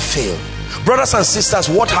never fail. Brothers and sisters,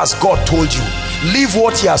 what has God told you? Leave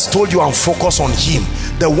what he has told you and focus on him,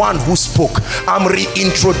 the one who spoke. I'm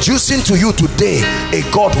reintroducing to you today a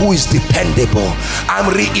God who is dependable.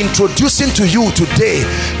 I'm reintroducing to you today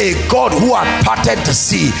a God who had parted the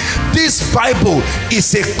sea. This Bible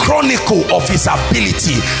is a chronicle of his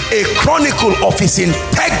ability, a chronicle of his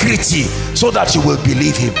integrity, so that you will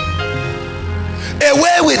believe him.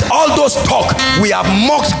 Away with all those talk. We have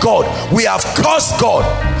mocked God, we have cursed God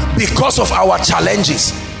because of our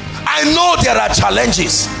challenges. I know there are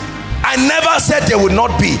challenges. I never said there would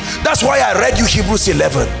not be. That's why I read you Hebrews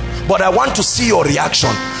 11. But I want to see your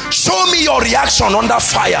reaction. Show me your reaction under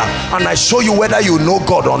fire and I show you whether you know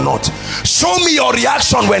God or not. Show me your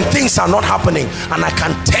reaction when things are not happening and I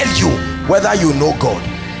can tell you whether you know God.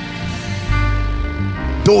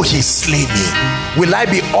 Though he slay me, will I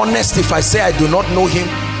be honest if I say I do not know him?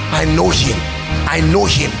 I know him. I know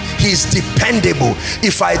him. He is dependable.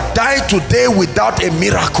 If I die today without a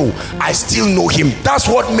miracle, I still know him. That's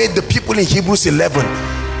what made the people in Hebrews 11.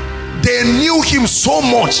 They knew him so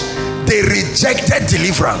much, they rejected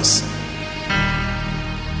deliverance.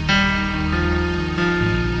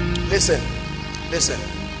 Listen, listen.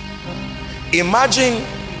 Imagine,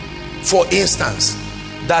 for instance,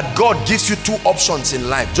 that God gives you two options in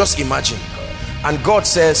life. Just imagine. And God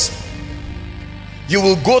says, you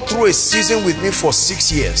will go through a season with me for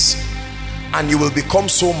 6 years and you will become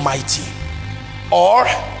so mighty. Or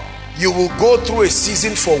you will go through a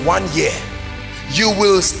season for 1 year. You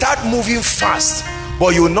will start moving fast,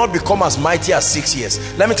 but you will not become as mighty as 6 years.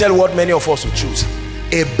 Let me tell you what many of us will choose.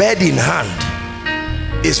 A bird in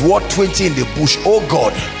hand is worth 20 in the bush. Oh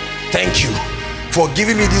God, thank you for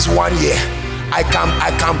giving me this 1 year. I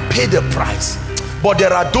can pay the price. But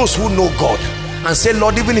there are those who know God and say,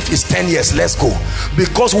 Lord, even if it's 10 years, let's go.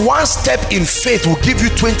 Because one step in faith will give you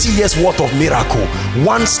 20 years worth of miracle.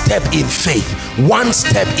 One step in faith. One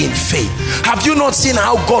step in faith. Have you not seen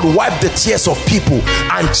how God wiped the tears of people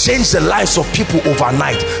and changed the lives of people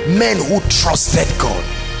overnight? Men who trusted God.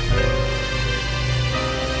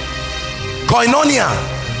 Koinonia,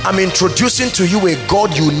 I'm introducing to you a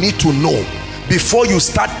God you need to know. Before you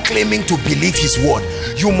start claiming to believe his word,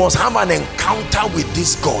 you must have an encounter with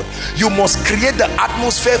this God. You must create the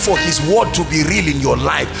atmosphere for his word to be real in your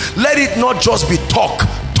life. Let it not just be talk,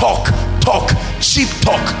 cheap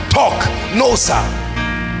talk. No, sir.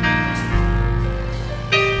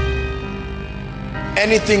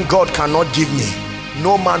 Anything God cannot give me,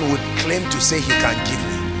 no man would claim to say he can give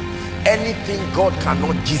me. Anything God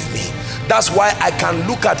cannot give me. That's why I can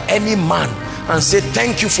look at any man and say,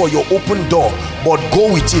 thank you for your open door, but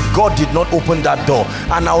go with it. God did not open that door,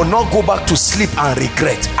 and I will not go back to sleep and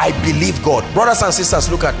regret. I believe God. Brothers and sisters,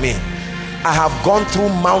 look at me. I have gone through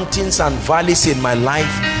mountains and valleys in my life.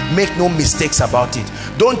 Make no mistakes about it.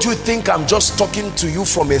 Don't you think I'm just talking to you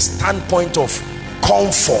from a standpoint of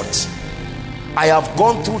comfort. I have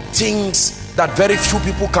gone through things that very few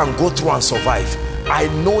people can go through and survive. I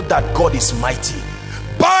know that God is mighty.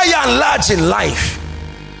 By and large in life,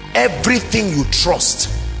 everything you trust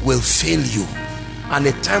will fail you, and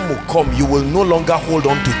a time will come you will no longer hold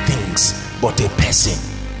on to things but a person.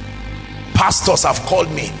 Pastors have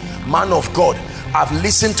called me, man of God, I've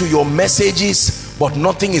listened to your messages but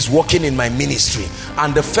nothing is working in my ministry.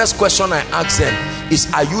 And the first question I ask them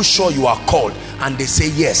is, are you sure you are called? And they say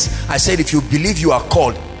yes. I said, if you believe you are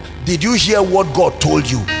called, did you hear what God told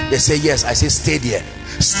you? They say yes. I say, stay there.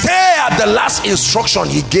 Stay at the last instruction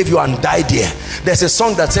he gave you and die there. There's a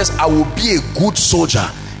song that says, I will be a good soldier.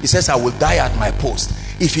 He says, I will die at my post.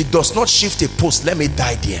 If he does not shift a post, let me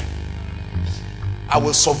die there. I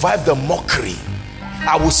will survive the mockery.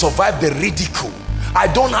 I will survive the ridicule. I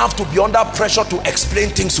don't have to be under pressure to explain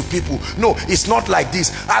things to people. No, it's not like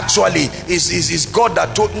this. Actually, it's God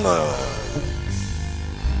that told me. No.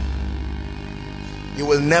 You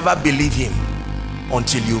will never believe him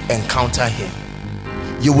until you encounter him.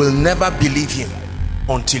 You will never believe him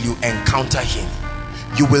until you encounter him.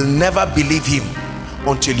 You will never believe him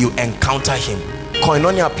until you encounter him.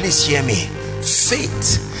 Koinonia, please hear me.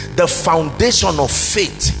 Faith, the foundation of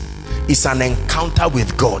faith is an encounter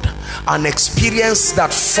with God, an experience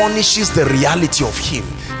that furnishes the reality of him.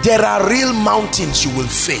 There are real mountains you will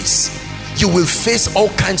face. You will face all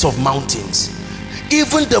kinds of mountains.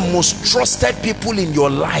 Even the most trusted people in your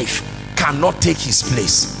life cannot take his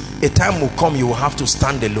place. A time will come you will have to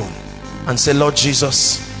stand alone and say, Lord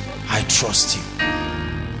Jesus, I trust you.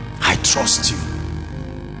 I trust you.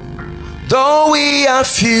 Though we are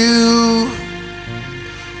few,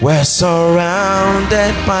 we're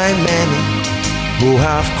surrounded by many who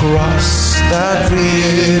have crossed that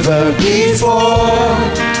river before.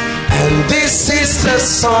 And this is the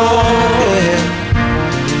song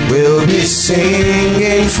we'll be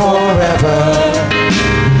singing forever.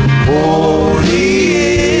 Holy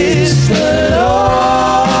is the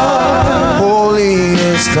Lord. Holy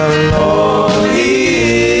is the Lord. Holy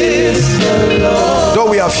is the Lord. Though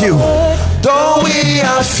we are few, though we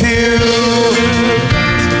are few,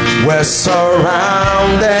 we're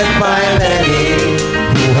surrounded by many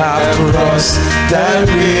who have crossed that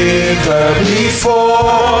river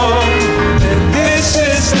before. And this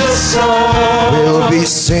is the song we'll be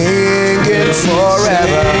singing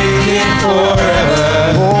forever. Singing forever.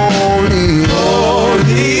 Holy,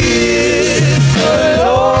 holy is the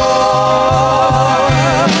Lord.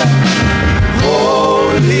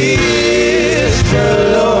 Holy is the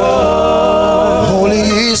Lord. Holy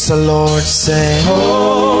is the Lord. Say,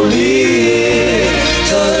 holy is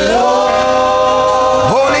the Lord.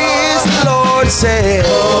 Holy is the Lord. Say,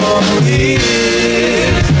 holy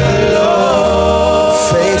is the Lord.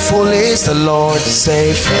 Faithful is the Lord.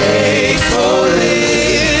 Say, faithful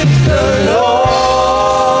is the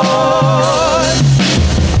Lord.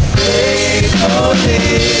 Faithful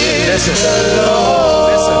is the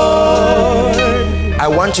Lord. Listen. I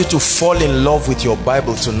want you to fall in love with your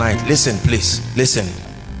Bible tonight. Listen, please. Listen.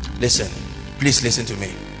 Listen. Please listen to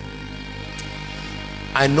me.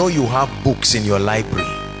 I know you have books in your library.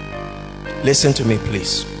 Listen to me,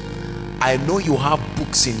 please. I know you have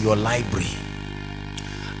books in your library.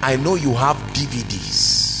 I know you have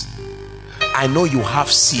DVDs. I know you have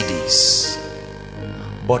CDs.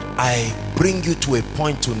 But I bring you to a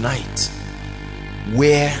point tonight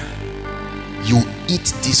where you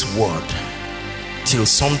eat this word till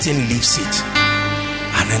something leaves it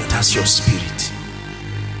and enters your spirit.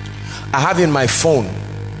 I have in my phone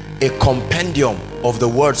a compendium of the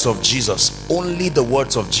words of Jesus. Only the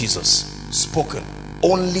words of Jesus spoken.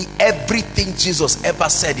 Only everything Jesus ever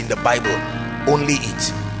said in the Bible. Only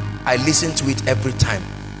it. I listen to it every time.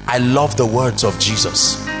 I love the words of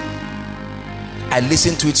Jesus. I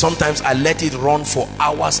listen to it. Sometimes I let it run for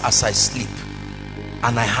hours as I sleep,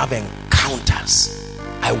 and I have encounters.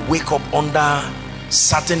 I wake up under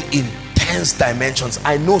certain intense dimensions.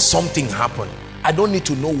 I know something happened. I don't need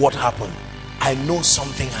to know what happened. I know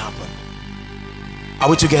something happened. Are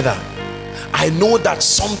we together? I know that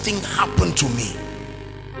something happened to me.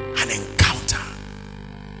 An encounter.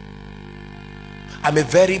 I'm a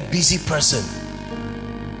very busy person.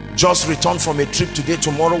 Just returned from a trip today.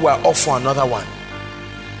 Tomorrow we're off for another one.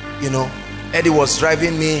 You know, Eddie was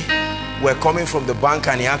driving me. We're coming from the bank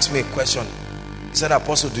and he asked me a question. He said,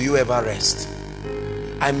 Apostle, do you ever rest?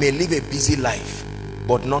 I may live a busy life,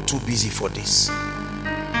 but not too busy for this.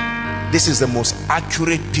 This is the most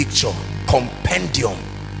accurate picture, compendium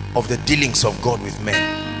of the dealings of God with men.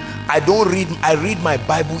 I read my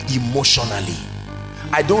Bible emotionally.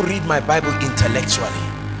 I don't read my Bible intellectually.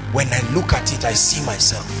 When I look at it, I see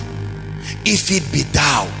myself. If it be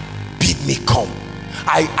thou, bid me come.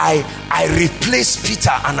 I replace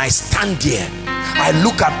Peter and I stand there. I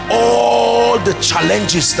look at all the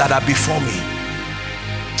challenges that are before me.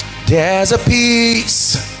 There's a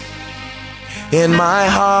peace in my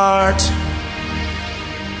heart,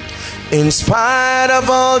 in spite of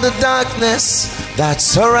all the darkness that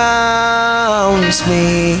surrounds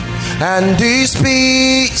me, and this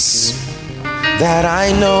peace that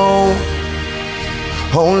I know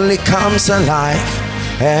only comes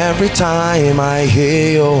alive every time I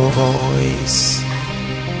hear your voice.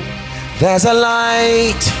 There's a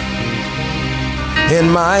light in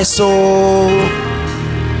my soul,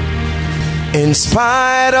 in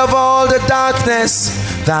spite of all the darkness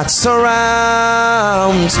that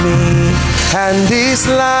surrounds me, and this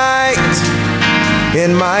light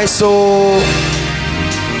in my soul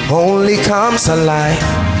only comes alive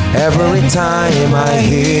every time I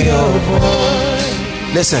hear your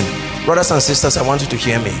voice. Listen, brothers and sisters, I want you to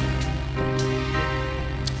hear me.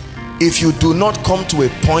 If you do not come to a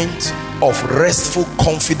point of restful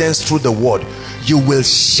confidence through the word, you will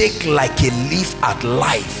shake like a leaf at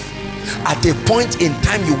life. At a point in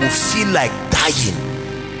time, you will feel like dying.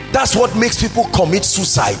 That's what makes people commit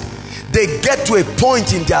suicide. They get to a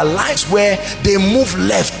point in their lives where they move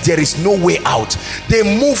left, there is no way out. They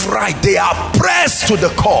move right, they are pressed to the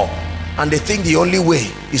core, and they think the only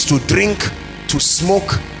way is to drink, to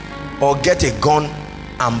smoke, or get a gun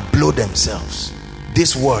and blow themselves.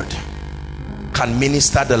 This word can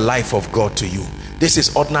minister the life of God to you. This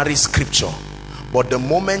is ordinary scripture, but the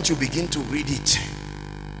moment you begin to read it,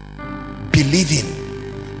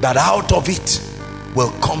 believing that out of it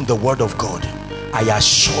will come the word of God, I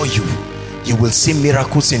assure you, you will see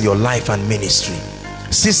miracles in your life and ministry.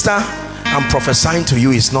 Sister, I'm prophesying to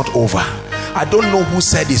you, it's not over. I don't know who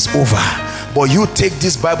said it's over, but you take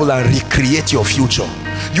this Bible and recreate your future.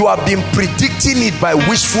 You have been predicting it by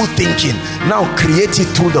wishful thinking. Now create it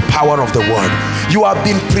through the power of the word. You have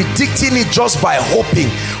been predicting it just by hoping.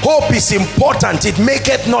 Hope is important. It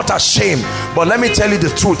maketh not ashamed. But let me tell you the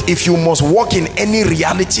truth. If you must walk in any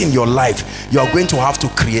reality in your life, you are going to have to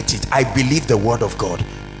create it. I believe the word of God.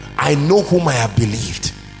 I know whom I have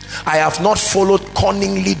believed. I have not followed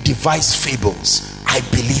cunningly devised fables. I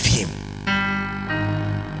believe him.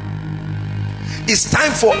 It's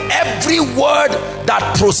time for every word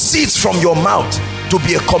that proceeds from your mouth to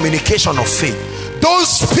be a communication of faith. Don't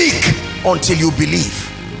speak until you believe.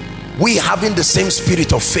 We having the same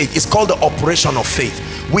spirit of faith, it's called the operation of faith.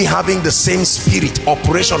 We having the same spirit,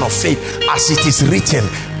 operation of faith, as it is written,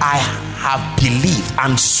 I have believed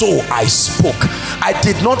and so I spoke. I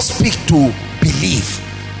did not speak to believe,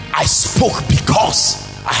 I spoke because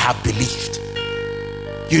I have believed.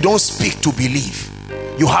 You don't speak to believe,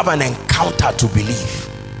 you have an encounter to believe,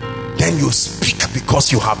 then you speak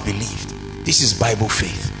because you have believed. This is Bible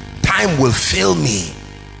faith. Time will fail me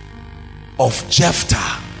of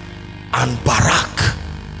Jephthah and Barak,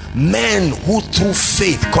 men who through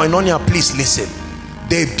faith, Koinonia, please listen,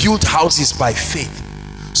 they built houses by faith.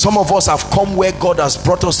 Some of us have come where God has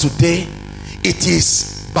brought us today. It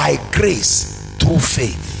is by grace through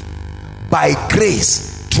faith. By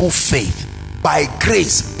grace through faith. By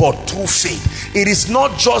grace but through faith. It is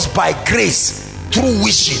not just by grace through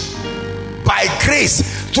wishing. By grace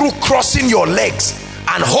through crossing your legs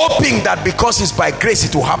and hoping that because it's by grace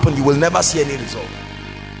it will happen. You will never see any result.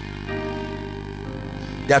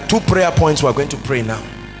 There are 2 prayer points we're going to pray now,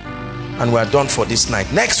 and we're done for this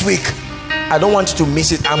night. Next week, I don't want you to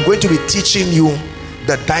miss it. I'm going to be teaching you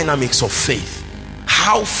the dynamics of faith,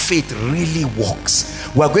 how faith really works.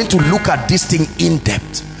 We're going to look at this thing in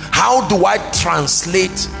depth. How do I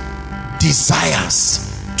translate desires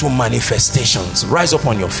to manifestations? Rise up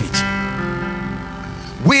on your feet.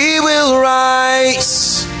 We will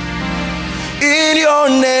rise in your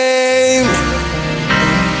name,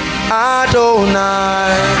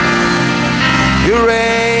 Adonai. You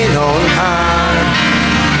reign on high.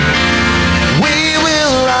 We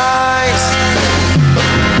will rise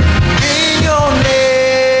in your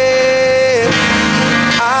name,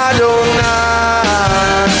 Adonai.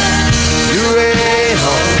 You reign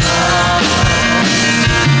on high.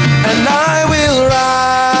 And I will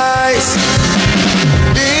rise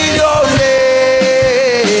in your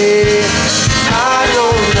name,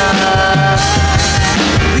 Adonai.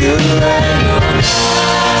 You reign on high.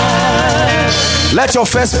 Let your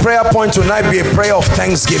first prayer point tonight be a prayer of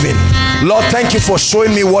thanksgiving. Lord, thank you for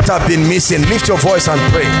showing me what I've been missing. Lift your voice and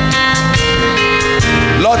pray.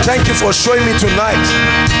 Lord, thank you for showing me tonight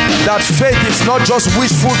that faith is not just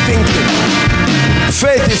wishful thinking.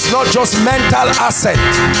 Faith is not just mental asset.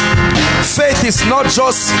 Faith is not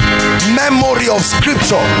just memory of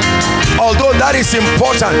scripture, although that is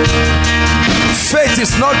important. Faith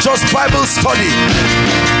is not just Bible study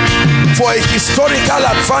for a historical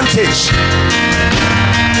advantage.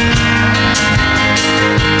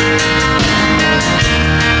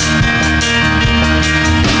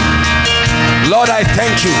 Lord, I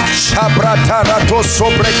thank you.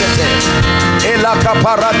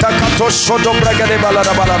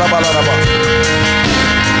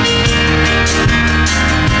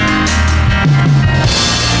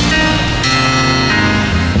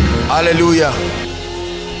 Hallelujah.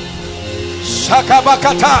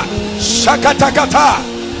 Shakabakata, shakatakata,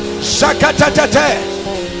 shakatatate.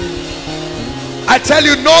 I tell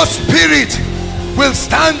you, no spirit will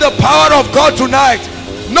stand the power of God tonight.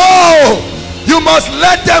 No, you must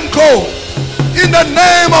let them go. In the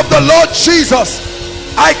name of the Lord Jesus,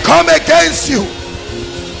 I come against you.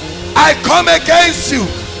 I come against you.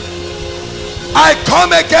 I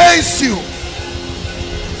come against you.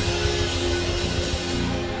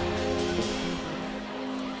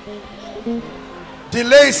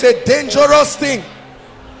 Delay is a dangerous thing.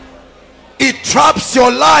 It traps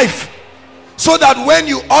your life, so that when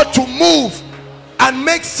you ought to move and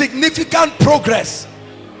make significant progress,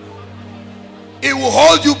 it will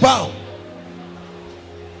hold you bound.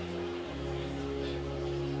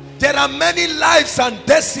 There are many lives and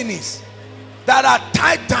destinies that are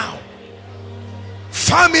tied down.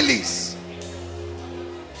 Families.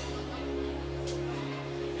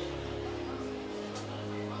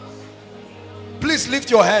 Please lift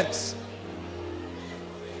your hands.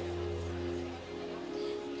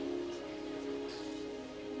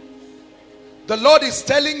 The Lord is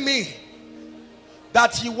telling me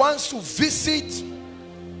that he wants to visit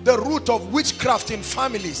the root of witchcraft in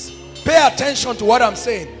families. Pay attention to what I'm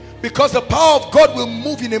saying, because the power of God will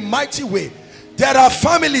move in a mighty way. There are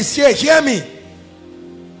families here, hear me.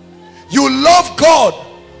 You love God,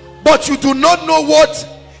 but you do not know what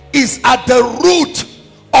is at the root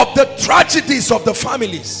of the tragedies of the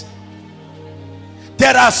families.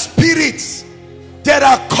 There are spirits, there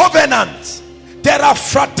are covenants, there are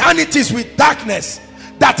fraternities with darkness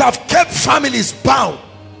that have kept families bound.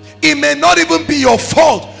 It may not even be your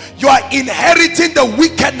fault. You are inheriting the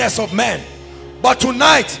wickedness of men. But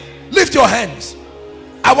tonight, lift your hands.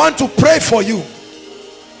 I want to pray for you.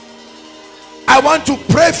 I want to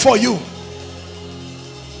pray for you.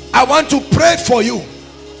 I want to pray for you.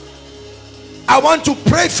 I want to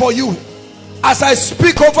pray for you. As I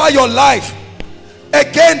speak over your life,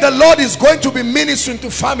 again, the Lord is going to be ministering to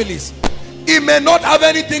families. It may not have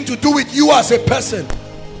anything to do with you as a person.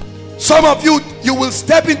 Some of you, you will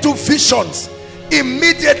step into visions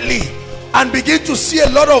immediately and begin to see a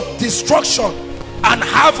lot of destruction and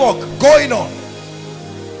havoc going on.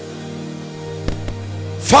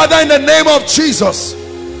 Father, in the name of Jesus,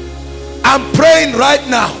 I'm praying right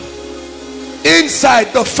now.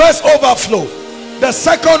 Inside the first overflow, the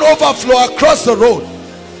second overflow across the road,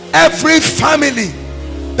 every family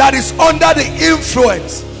that is under the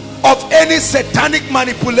influence of any satanic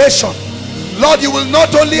manipulation, Lord, you will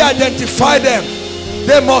not only identify them,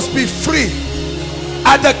 they must be free.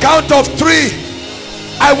 At the count of 3,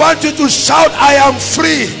 I want you to shout, I am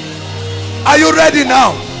free. Are you ready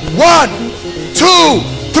now? 1, 2,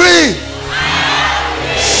 3.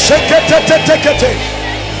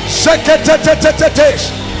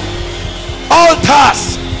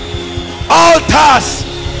 Altars, altars,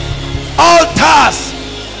 altars,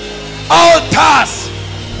 altars.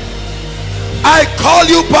 I call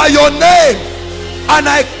you by your name and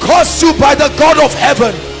I curse you by the God of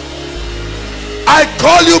heaven. I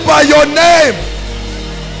call you by your name.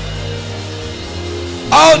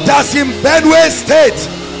 Altars in Benue State,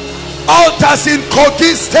 altars in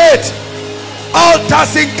Kogi State,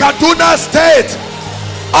 altars in Kaduna State,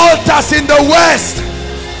 altars in the west,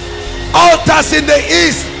 altars in the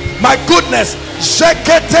east. My goodness.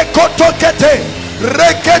 Shekete kotokete,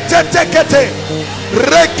 rekete tekete,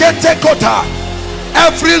 rekete kota.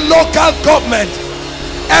 Every local government,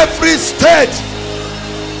 every state,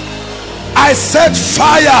 I set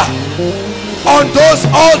fire on those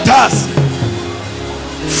altars.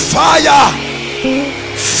 Fire,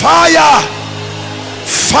 fire,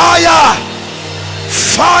 fire,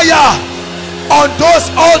 fire on those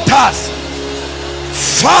altars.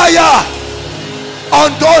 Fire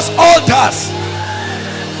on those altars.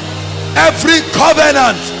 Every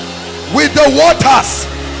covenant with the waters,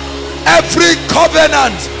 every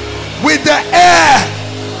covenant with the air,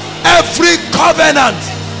 every covenant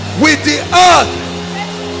with the earth,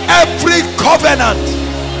 every covenant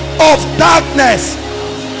of darkness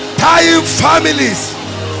tying families,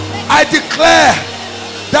 I declare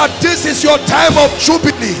that this is your time of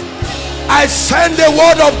jubilee. I send a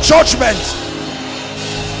word of judgment.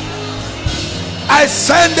 I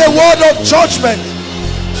send a word of judgment.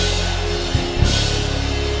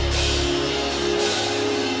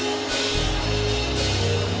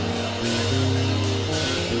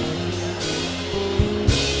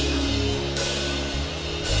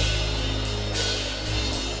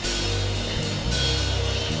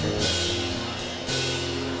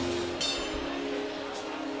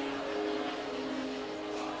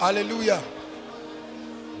 Hallelujah.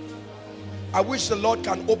 I wish the Lord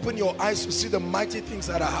can open your eyes to see the mighty things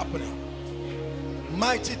that are happening.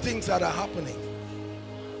 Mighty things that are happening.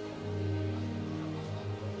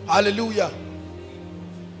 Hallelujah.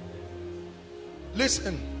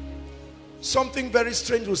 Listen. Something very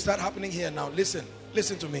strange will start happening here now. Listen.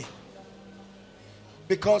 Listen to me.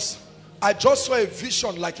 Because I just saw a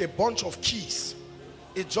vision like a bunch of keys.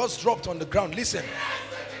 It just dropped on the ground. Listen.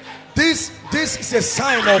 This is a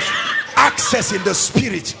sign of access in the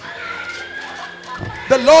spirit.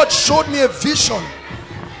 The Lord showed me a vision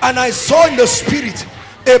and I saw in the spirit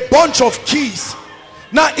a bunch of keys.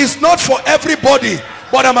 Now it's not for everybody,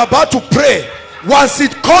 but I'm about to pray. Once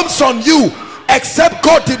it comes on you, except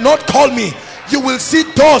God did not call me, you will see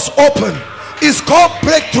doors open. It's called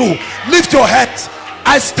breakthrough. Lift your hands.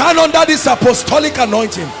 I stand under this apostolic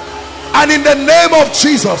anointing, and in the name of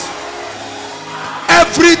Jesus,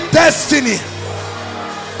 every destiny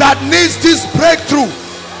that needs this breakthrough,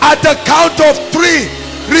 at the count of 3,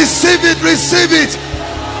 receive it, receive it.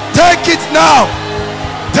 Take it now,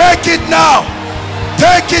 take it now,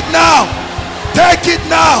 take it now, take it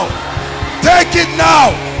now, take it now.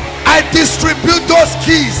 I distribute those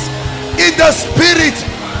keys in the spirit.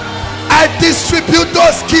 I distribute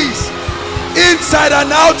those keys inside and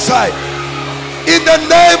outside in the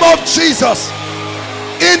name of Jesus.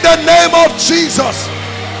 In the name of Jesus,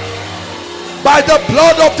 by the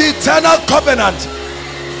blood of the eternal covenant,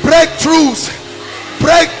 breakthroughs,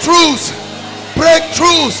 breakthroughs,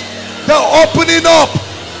 breakthroughs, the opening up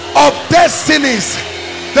of destinies,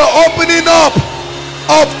 the opening up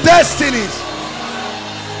of destinies.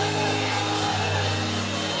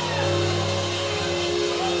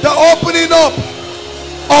 The opening up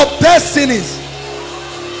of destinies.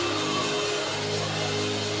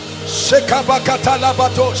 Shekabakata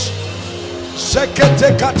labatosh,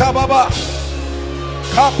 shekete katababa,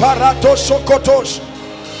 kaparato shokotosh,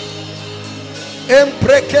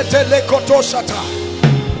 emprekete lekotoshata.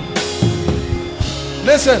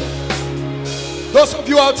 Listen, those of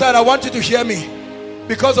you outside, I want you to hear me,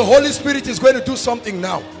 because the Holy Spirit is going to do something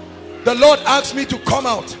now. The Lord asked me to come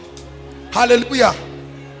out. Hallelujah.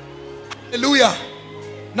 Hallelujah.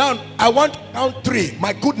 Now I want to count 3.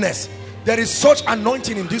 My goodness, there is such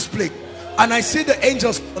anointing in this place, and I see the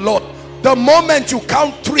angels of the Lord. The moment you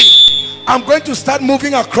count 3, I'm going to start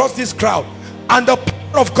moving across this crowd, and the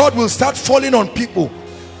power of God will start falling on people.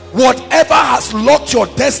 Whatever has locked your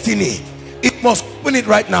destiny, it must open it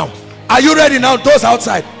right now. Are you ready now? Those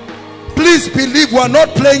outside, please believe we are not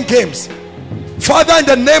playing games. Father, in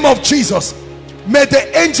the name of Jesus, may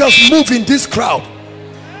the angels move in this crowd.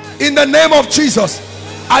 In the name of Jesus,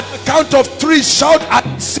 At the count of 3, shout at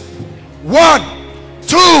 1,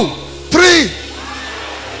 2, 3.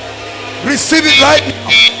 Receive it right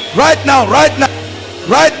now. Right now, right now,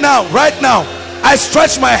 right now, right now. I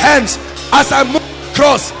stretch my hands as I move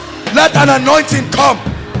across. Let an anointing come.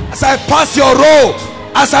 As I pass your row,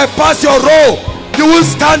 as I pass your row, you will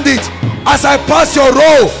stand it. As I pass your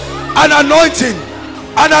row, an anointing,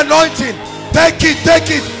 an anointing. Take it,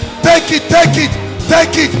 take it, take it, take it,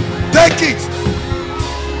 take it, take it,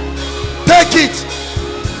 take it,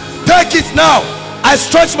 take it now. I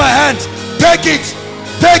stretch my hands. Take it,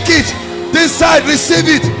 take it. This side, receive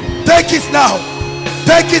it. Take it now.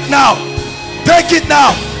 Take it now. Take it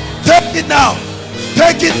now. Take it now.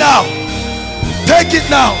 Take it now. Take it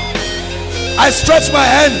now. I stretch my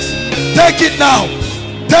hands. Take it now.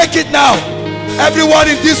 Take it now. Everyone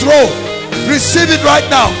in this row, receive it right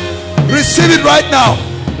now. Receive it right now.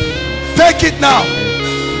 Take it now.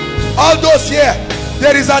 All those here,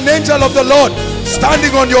 there is an angel of the Lord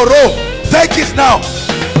standing on your row. Take it now.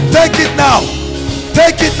 Take it now.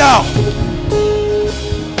 Take it now.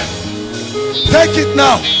 Take it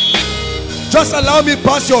now. Just allow me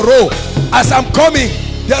pass your row. As I'm coming,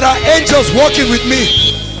 there are angels walking with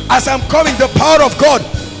me. As I'm coming, the power of God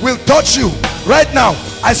will touch you. Right now,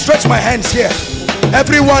 I stretch my hands here.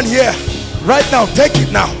 Everyone here, right now, take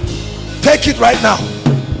it now. Take it right now.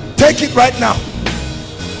 Take it right now.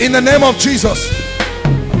 In the name of Jesus,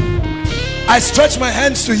 I stretch my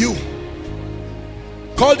hands to you.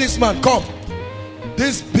 Call this man, come.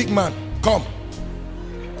 This big man, come.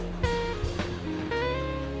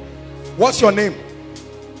 What's your name?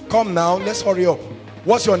 Come now, let's hurry up.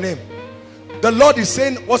 What's your name? The Lord is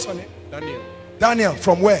saying, what's your name? Daniel. Daniel,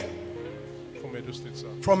 from where? From Edo State, sir.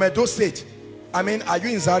 From Edo State. I mean, are you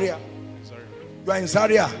in Zaria? Zaria. You are in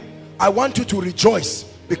Zaria. I want you to rejoice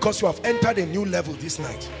because you have entered a new level this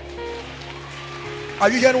night. Are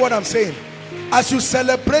you hearing what I'm saying? As you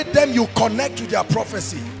celebrate them, you connect to their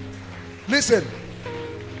prophecy. Listen,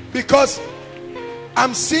 because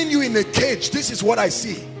I'm seeing you in a cage. This is what I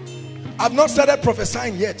see. I've not started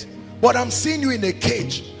prophesying yet, but I'm seeing you in a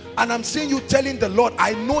cage, and I'm seeing you telling the Lord,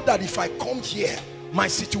 I know that if I come here, my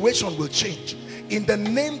situation will change. In the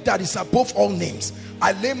name that is above all names,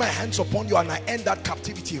 I lay my hands upon you and I end that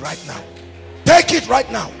captivity right now. Take it right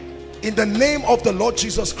now. In the name of the Lord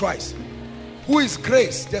Jesus Christ. Who is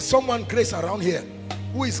Grace? There's someone Grace around here.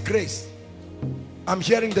 Who is Grace? I'm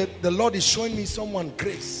hearing that the Lord is showing me someone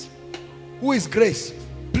Grace. Who is Grace?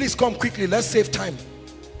 Please come quickly. Let's save time.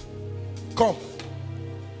 Come.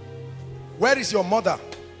 Where is your mother?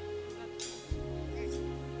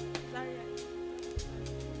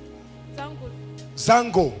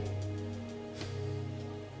 Zango.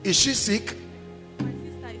 Is she sick? My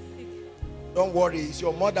sister is sick. Don't worry. Is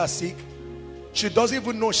your mother sick? She doesn't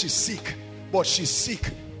even know she's sick, but she's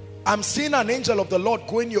sick. I'm seeing an angel of the Lord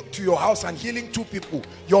going to your house and healing 2 people.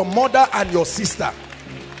 Your mother and your sister.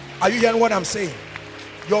 Are you hearing what I'm saying?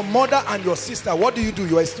 Your mother and your sister. What do you do?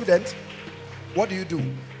 You're a student. What do you do?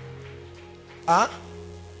 Huh?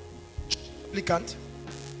 Applicant?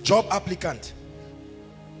 Job applicant.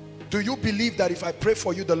 Do you believe that if I pray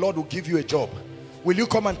for you, the Lord will give you a job? Will you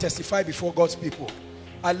come and testify before God's people?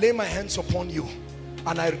 I lay my hands upon you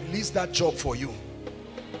and I release that job for you.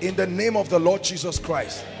 In the name of the Lord Jesus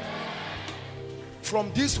Christ.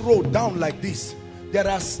 From this road down like this, there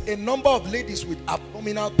are a number of ladies with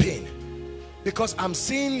abdominal pain. Because I'm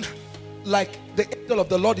seeing like the angel of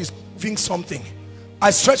the Lord is moving something.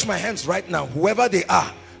 I stretch my hands right now. Whoever they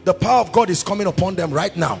are, the power of God is coming upon them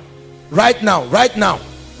right now. Right now, right now,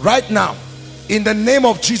 right now. In the name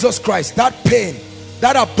of Jesus Christ, that pain,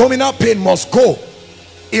 that abdominal pain must go.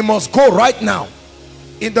 It must go right now.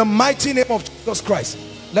 In the mighty name of Jesus Christ.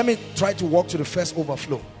 Let me try to walk to the first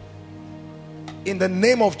overflow. In the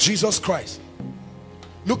name of Jesus Christ.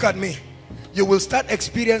 Look at me. You will start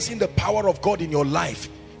experiencing the power of God in your life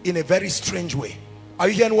in a very strange way. Are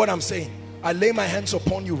you hearing what I'm saying? I lay my hands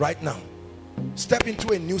upon you right now. Step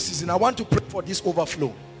into a new season. I want to pray for this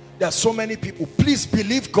overflow. There are so many people. Please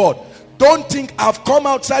believe God. Don't think I've come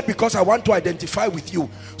outside because I want to identify with you.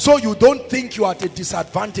 So you don't think you are at a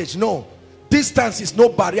disadvantage. No. Distance is no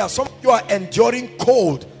barrier. Some of you are enduring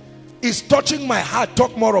cold. It's touching my heart.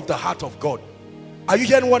 Talk more of the heart of God. Are you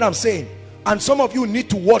hearing what I'm saying? And some of you need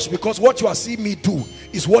to watch, because what you are seeing me do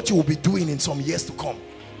is what you will be doing in some years to come.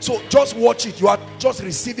 So just watch it. You are just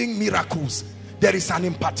receiving miracles. There is an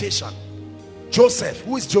impartation. Joseph.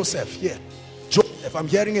 Who is Joseph? Here. Joseph. I'm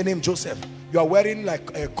hearing a name, Joseph. You are wearing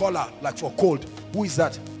like a collar, like for cold. Who is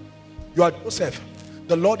that? You are Joseph.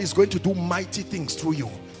 The Lord is going to do mighty things through you.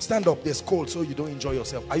 Stand up. There's cold, so you don't enjoy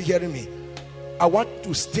yourself. Are you hearing me? I want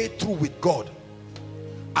to stay true with God.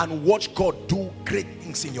 and watch God do great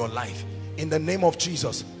things in your life. In the name of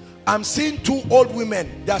Jesus. I'm seeing two old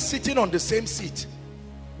women. They are sitting on the same seat.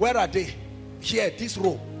 Where are they? Here, this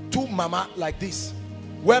row. Two mama like this.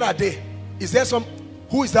 Where are they? Is there some?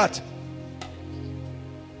 Who is that?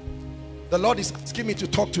 The Lord is asking me to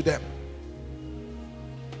talk to them.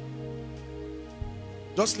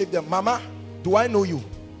 Just leave them. Mama, do I know you?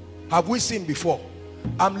 Have we seen before?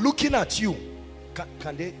 I'm looking at you.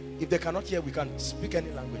 Can they? If they cannot hear, we can speak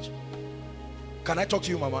any language. Can I talk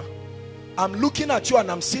to you, Mama? I'm looking at you and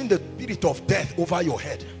I'm seeing the spirit of death over your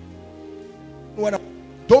head.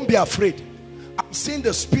 Don't be afraid. I'm seeing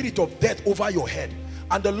the spirit of death over your head.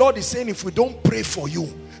 And the Lord is saying, if we don't pray for you,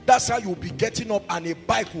 that's how you'll be getting up and a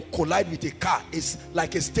bike will collide with a car. It's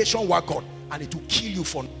like a station wagon and it will kill you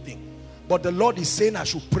for nothing. But the Lord is saying I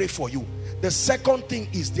should pray for you. The second thing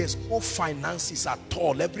is there's no finances at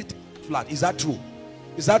all. Everything is flat. Is that true?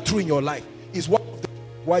 Is that true in your life? Is what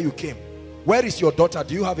why you came? Where is your daughter?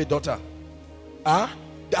 Do you have a daughter?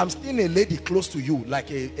 I'm seeing a lady close to you,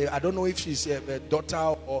 like I don't know if she's a daughter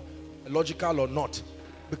or logical or not,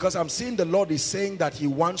 because I'm seeing the Lord is saying that he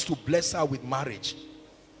wants to bless her with marriage.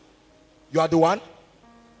 You are the one?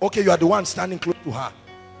 Okay, you are the one standing close to her.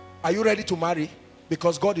 Are you ready to marry?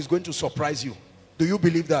 Because God is going to surprise you. Do you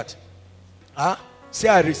believe that? Say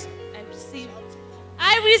I receive. I receive.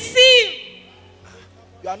 I receive.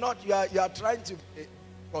 You are not, you are trying to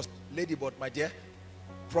lady, but my dear,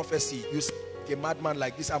 prophecy, you see a madman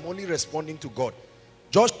like this. I'm only responding to God.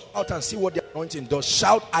 Just shout and see what the anointing does.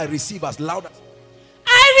 Shout, I receive, as loud as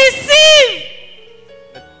I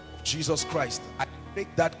receive. Jesus Christ. I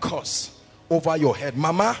break that curse over your head.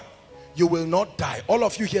 Mama, you will not die. All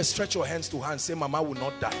of you here, stretch your hands to her and say, Mama will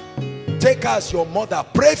not die. Take her as your mother.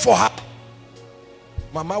 Pray for her.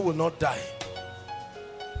 Mama will not die.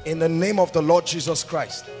 In the name of the Lord Jesus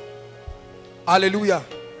Christ. Hallelujah.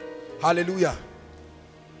 Hallelujah.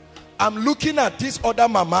 I'm looking at this other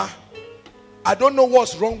mama. I don't know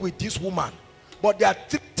what's wrong with this woman, but there are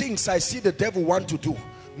three things I see the devil want to do.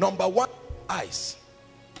 Number one, eyes.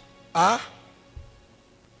 Number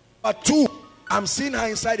two, I'm seeing her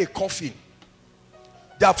inside a coffin.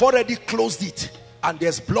 They have already closed it and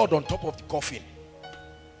there's blood on top of the coffin.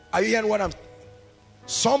 Are you hearing what I'm saying?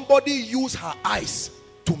 Somebody used her eyes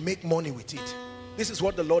to make money with it. This is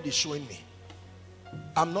what the Lord is showing me.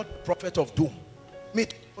 I'm not a prophet of doom. Me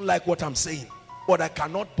don't like what I'm saying, but I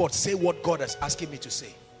cannot but say what God is asking me to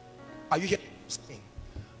say. Are you hearing what I'm saying?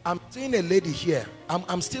 I'm seeing a lady here.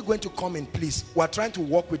 I'm still going to come in, please. We're trying to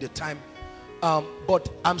walk with the time. But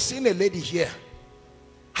I'm seeing a lady here.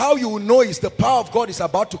 How you know is the power of God is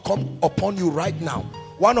about to come upon you right now.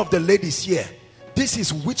 One of the ladies here, this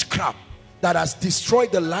is witchcraft that has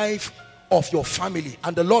destroyed the life of your family,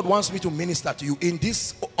 and the Lord wants me to minister to you in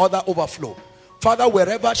this other overflow. Father,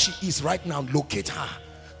 wherever she is right now, locate her.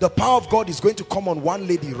 The power of God is going to come on one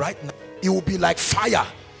lady right now. It will be like fire.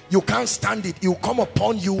 You can't stand it. It will come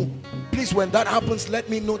upon you. Please, when that happens, let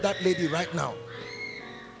me know that lady right now.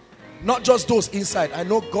 Not just those inside. I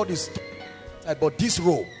know God is inside, but this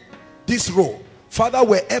row. Father,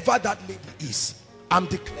 wherever that lady is, I'm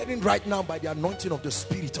declaring right now by the anointing of the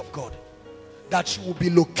Spirit of God that she will be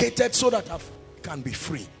located so that her can be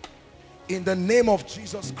free. In the name of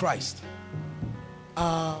Jesus Christ.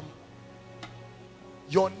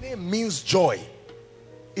 Your name means joy.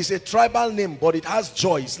 It's a tribal name, but it has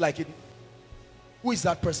joy. It's like it. Who is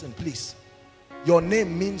that person, please? Your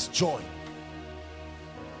name means joy.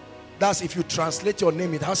 That's if you translate your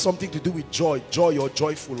name, it has something to do with joy. Joy or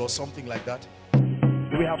joyful or something like that.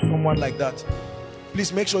 Do we have someone like that?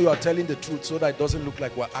 Please make sure you are telling the truth so that it doesn't look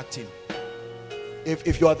like we're acting.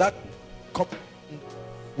 If you are that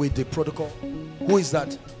with the protocol, who is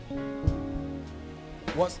that?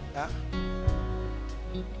 What's that?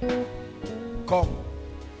 Come.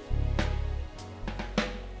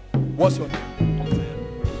 What's your name?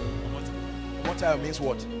 Omotaya means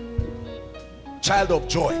what? Child of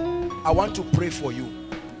joy. I want to pray for you.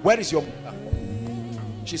 Where is your mother?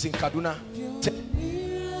 She's in Kaduna.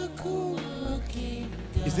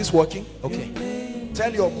 Is this working? Okay.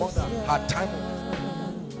 Tell your mother her time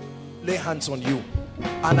lay hands on you.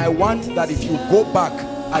 And I want that if you go back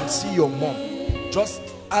and see your mom, just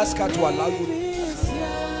ask her to allow you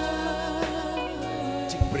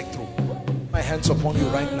to breakthrough. My hands upon you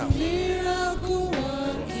right now.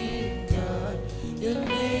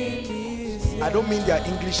 I don't mean their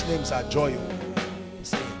English names are joy.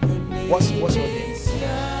 What's your name?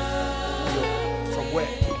 From where?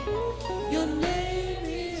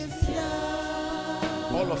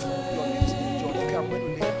 All of you, your names are joy. Okay, I'm going to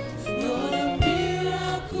lay.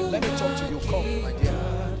 Let me talk to you. Come, my dear.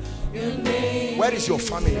 Where is your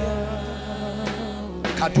family?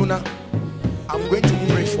 Kaduna. I'm going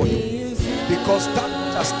to pray for you because that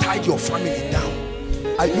has tied your family down.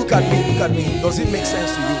 Look at me, look at me. Does it make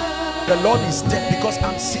sense to you? The Lord is dead because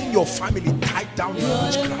I'm seeing your family tied down in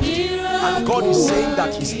witchcraft, and God is saying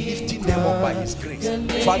that he's lifting them up by his grace.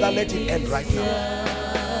 Father, let it end right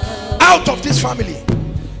now. Out of this family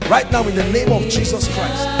right now in the name of Jesus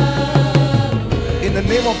Christ. In the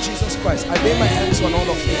name of Jesus Christ, I lay my hands on all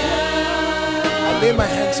of you. I lay my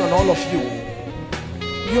hands on all of you.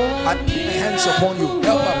 I lay my hands upon you.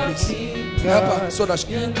 Help her, please. Help her so that she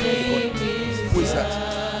can. Who is that?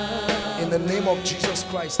 In the name of Jesus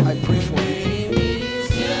Christ, I pray for you.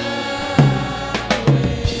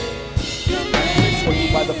 I pray for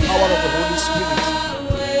you by the power of the Holy Spirit.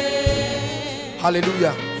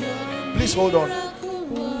 Hallelujah. Please hold on.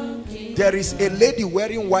 There is a lady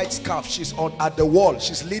wearing white scarf. She's at the wall.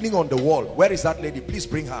 She's leaning on the wall. Where is that lady? Please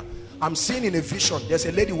bring her. I'm seeing in a vision. There's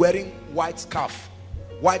a lady wearing white scarf.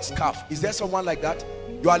 White scarf. Is there someone like that?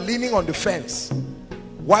 You are leaning on the fence.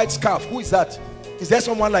 White scarf. Who is that? Is there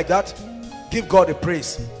someone like that? Give God a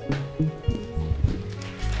praise.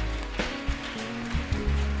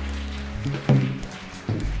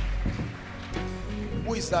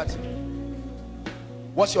 Who is that?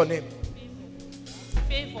 What's your name?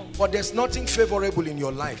 Favor. But there's nothing favorable in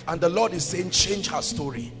your life, and the Lord is saying change her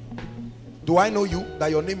story. Do I know you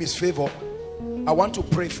that your name is Favor? I want to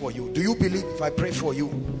pray for you. Do you believe if I pray for you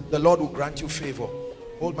the Lord will grant you favor?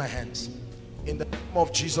 Hold my hands. In the name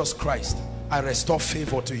of Jesus Christ, I restore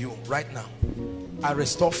favor to you right now. I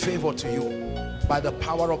restore favor to you by the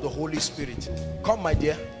power of the Holy Spirit. Come, my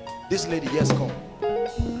dear. This lady, yes, come.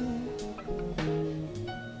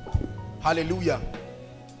 Hallelujah.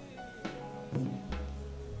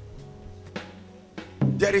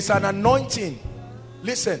 There is an anointing.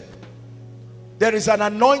 Listen, there is an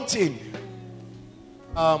anointing.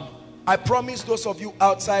 I promise those of you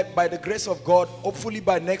outside, by the grace of God, hopefully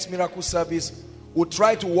by next miracle service, we'll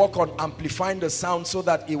try to work on amplifying the sound so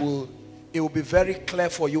that it will be very clear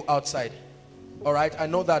for you outside. All right, I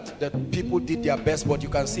know that the people did their best, but you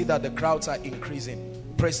can see that the crowds are increasing.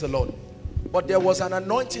 Praise the Lord. But there was an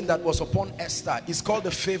anointing that was upon Esther. It's called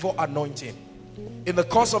the favor anointing. In the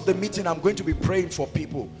course of the meeting, I'm going to be praying for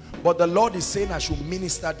people, but the Lord is saying I should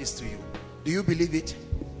minister this to you. Do you believe it?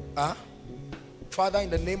 Father, in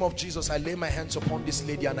the name of Jesus, I lay my hands upon this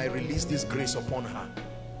lady and I release this grace upon her.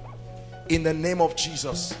 In the name of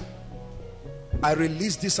Jesus, I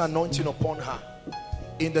release this anointing upon her.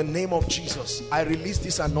 In the name of Jesus, I release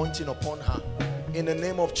this anointing upon her. In the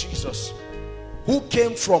name of Jesus. Who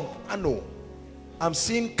came from Kano? I'm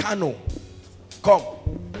seeing Kano. Come.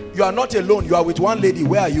 You are not alone. You are with one lady.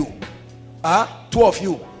 Where are you? Two of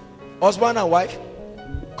you. Husband and wife.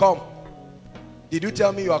 Come. Did you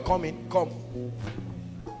tell me you are coming? Come.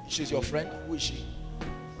 She's your friend. Who is she?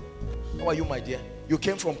 How are you, my dear? You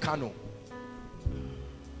came from Kano.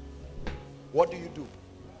 What do you do?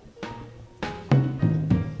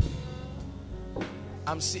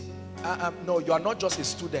 No, you are not just a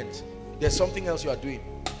student. There's something else you are doing.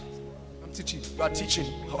 I'm teaching. You are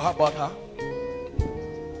teaching. How about her?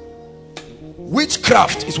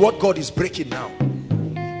 Witchcraft is what God is breaking now.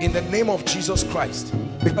 In the name of Jesus Christ.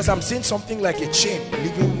 Because I'm seeing something like a chain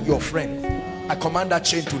leaving your friend. I command that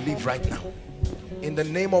chain to leave right now. In the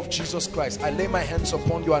name of Jesus Christ, I lay my hands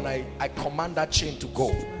upon you and I command that chain to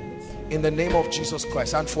go. In the name of Jesus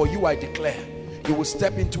Christ. And for you, I declare, you will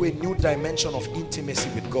step into a new dimension of intimacy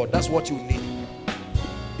with God. That's what you need.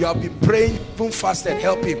 You have been praying, even fasted,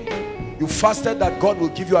 help him. You fasted that God will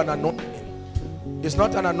give you an anointing. It's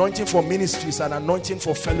not an anointing for ministry, it's an anointing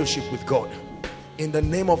for fellowship with God. In the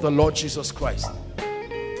name of the Lord Jesus Christ.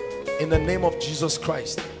 In the name of Jesus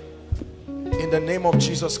Christ. In the name of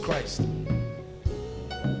Jesus Christ.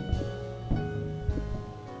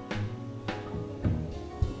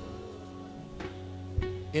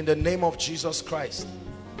 In the name of Jesus Christ.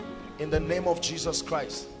 In the name of Jesus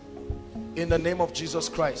Christ. In the name of Jesus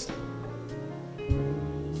Christ.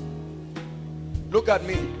 Look at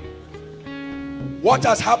me. What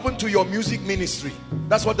has happened to your music ministry?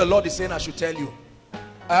 That's what the Lord is saying I should tell you.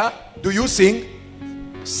 Do you sing?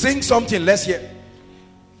 Sing something, let's hear.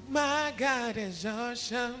 My God is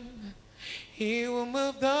awesome. He will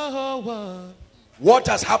move the whole world. What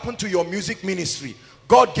has happened to your music ministry?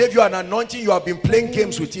 God gave you an anointing, you have been playing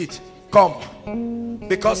games with it. Come.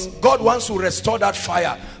 Because God wants to restore that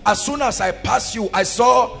fire. As soon as I passed you, I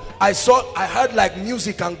heard like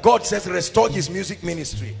music, and God says restore his music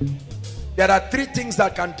ministry. There are three things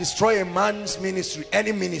that can destroy a man's ministry,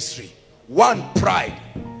 any ministry. One, pride.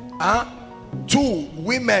 2,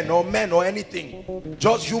 women or men or anything,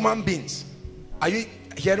 just human beings. Are you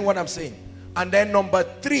hearing what I'm saying? And then number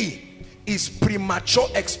 3 is premature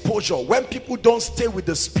exposure, when people don't stay with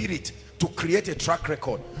the spirit to create a track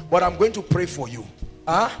record. But I'm going to pray for you.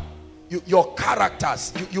 Your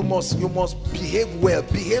characters, you must behave well,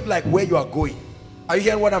 behave like where you are going. Are you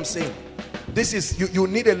hearing what I'm saying? This is, you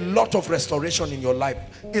need a lot of restoration in your life.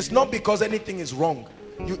 It's not because anything is wrong.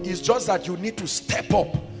 It's just that you need to step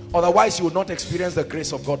up. Otherwise you will not experience the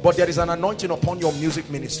grace of God. But there is an anointing upon your music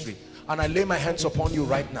ministry, and I lay my hands upon you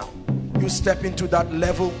right now. You step into that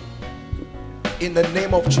level in the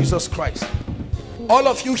name of Jesus Christ. All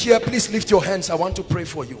of you here, please lift your hands. I want to pray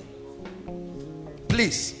for you.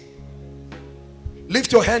 Please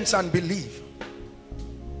lift your hands and believe.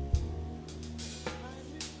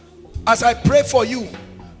 As I pray for you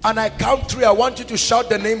and I count 3, I want you to shout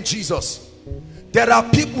the name Jesus. There are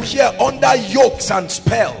people here under yokes and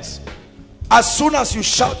spells. As soon as you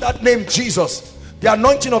shout that name Jesus, the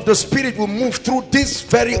anointing of the Spirit will move through this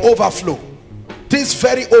very overflow. This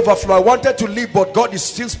very overflow. I wanted to leave, but God is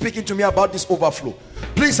still speaking to me about this overflow.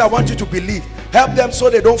 Please, I want you to believe. Help them so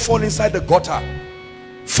they don't fall inside the gutter.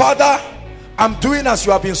 Father, I'm doing as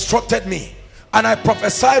you have instructed me, and I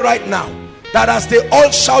prophesy right now that as they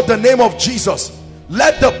all shout the name of Jesus,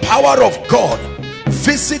 let the power of God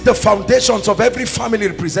visit the foundations of every family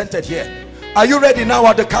represented here. Are you ready now?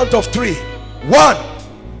 At the count of 3. 1,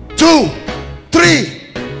 2, 3.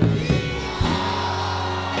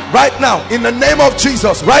 Right now, in the name of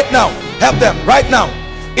Jesus, right now, help them right now.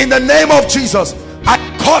 In the name of Jesus, I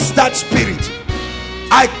curse that spirit.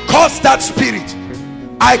 I curse that spirit.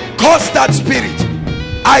 I curse that spirit.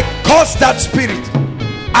 I curse that spirit.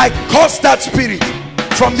 I curse that spirit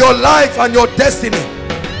from your life and your destiny.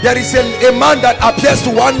 There is a man that appears to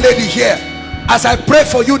one lady here. As I pray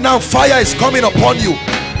for you now, fire is coming upon you.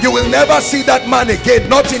 You will never see that man again,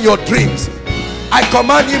 not in your dreams. I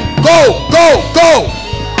command him, go, go, go,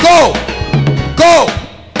 go, go.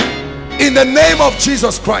 In the name of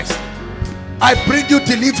Jesus Christ, I bring you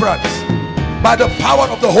deliverance by the power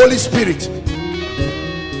of the Holy Spirit.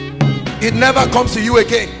 It never comes to you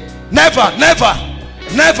again. Never, never,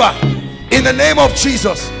 never. In the name of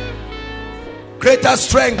Jesus. Greater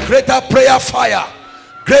strength, greater prayer fire,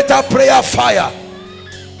 greater prayer fire,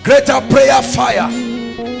 greater prayer fire.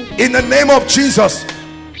 In the name of Jesus.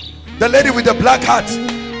 The lady with the black hat,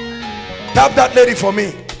 tap that lady for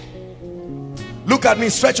me. Look at me,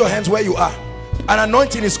 stretch your hands where you are. An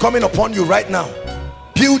anointing is coming upon you right now.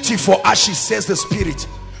 Beauty for ashes, says the Spirit.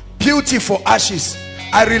 Beauty for ashes.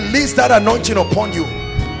 I release that anointing upon you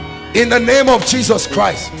in the name of Jesus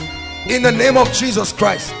Christ. In the name of Jesus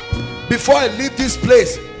Christ. Before I leave this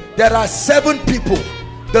place, there are 7 people.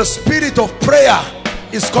 The spirit of prayer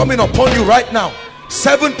is coming upon you right now.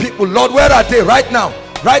 7 people. Lord, where are they right now?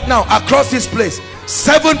 Right now, across this place.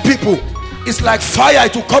 7 people. It's like fire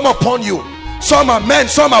to come upon you. Some are men,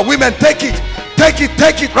 some are women. Take it, take it,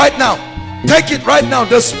 take it right now. Take it right now.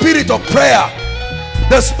 The spirit of prayer,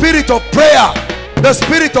 the spirit of prayer, the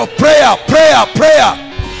spirit of prayer, prayer, prayer,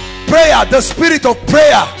 prayer, the spirit of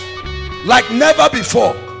prayer like never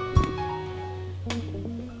before.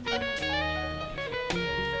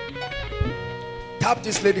 Tap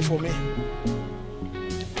this lady for me.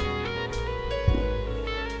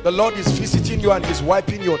 The Lord is visiting you and he's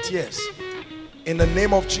wiping your tears. In the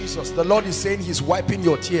name of Jesus, the Lord is saying he's wiping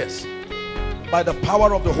your tears. By the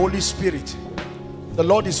power of the Holy Spirit, the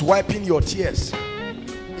Lord is wiping your tears.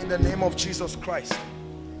 In the name of Jesus Christ,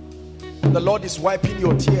 the Lord is wiping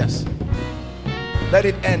your tears. Let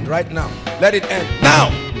it end right now. Let it end now.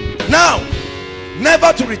 Now.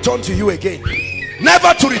 Never to return to you again.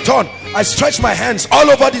 Never to return. I stretch my hands all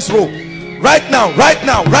over this room. Right now, right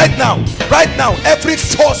now, right now, right now. Every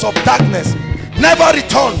force of darkness never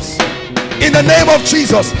returns. In the name of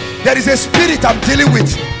Jesus, there is a spirit I'm dealing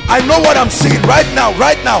with. I know what I'm seeing right now,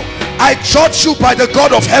 right now. I judge you by the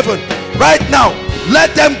God of heaven. Right now,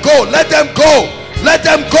 let them go, let them go, let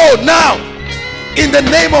them go now. In the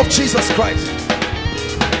name of Jesus Christ.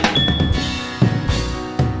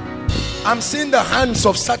 I'm seeing the hands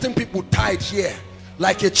of certain people tied here,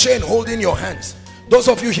 like a chain holding your hands. Those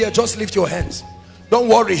of you here, just lift your hands. Don't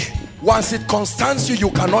worry. Once it constrains you,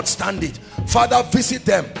 you cannot stand it. Father, visit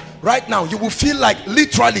them right now. You will feel like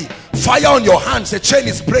literally fire on your hands. The chain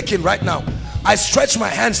is breaking right now. I stretch my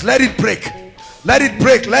hands. Let it break. Let it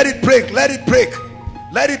break. Let it break. Let it break.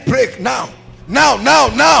 Let it break now. Now, now,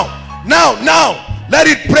 now, now, now. Let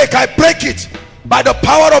it break. I break it by the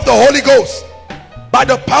power of the Holy Ghost. By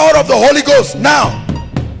the power of the Holy Ghost. Now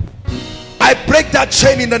I break that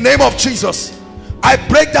chain in the name of Jesus. I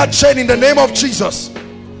break that chain in the name of Jesus.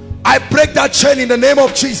 I break that chain in the name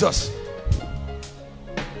of Jesus.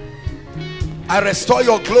 I restore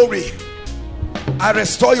your glory. I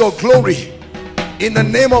restore your glory in the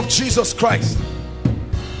name of Jesus Christ.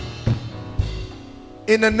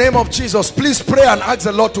 In the name of Jesus, please pray and ask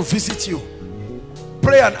the Lord to visit you.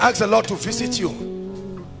 Pray and ask the Lord to visit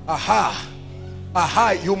you. Aha.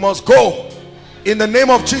 Aha. You must go. In the name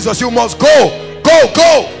of Jesus, you must go. Go,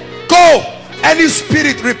 go, go. Any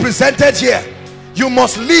spirit represented here, you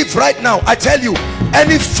must leave right now. I tell you,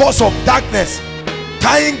 any force of darkness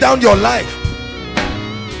tying down your life.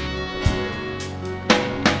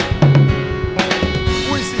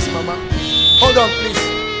 Who is this, Mama? Hold on,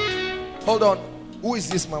 please. Hold on. Who is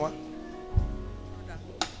this, Mama?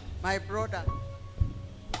 My brother.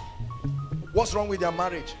 What's wrong with your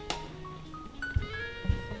marriage?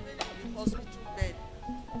 Hospital bed.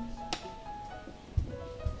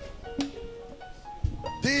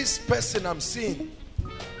 This person I'm seeing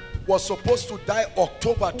was supposed to die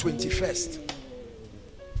October 21st.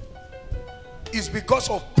 It's because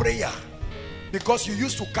of prayer. Because you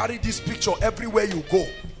used to carry this picture everywhere you go.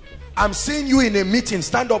 I'm seeing you in a meeting.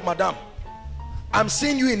 Stand up, madam. I'm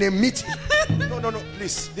seeing you in a meeting. No,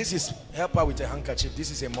 please. This is, help her with a handkerchief.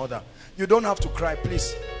 This is a mother. You don't have to cry,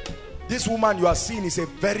 please. This woman you are seeing is a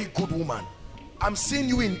very good woman. I'm seeing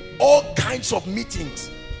you in all kinds of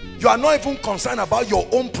meetings. You are not even concerned about your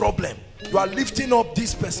own problem. You are lifting up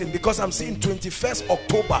this person because I'm seeing 21st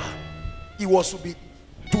October. He was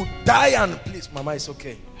to die, and please, Mama, it's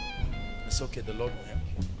okay. It's okay. The Lord will help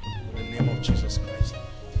you. In the name of Jesus Christ.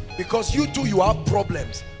 Because you too, you have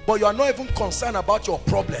problems. But you are not even concerned about your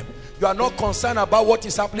problem. You are not concerned about what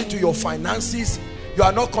is happening to your finances. You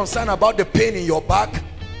are not concerned about the pain in your back.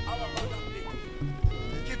 How about that pain?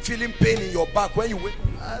 You keep feeling pain in your back when you wake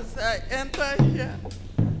up. As I enter here,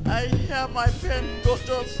 I hear my pain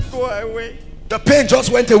just go away. The pain just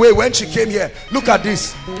went away when she came here. Look at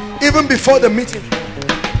this. Even before the meeting.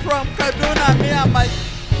 From Kaduna, me and my...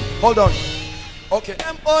 Hold on. Okay.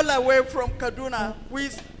 I'm all away from Kaduna.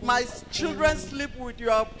 My children sleep with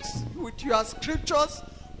your scriptures.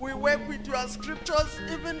 We work with your scriptures.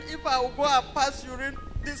 Even if I will go and pass urine,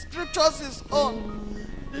 the scriptures is on.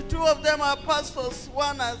 The two of them are pastors.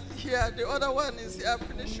 One is here, the other one is here,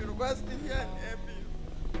 finished university here in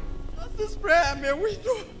AB. That's this prayer I'm a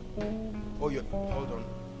widow. Oh, hold on.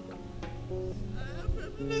 I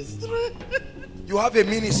have a ministry. You have a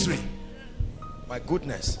ministry. My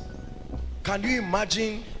goodness. Can you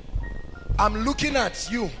imagine? I'm looking at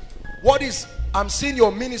you. I'm seeing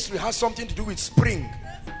your ministry has something to do with spring.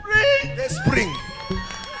 Spring.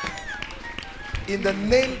 In the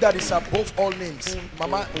name that is above all names.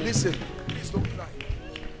 Mama, listen. Please don't cry.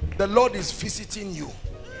 The Lord is visiting you.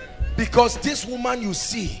 Because this woman you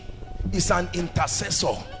see is an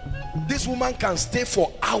intercessor. This woman can stay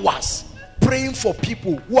for hours praying for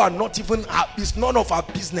people who are not even, it's none of her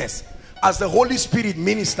business, as the Holy Spirit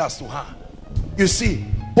ministers to her. You see,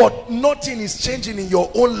 but nothing is changing in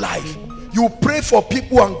your own life. You pray for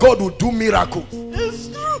people and God will do miracles. It's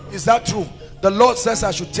true. Is that true? The Lord says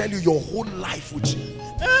I should tell you your whole life will change.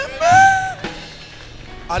 Amen.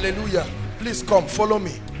 Hallelujah. Please come, follow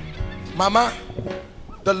me. Mama,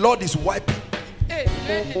 the Lord is wiping.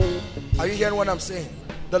 Amen. Are you hearing what I'm saying?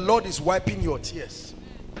 The Lord is wiping your tears.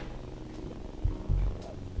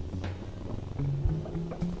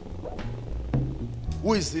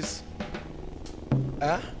 Who is this?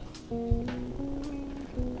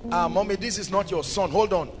 Mommy, this is not your son.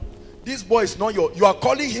 Hold on. This boy is not you are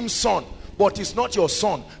calling him son, but it's not your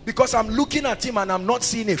son. Because I'm looking at him and I'm not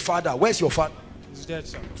seeing a father. Where's your father? He's dead,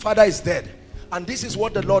 sir. Father is dead. And this is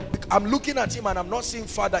what the Lord, I'm looking at him and I'm not seeing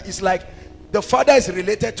father. It's like the father is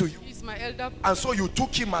related to you. He's my elder. And so you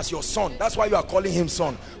took him as your son. That's why you are calling him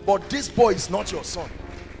son. But this boy is not your son.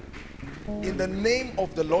 In the name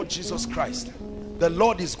of the Lord Jesus Christ, the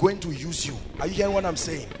Lord is going to use you. Are you hearing what I'm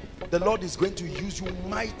saying? The Lord is going to use you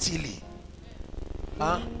mightily.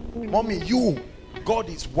 Mommy, God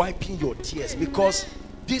is wiping your tears, because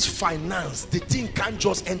this finance, the thing can't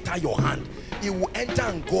just enter your hand. It will enter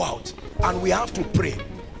and go out. And we have to pray.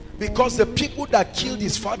 Because the people that killed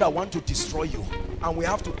his father want to destroy you. And we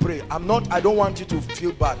have to pray. I don't want you to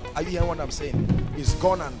feel bad. Are you hearing what I'm saying? It's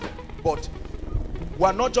gone, but we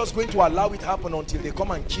are not just going to allow it happen until they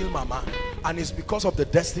come and kill Mama. And it's because of the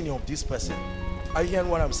destiny of this person. Are you hearing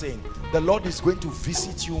what I'm saying? The Lord is going to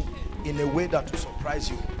visit you in a way that will surprise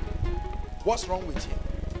you. What's wrong with him?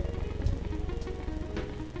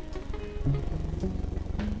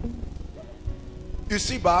 You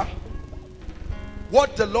see,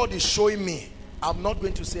 what the Lord is showing me, I'm not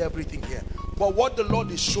going to say everything here, but what the Lord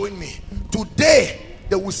is showing me, today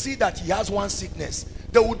they will see that he has one sickness.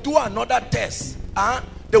 They will do another test.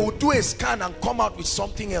 They will do a scan and come out with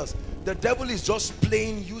something else. The devil is just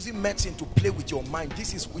playing, using medicine to play with your mind.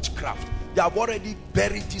 This is witchcraft. They have already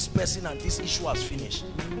buried this person and this issue has finished.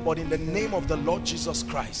 But in the name of the Lord Jesus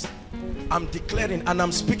Christ, I'm declaring, and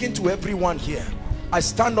I'm speaking to everyone here. I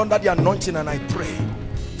stand under the anointing and I pray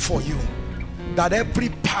for you that every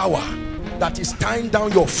power that is tying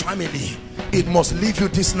down your family, it must leave you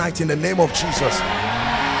this night in the name of Jesus.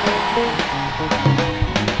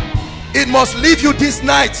 It must leave you this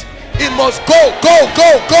night. It must go, go,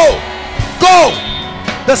 go, go, go.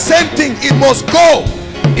 The same thing, it must go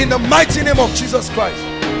in the mighty name of Jesus Christ.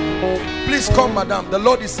 Please come, madam. The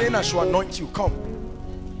Lord is saying I should anoint you. Come.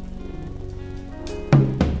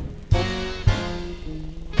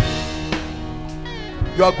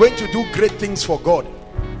 You are going to do great things for God.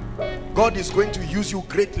 God is going to use you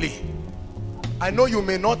greatly. I know you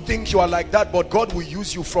may not think you are like that, but God will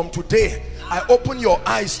use you. From today, I open your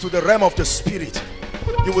eyes to the realm of the spirit.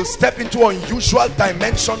 You will step into unusual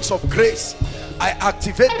dimensions of grace. I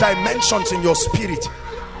activate dimensions in your spirit.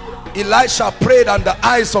 Elisha prayed and the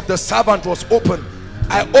eyes of the servant was open.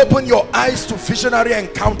 I open your eyes to visionary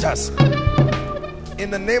encounters in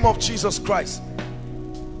the name of Jesus Christ.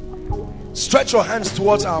 Stretch your hands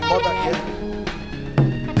towards our mother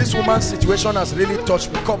here. This woman's situation has really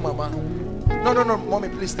touched me. Come, mama. No, mommy,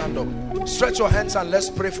 please stand up. Stretch your hands and let's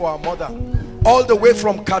pray for our mother. All the way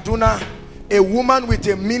from Kaduna, a woman with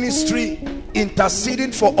a ministry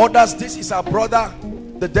interceding for others. This is our brother.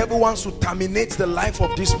 The devil wants to terminate the life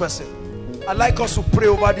of this person. I'd like us to pray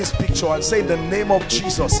over this picture and say, in the name of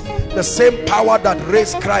Jesus, the same power that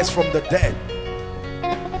raised Christ from the dead,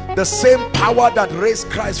 the same power that raised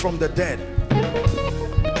Christ from the dead.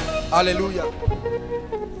 Hallelujah.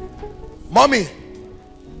 Mommy,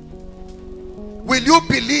 will you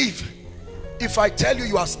believe if I tell you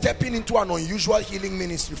you are stepping into an unusual healing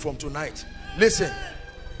ministry from tonight? Listen,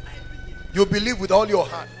 you believe with all your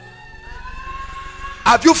heart.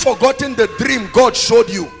 Have you forgotten the dream God showed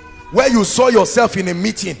you where you saw yourself in a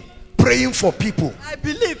meeting praying for people? I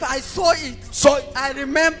believe I saw it. So I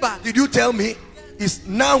remember. Did you tell me?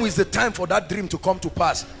 Now is the time for that dream to come to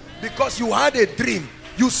pass, because you had a dream.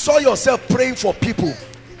 You saw yourself praying for people.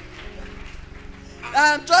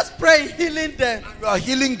 I'm just praying, healing them. You are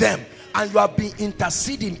healing them and you have been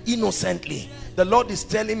interceding innocently. The Lord is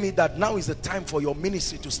telling me that now is the time for your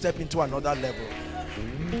ministry to step into another level.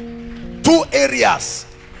 2 areas.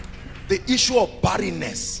 The issue of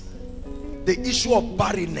barrenness. The issue of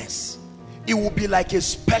barrenness. It will be like a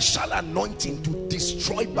special anointing to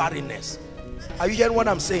destroy barrenness. Are you hearing what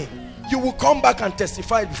I'm saying? You will come back and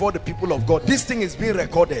testify before the people of God. This thing is being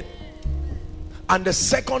recorded. And the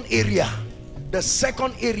second area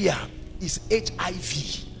is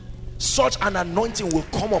HIV. Such an anointing will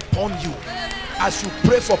come upon you as you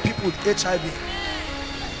pray for people with HIV.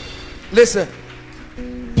 Listen,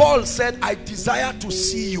 Paul said, I desire to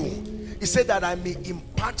see you. He said that I may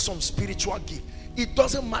impart some spiritual gift. It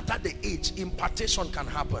doesn't matter the age, impartation can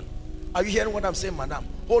happen. Are you hearing what I'm saying, madam?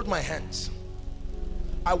 Hold my hands.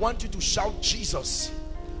 I want you to shout Jesus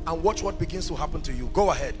and watch what begins to happen to you.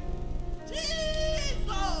 Go ahead.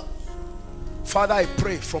 Jesus. Father, I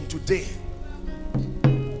pray from today,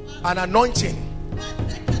 an anointing,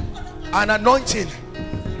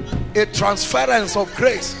 a transference of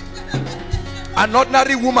grace. An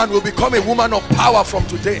ordinary woman will become a woman of power from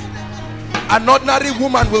today. An ordinary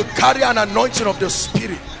woman will carry an anointing of the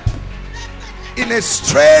Spirit in a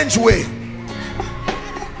strange way.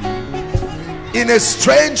 In a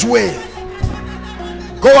strange way.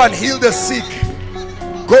 Go and heal the sick.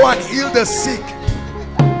 Go and heal the sick.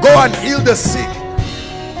 Go and heal the sick.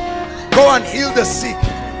 Go and heal the sick.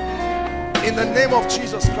 In the name of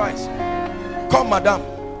Jesus Christ. Come, madam.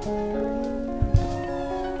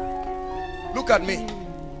 Look at me.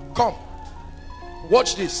 Come.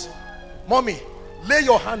 Watch this. Mommy, lay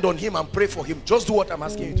your hand on him and pray for him. Just do what I'm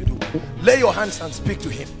asking you to do. Lay your hands and speak to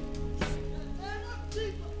him.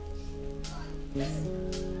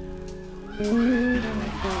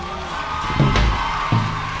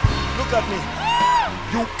 Look at me.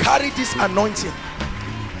 You carry this anointing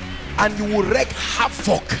and you will wreak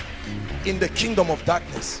havoc in the kingdom of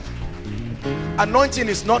darkness. Anointing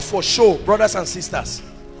is not for show, brothers and sisters,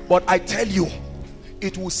 but I tell you,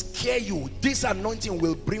 it will scare you. This anointing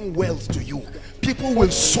will bring wealth to you. People will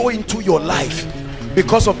sow into your life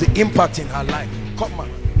because of the impact in her life. Come on.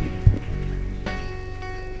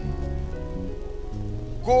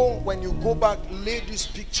 Go, when you go back, lay this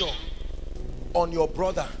picture on your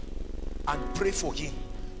brother and pray for him.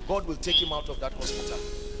 God will take him out of that hospital.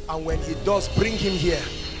 And when he does, bring him here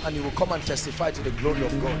and you will come and testify to the glory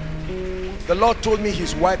of God. The Lord told me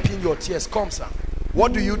he's wiping your tears. Come, sir.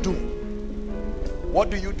 What do you do? What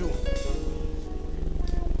do you do?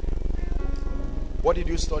 What did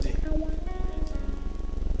you study?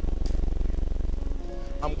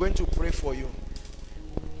 I'm going to pray for you.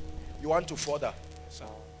 You want to further? Sir.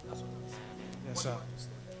 Yes, sir.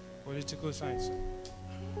 Political science. Sir.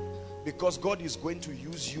 Because God is going to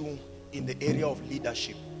use you in the area of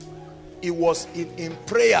leadership. It was in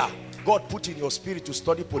prayer God put in your spirit to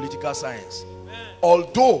study political science.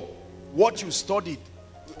 Although what you studied,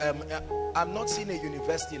 I'm not seeing a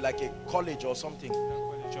university like a college or something.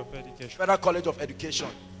 College of Education. Federal College of Education.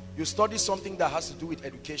 You study something that has to do with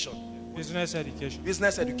education. Business education.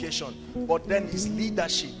 Business education. But then it's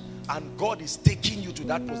leadership. And God is taking you to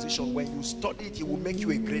that position. When you study it, He will make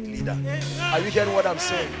you a great leader. Are you hearing what I'm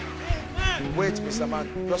saying? Wait, Mr.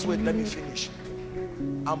 Man. Just wait, let me finish.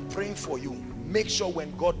 I'm praying for you. Make sure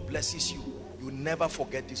when God blesses you, you never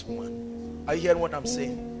forget this woman. Are you hearing what I'm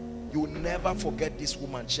saying? You will never forget this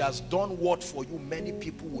woman. She has done what for you many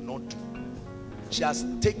people will not do. She has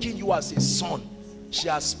taken you as a son. She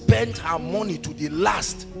has spent her money to the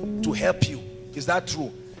last to help you. Is that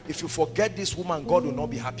true? If you forget this woman, God will not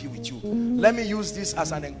be happy with you. Let me use this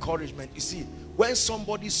as an encouragement. You see, when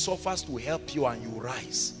somebody suffers to help you and you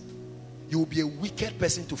rise, you will be a wicked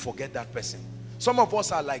person to forget that person. Some of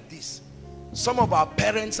us are like this. Some of our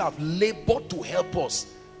parents have labored to help us.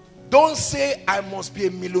 Don't say, I must be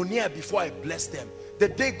a millionaire before I bless them. The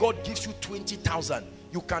day God gives you 20,000,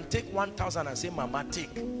 you can take 1,000 and say, Mama,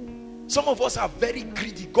 take. Some of us are very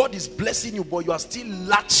greedy. God is blessing you, but you are still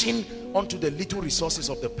latching onto the little resources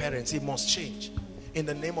of the parents. It must change. In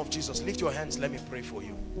the name of Jesus, lift your hands. Let me pray for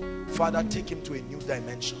you. Father, take him to a new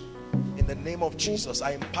dimension. In the name of Jesus,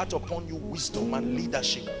 I impart upon you wisdom and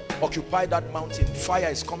leadership. Occupy that mountain. Fire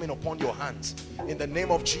is coming upon your hands. In the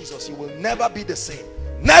name of Jesus, you will never be the same.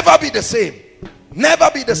 Never be the same. Never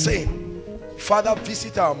be the same. Father,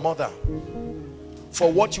 visit our mother.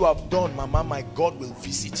 For what you have done, Mama, my God will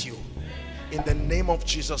visit you. In the name of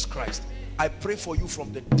Jesus Christ, I pray for you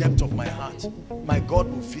from the depth of my heart. My God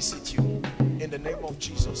will visit you. In the name of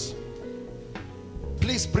Jesus.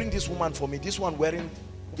 Please bring this woman for me. This one wearing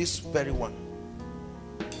this very one.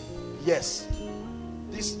 Yes.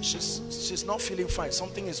 She's not feeling fine.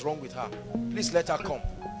 Something is wrong with her. Please let her come.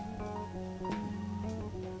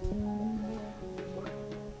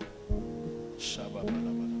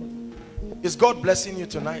 Is God blessing you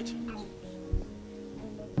tonight?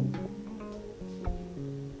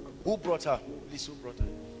 Who brought her? Please, who brought her?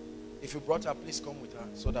 If you brought her, please come with her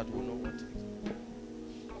so that we'll know what it is.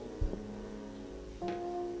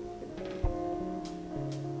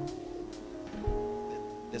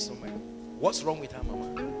 There's no mic. What's wrong with her,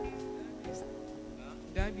 Mama?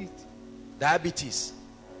 Diabetes. Diabetes.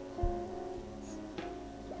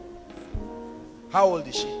 How old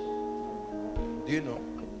is she? Do you know?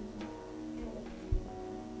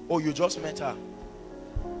 Oh, you just met her?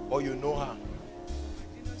 Or you know her?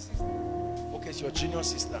 Okay, it's your junior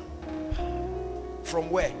sister. From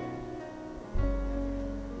where?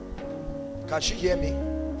 Can she hear me?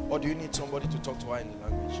 Or do you need somebody to talk to her in the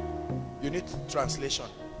language? You need translation.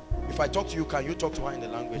 If I talk to you, can you talk to her in the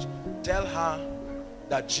language? Tell her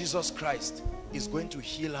that Jesus Christ is going to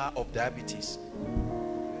heal her of diabetes.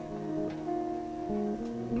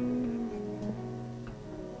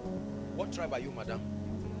 What tribe are you, madam?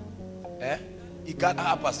 Eh? You got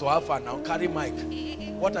Pastor Alpha now. Carry mic.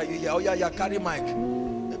 What are you here? Oh yeah, carry mic.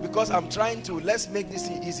 Because I'm trying to, let's make this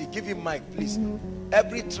easy. Give him mic, please.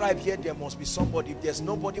 Every tribe here, there must be somebody. If there's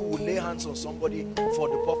nobody who will lay hands on somebody for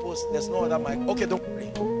the purpose, there's no other mic. Okay, don't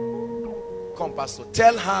worry. Come, Pastor.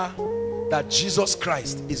 Tell her that Jesus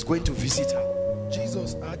Christ is going to visit her.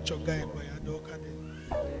 Jesus,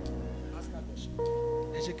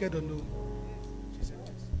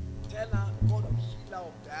 tell her God will heal her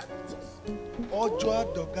of diabetes.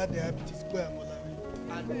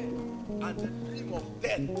 And the dream of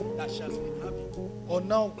death that she has been having.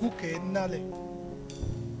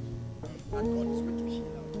 And God is going to heal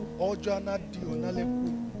her.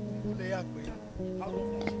 How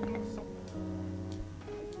long has she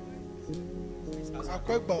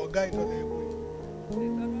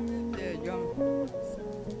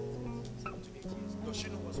Does she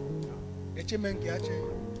know what's wrong with her?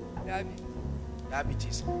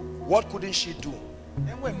 Diabetes. What couldn't she do?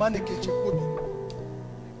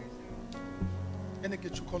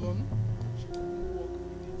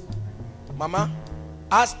 Mama,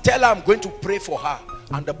 tell her I'm going to pray for her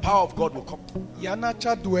and the power of God will come.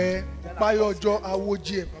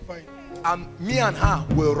 And me and her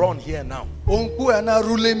will run here now.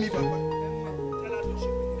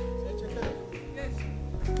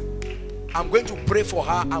 I'm going to pray for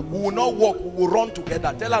her and we will not walk, we will run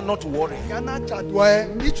together. Tell her not to worry. Let's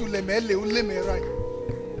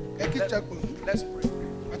pray.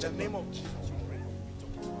 In the name of Jesus.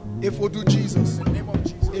 If we do Jesus, in the name of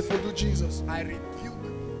Jesus. If we do Jesus, I rebuke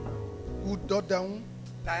who dot down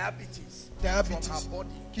diabetes from her body.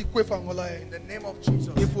 In the name of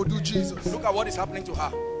Jesus. If we do Jesus, look at what is happening to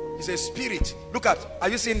her. It's a spirit. Look at, are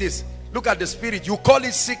you seeing this? Look at the spirit. You call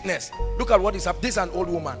it sickness. Look at what is happening. This is an old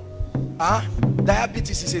woman.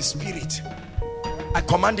 Diabetes is a spirit. I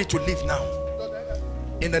command it to leave now.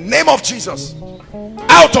 In the name of Jesus.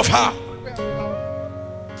 Out of her.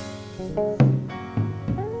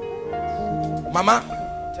 Mama,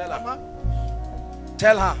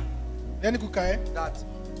 tell her that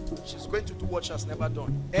she's going to do what she has never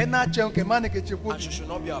done. And she should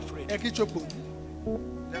not be afraid.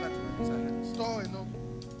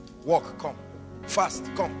 Walk, come. Fast,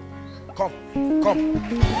 come. Come.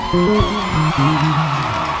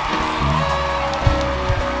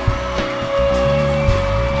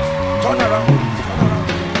 Turn around.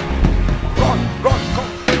 Run,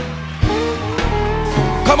 come.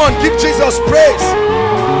 Come on, give Jesus praise.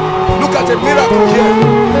 Look at a miracle here.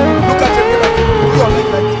 Look at a miracle. Put your leg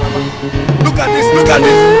like this, Mama. Look at this.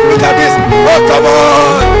 Oh, come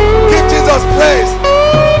on. Give Jesus praise.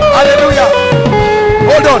 Hallelujah.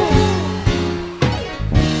 Hold on.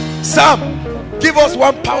 Sam, give us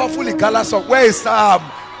one powerful Igala song. Where is Sam?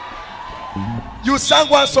 You sang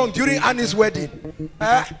one song during Annie's wedding.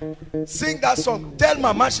 Sing that song. Tell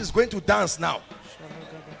Mama she's going to dance now.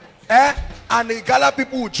 And the Igala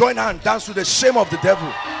people will join her and dance to the shame of the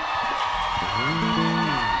devil.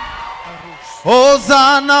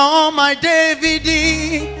 Hosanna, oh my David.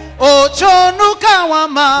 Ochonu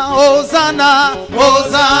kawama. Hosanna,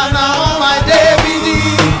 Hosanna, oh my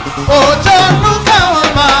David. Ochonu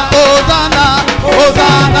kawama. Hosanna,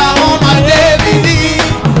 Hosanna, oh my David.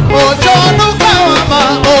 Ochonu kawama.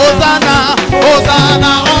 Hosanna,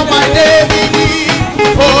 Hosanna, oh my David.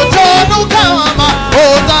 Ochonu kawama.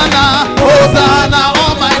 Hosanna, Hosanna,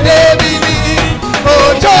 oh my David.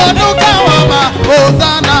 Ochonu kawama.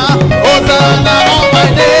 Hosanna, Hosanna, oh my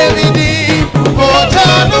David.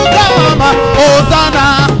 Ochonu kawama. Hosanna,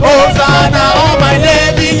 Hosanna, oh my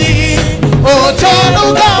David. Ochonu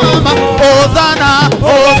kawama. Hosanna,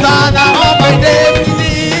 Hosanna, oh my David.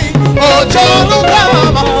 Ochonu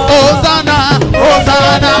kawama. Hosanna,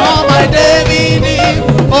 Hosanna, oh my David.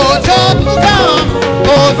 Ochonu kawama.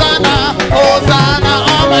 Hosanna, Hosanna,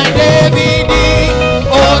 oh my David.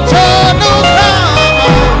 Ochonu kawama.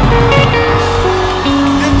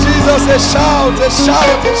 Give Jesus a shout, a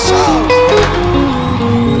shout, a shout.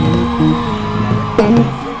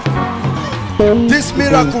 This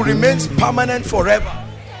miracle remains permanent forever.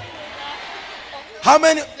 How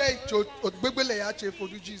many of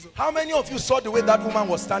you saw the way that woman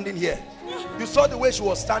was standing here? You saw the way she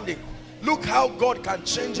was standing. Look how God can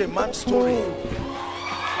change a man's story.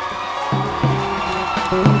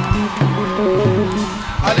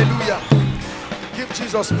 Hallelujah. Give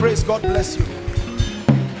Jesus praise. God bless you.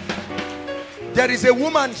 There is a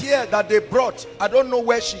woman here that they brought. I don't know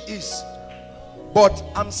where she is, but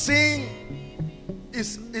I'm seeing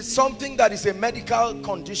it's something that is a medical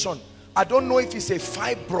condition. I don't know if it's a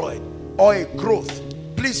fibroid or a growth.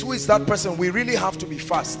 Please, who is that person? We really have to be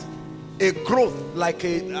fast. A growth, like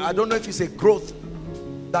I don't know if it's a growth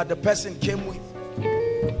that the person came with.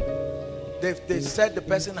 They said the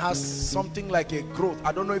person has something like a growth.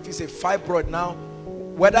 I don't know if it's a fibroid now.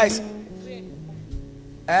 Whether it's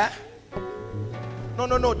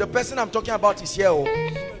No. The person I'm talking about is here.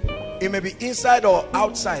 It may be inside or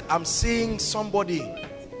outside. I'm seeing somebody.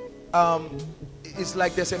 It's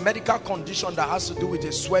like there's a medical condition that has to do with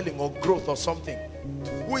a swelling or growth or something.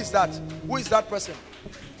 Who is that? Who is that person?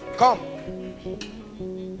 Come.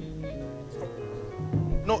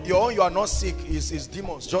 No, you are not sick. It's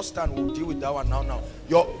demons. Just stand. We'll deal with that one now. No.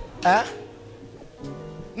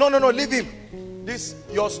 Leave him.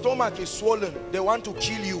 Your stomach is swollen. They want to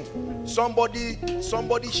kill you. Somebody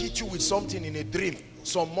hit you with something in a dream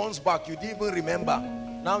some months back. You didn't even remember.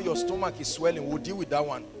 Now your stomach is swelling. We'll deal with that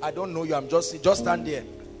one. I don't know you. I'm just stand there.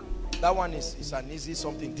 That one is an easy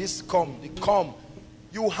something. Come.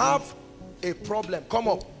 You have a problem. Come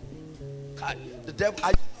up.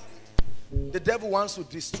 The devil wants to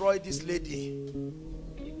destroy this lady,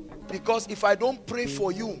 because if I don't pray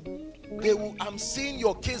for you, I'm seeing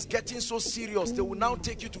your case getting so serious. They will now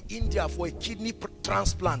take you to India for a kidney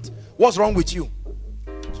transplant. What's wrong with you?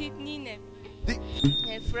 Kidney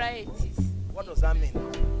nephritis. What does that mean?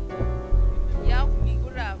 You have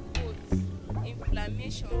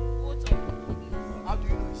inflammation, both of the kidneys. How do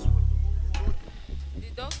you know it's The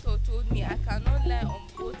doctor told me. me, I cannot lie on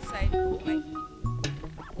both sides of my feet.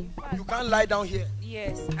 In fact, You can't lie down here.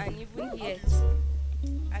 yes, and even yet,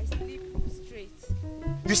 I sleep straight.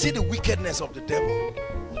 You see the wickedness of the devil.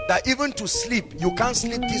 That even to sleep, you can't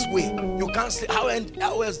sleep this way. You can't sleep. How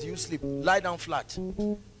else do you sleep? Lie down flat.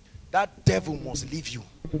 That devil must leave you.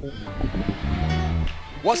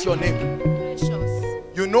 What's your name? Precious.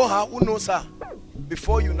 You know her? Who knows her?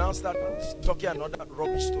 Before you now start talking another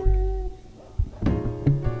rubbish story.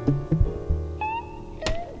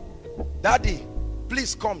 Daddy,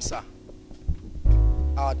 please come, sir.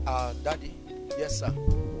 Our daddy. Yes, sir.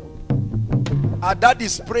 Our daddy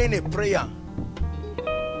is praying a prayer.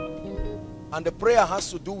 And the prayer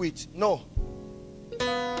has to do with,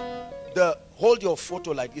 hold your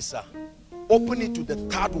photo like this, sir. Open it to the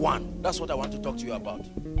third one. That's what I want to talk to you about.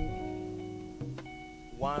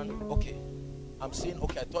 One, okay. I'm seeing,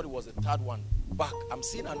 okay, I thought it was the third one. Back, I'm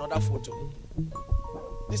seeing another photo.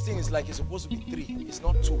 This thing is like it's supposed to be 3. It's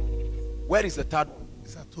not 2. Where is the third one?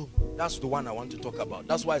 It's at home. That's the one I want to talk about.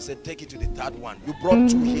 That's why I said take it to the third one. You brought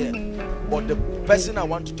 2 here. But the person I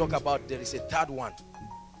want to talk about, there is a third one.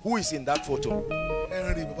 Who is in that photo?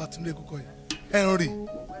 Henry. Henry.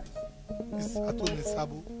 It's at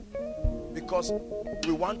home. Because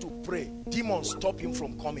we want to pray. Demons stop him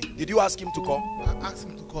from coming. Did you ask him to come? I asked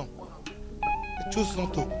him to come. He chose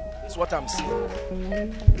not to. That's what I'm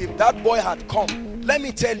saying. If that boy had come, let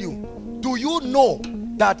me tell you, do you know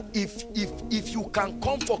that if you can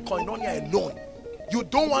come for koinonia alone, you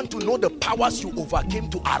don't want to know the powers you overcame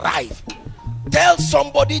to arrive. Tell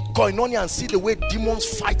somebody koinonia and see the way demons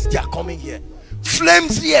fight their coming here.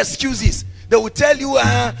 Flimsy excuses. They will tell you,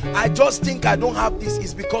 I just think I don't have this.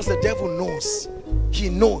 It's because the devil knows. He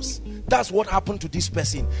knows. That's what happened to this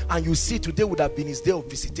person. And you see, today would have been his day of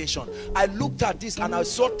visitation. I looked at this and I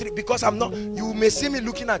saw 3, because I'm not, you may see me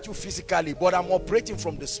looking at you physically, but I'm operating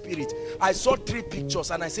from the spirit. I saw 3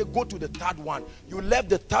 pictures and I said, go to the third one. You left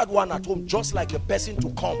the third one at home just like the person to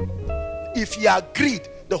come. If he agreed,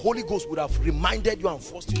 the Holy Ghost would have reminded you and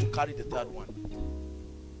forced you to carry the third one.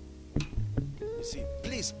 You see,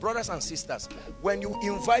 please, brothers and sisters, when you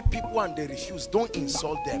invite people and they refuse, don't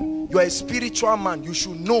insult them. You are a spiritual man. You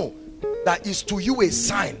should know that is to you a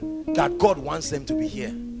sign that God wants them to be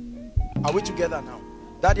here. Are we together now?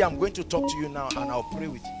 Daddy, I'm going to talk to you now and I'll pray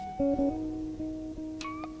with you.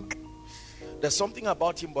 There's something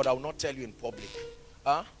about him, but I will not tell you in public.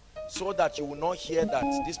 So that you will not hear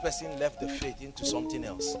that this person left the faith into something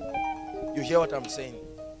else. You hear what I'm saying?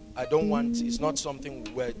 I don't want, it's not something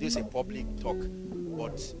where this is a public talk,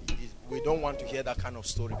 but we don't want to hear that kind of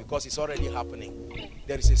story because it's already happening.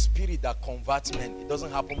 There is a spirit that converts men. It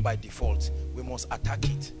doesn't happen by default. We must attack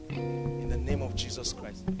it in the name of Jesus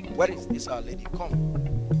Christ. Where is this our lady? Come.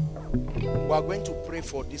 We are going to pray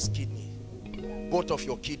for this kidney. Both of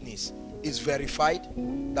your kidneys. It's verified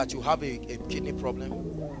that you have a kidney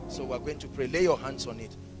problem. So we are going to pray. Lay your hands on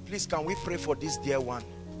it. Please, can we pray for this dear one?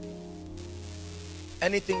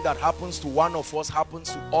 Anything that happens to one of us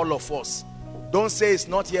happens to all of us. Don't say it's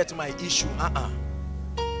not yet my issue.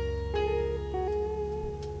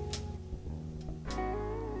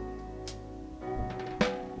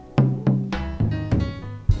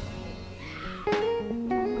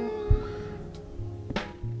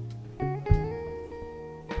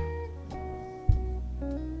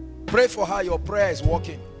 Pray for her. Your prayer is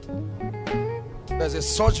working. There's a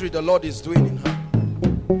surgery the Lord is doing in her.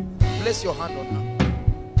 Place your hand on her.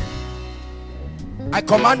 I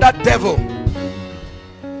command that devil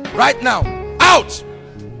right now, out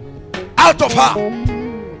of her.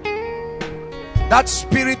 That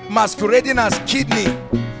spirit masquerading as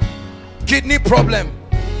kidney problem.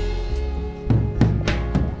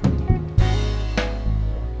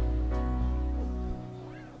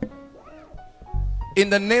 In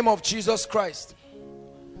the name of Jesus Christ,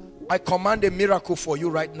 I command a miracle for you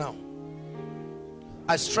right now.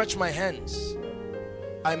 I stretch my hands.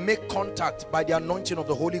 I make contact by the anointing of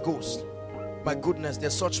the Holy Ghost. My goodness,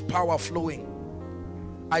 there's such power flowing.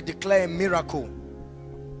 I declare a miracle.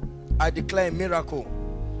 I declare a miracle.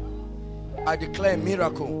 I declare a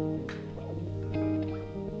miracle.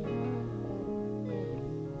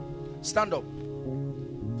 Stand up.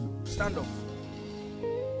 Stand up.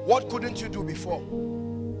 What couldn't you do before?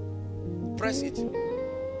 Press it.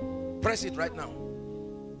 Press it right now.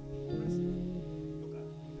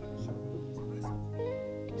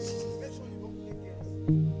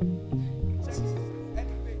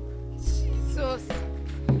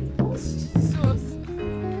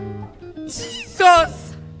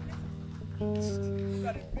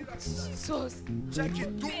 Jesus. Check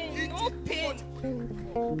it. No pain.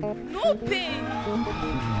 No pain.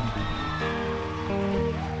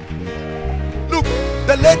 Look,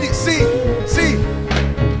 the lady, see,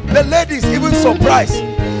 the lady is even surprised.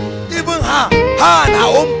 Even her and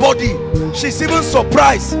her own body, she's even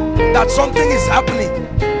surprised that something is happening.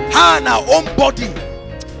 Her and her own body.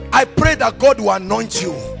 I pray that God will anoint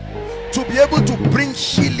you to be able to bring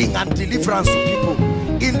healing and deliverance to people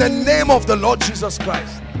in the name of the Lord Jesus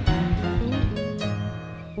Christ.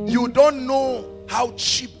 You don't know how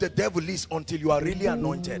cheap the devil is until you are really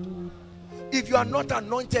anointed. If you are not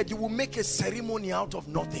anointed, you will make a ceremony out of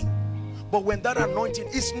nothing. But when that anointing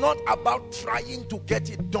is not about trying to get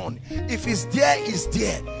it done. If it's there, it's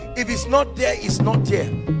there. If it's not there, it's not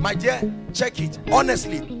there. My dear, check it.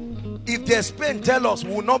 Honestly, if there's pain, tell us.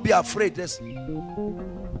 We will not be afraid.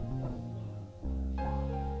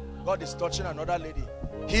 God is touching another lady.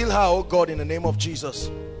 Heal her, oh God, in the name of Jesus.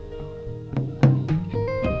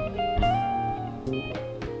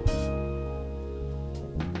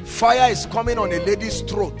 Fire is coming on a lady's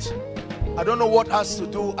throat. I don't know what has to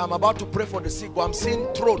do. I'm about to pray for the sick, but I'm seeing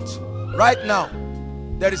throat right now.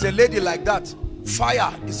 There is a lady like that.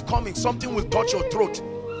 Fire is coming. Something will touch your throat.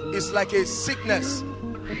 It's like a sickness.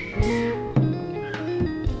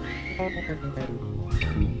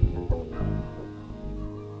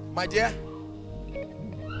 My dear,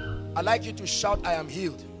 I'd like you to shout, I am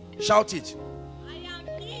healed. Shout it. I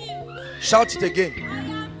am healed. Shout it again. I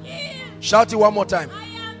am healed. Shout it one more time. I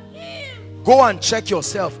am healed. Go and check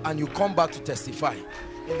yourself and you come back to testify.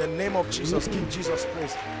 In the name of Jesus, give Jesus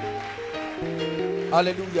praise.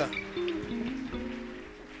 Hallelujah.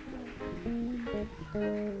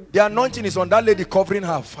 The anointing is on that lady covering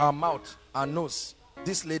her mouth, her nose.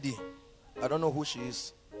 This lady, I don't know who she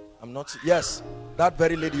is. I'm not, yes, that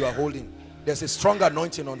very lady you are holding. There's a strong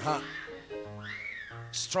anointing on her.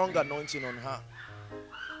 Strong anointing on her.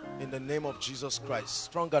 In the name of Jesus Christ.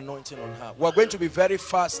 Strong anointing on her. We're going to be very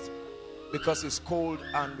fast because it's cold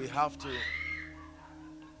and we have to.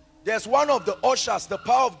 There's one of the ushers. The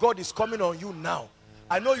power of God is coming on you now.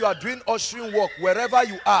 I know you are doing ushering work wherever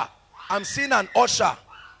you are. I'm seeing an usher.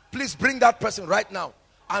 Please bring that person right now.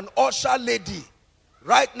 An usher lady.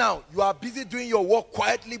 Right now, you are busy doing your work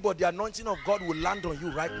quietly, but the anointing of God will land on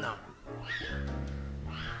you right now.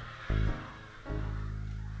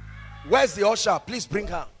 Where's the usher? Please bring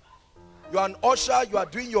her. You are an usher, you are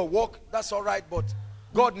doing your work, that's all right, but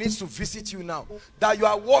God needs to visit you now. That you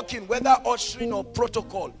are working, whether ushering or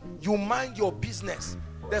protocol, you mind your business.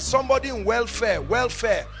 There's somebody in welfare.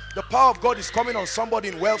 The power of God is coming on somebody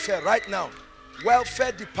in welfare right now.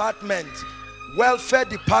 Welfare department.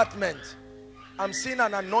 I'm seeing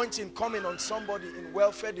an anointing coming on somebody in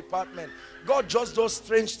welfare department. God just does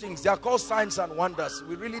strange things. They are called signs and wonders.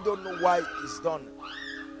 We really don't know why it's done.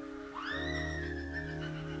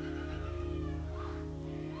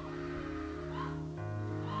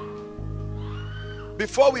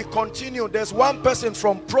 Before we continue, there's one person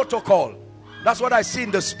from protocol. That's what I see in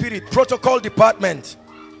the spirit. Protocol department.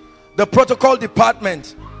 The protocol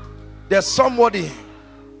department. There's somebody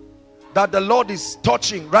that the Lord is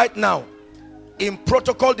touching right now. In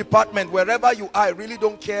protocol department, wherever you are, I really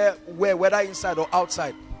don't care where, whether inside or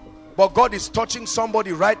outside. But God is touching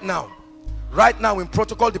somebody right now. Right now in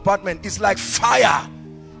protocol department. It's like fire.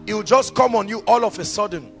 It will just come on you all of a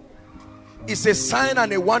sudden. It's a sign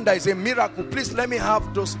and a wonder. It's a miracle. Please let me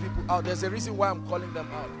have those people out. There's a reason why I'm calling them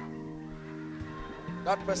out.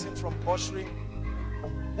 That person from ushering.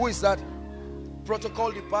 Who is that?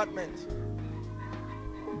 Protocol department.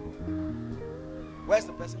 Where's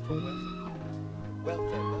the person from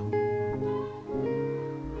welfare?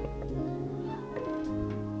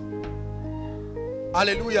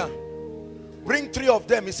 Hallelujah. Bring 3 of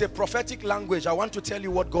them. It's a prophetic language. I want to tell you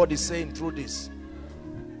what God is saying through this.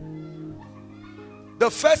 The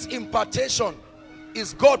first impartation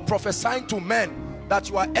is God prophesying to men that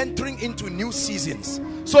you are entering into new seasons.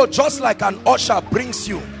 So just like an usher brings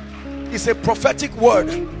you, it's a prophetic word.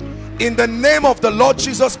 In the name of the Lord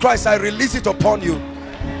Jesus Christ, I release it upon you.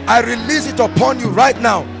 I release it upon you right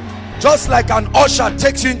now. Just like an usher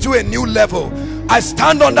takes you into a new level, I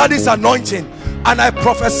stand under this anointing and I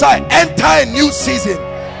prophesy, enter a new season,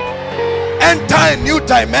 enter a new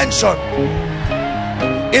dimension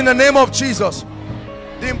in the name of Jesus.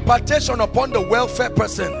 The impartation upon the welfare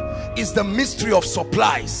person is the mystery of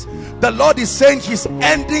supplies. The Lord is saying he's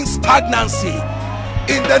ending stagnancy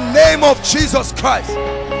in the name of Jesus Christ.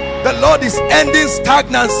 The Lord is ending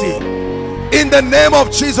stagnancy in the name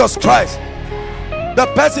of Jesus Christ. The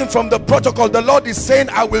person from the protocol, the Lord is saying,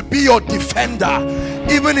 I will be your defender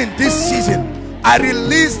even in this season. I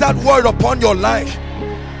release that word upon your life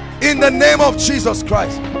in the name of Jesus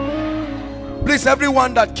Christ. Please,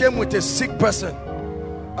 everyone that came with a sick person,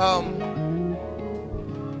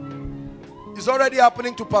 It's already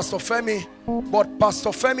happening to Pastor Femi, but Pastor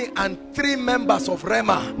Femi and 3 members of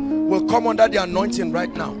Rema will come under the anointing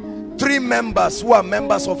right now. 3 members who are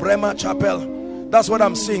members of Rema Chapel. That's what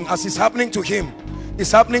I'm seeing. As it's happening to him,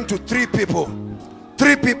 it's happening to 3 people.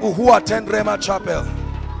 3 people who attend Rema Chapel.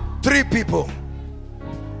 3 people.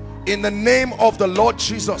 In the name of the Lord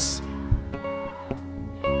Jesus.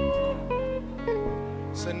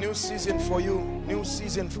 It's a new season for you. New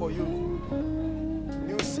season for you.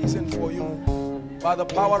 New season for you. By the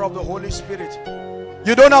power of the Holy Spirit.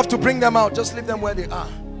 You don't have to bring them out. Just leave them where they are.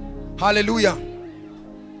 Hallelujah.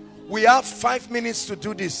 We have 5 minutes to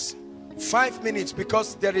do this. 5 minutes,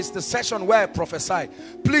 because there is the session where I prophesy.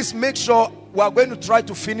 Please make sure, we are going to try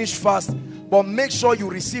to finish fast, but make sure you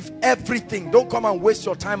receive everything. Don't come and waste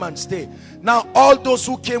your time and stay. Now, all those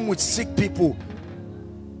who came with sick people,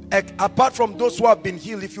 apart from those who have been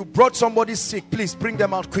healed, if you brought somebody sick, please bring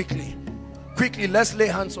them out quickly. Quickly, let's lay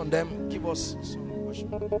hands on them. Give us some worship.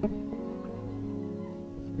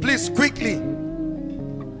 Please, quickly.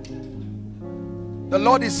 The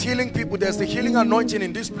Lord is healing people. There's the healing anointing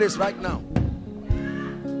in this place right now.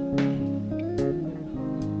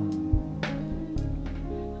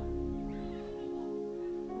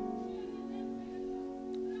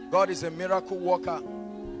 God is a miracle worker.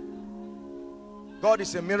 God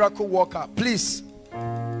is a miracle worker. Please,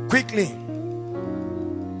 quickly.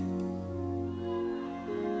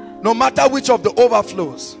 No matter which of the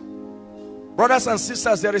overflows, brothers and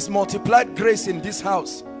sisters, there is multiplied grace in this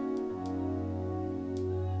house.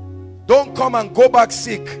 Don't come and go back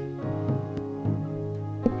sick.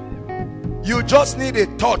 You just need a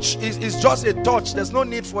touch. It's just a touch. There's no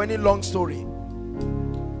need for any long story.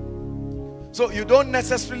 So you don't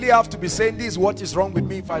necessarily have to be saying, this is what is wrong with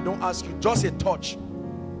me, if I don't ask you. Just a touch.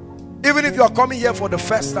 Even if you are coming here for the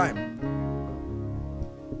first time.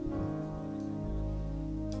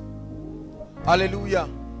 Hallelujah.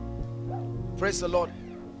 Praise the Lord.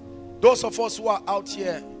 Those of us who are out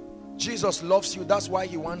here, Jesus loves you. That's why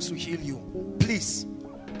he wants to heal you. Please,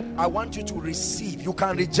 I want you to receive. You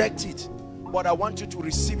can reject it, but I want you to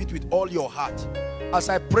receive it with all your heart. As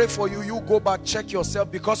I pray for you, you go back, check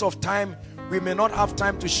yourself. Because of time, we may not have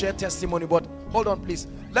time to share testimony, but hold on, please.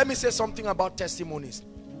 Let me say something about testimonies.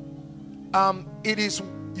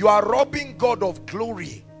 You are robbing God of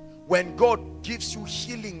glory when God gives you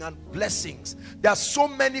healing and blessings. There are so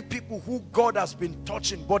many people who God has been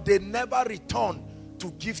touching, but they never return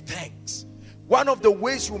to give thanks. One of the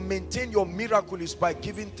ways you maintain your miracle is by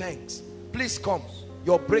giving thanks. Please come.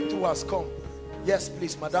 Your breakthrough has come. Yes,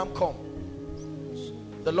 please, madam, come.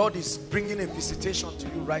 The Lord is bringing a visitation to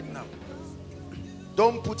you right now.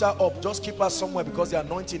 Don't put her up. Just keep her somewhere, because the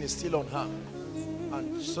anointing is still on her,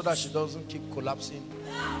 and so that she doesn't keep collapsing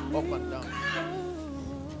up and down.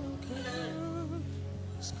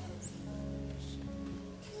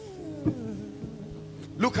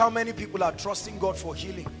 Look how many people are trusting God for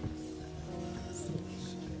healing.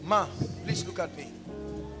 Ma, please look at me.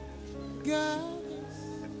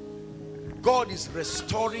 God is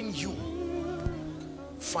restoring you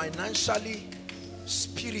financially,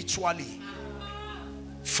 spiritually.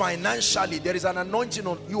 Financially, there is an anointing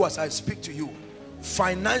on you as I speak to you.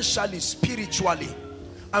 Financially, spiritually.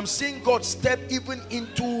 I'm seeing God step even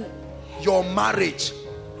into your marriage.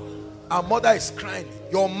 Our mother is crying.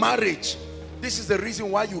 Your marriage. This is the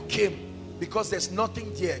reason why you came, because there's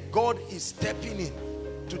nothing there. God is stepping in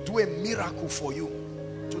to do a miracle for you,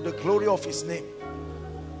 to the glory of his name.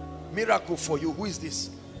 Miracle for you. Who is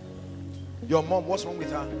this? Your mom. What's wrong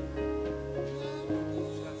with her?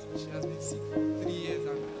 She has been sick for 3 years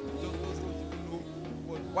and just doesn't even know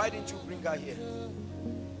what. Why didn't you bring her here?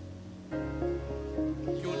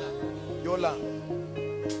 Yola.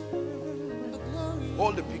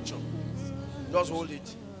 Hold the picture. Just hold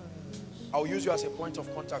it. I'll use you as a point of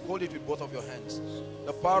contact. Hold it with both of your hands.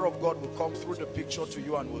 The power of God will come through the picture to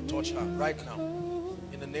you and will touch her right now.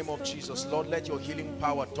 In the name of Jesus. Lord, let your healing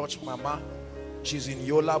power touch Mama. She's in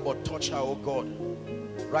Yola, but touch her, oh God.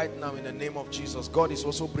 Right now, in the name of Jesus. God is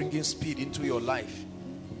also bringing speed into your life.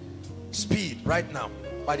 Speed right now,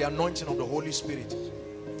 by the anointing of the Holy Spirit.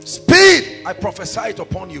 Speed! I prophesy it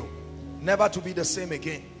upon you. Never to be the same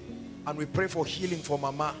again. And we pray for healing for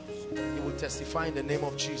Mama. You will testify in the name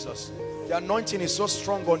of Jesus. The anointing is so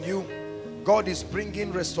strong on you. God is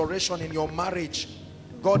bringing restoration in your marriage.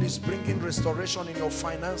 God is bringing restoration in your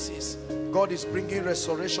finances. God is bringing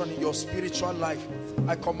restoration in your spiritual life.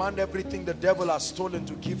 I command everything the devil has stolen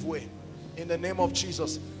to give way in the name of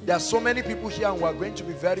Jesus. There are so many people here, and we're going to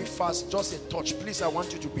be very fast. Just a touch. Please, I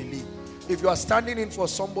want you to believe. If you are standing in for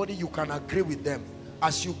somebody, you can agree with them.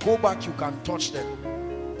 As you go back, you can touch them.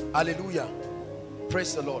 Hallelujah.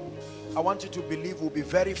 Praise the Lord. I want you to believe we'll be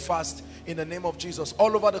very fast in the name of Jesus.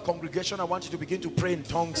 All over the congregation, I want you to begin to pray in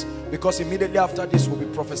tongues, because immediately after this we'll be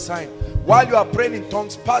prophesying. While you are praying in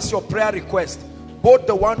tongues, pass your prayer request, both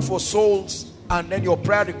the one for souls and then your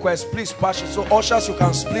prayer request. Please pass it. So ushers, you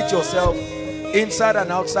can split yourself inside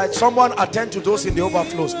and outside. Someone attend to those in the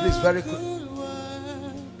overflows, please, very quick.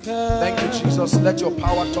 Thank you, Jesus. Let your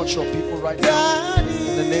power touch your people right now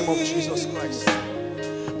in the name of Jesus Christ.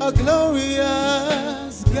 A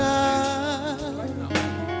glorious God.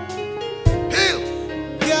 Heal.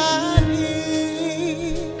 God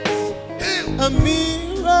is a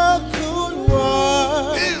miracle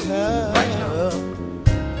worker. Right now.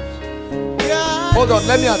 Hold on,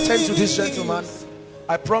 let me attend to this gentleman.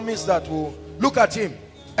 I promise that we'll look at him.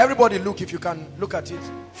 Everybody look, if you can look at it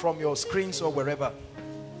from your screens or wherever.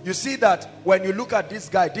 You see that when you look at this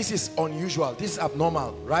guy, this is unusual, this is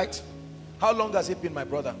abnormal, right? How long has it been, my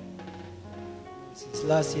brother? Since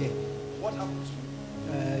last year. What happened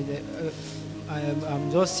to you?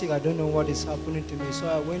 I'm just sick. I don't know what is happening to me. So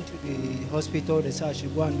I went to the hospital. They said I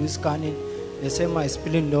should go and do scanning. They said my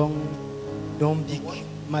spleen don't big.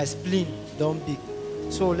 My spleen don't big.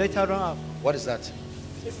 So later on. What is that?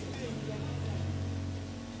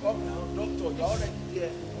 Come now, doctor. You're already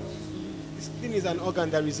here. The spleen is an organ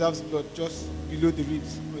that reserves blood just below the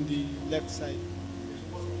ribs on the left side.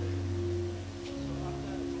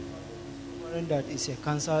 That is a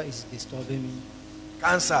cancer is disturbing me.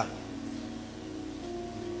 Cancer?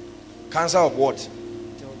 Cancer of what?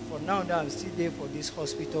 So for now, I'm still there for this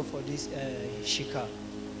hospital for this Shika.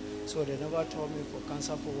 So they never told me for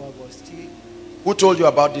cancer for what, but still. Who told you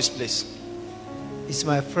about this place? It's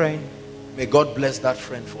my friend. May God bless that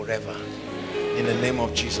friend forever. In the name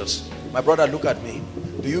of Jesus. My brother, look at me.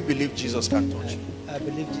 Do you believe Jesus can touch you? I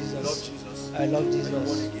believe Jesus. You love Jesus? I love Jesus. Are you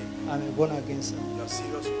born again? I'm a born again, sir. You are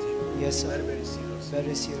serious with him? Yes, sir. Very, very serious.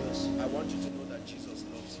 Very serious. I want you to know that Jesus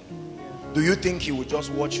loves you. Do you think he will just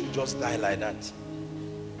watch you just die like that?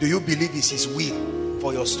 Do you believe it's his will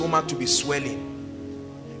for your stomach to be swelling?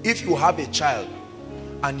 If you have a child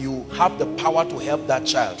and you have the power to help that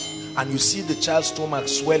child and you see the child's stomach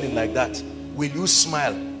swelling like that, will you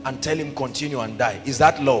smile and tell him continue and die? Is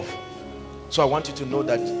that love? So I want you to know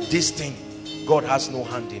that this thing, God has no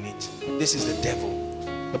hand in it. This is the devil.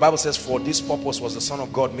 The Bible says, for this purpose was the Son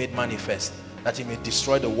of God made manifest, that he may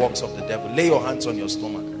destroy the works of the devil. Lay your hands on your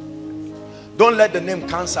stomach. Don't let the name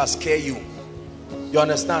cancer scare you. You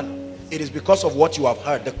understand? It is because of what you have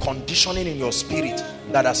heard, the conditioning in your spirit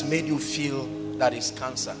that has made you feel that is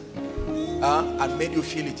cancer, and made you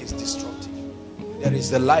feel it is destructive. There is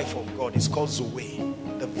the life of God. It's called Zoe,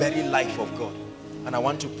 the very life of God. And I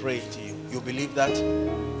want to pray to you. You believe that?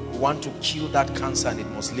 You want to kill that cancer and it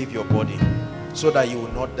must leave your body so that you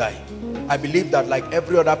will not die. I believe that like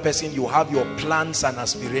every other person, you have your plans and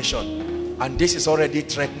aspiration, and this is already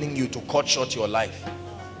threatening you to cut short your life.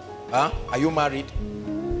 Are you married?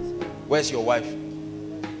 Where's your wife?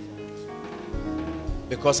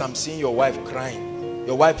 Because I'm seeing your wife crying.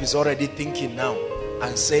 Your wife is already thinking now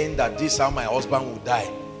and saying that this is how my husband will die,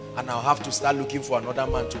 and I'll have to start looking for another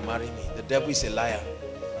man to marry me. The devil is a liar.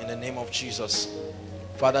 In the name of Jesus,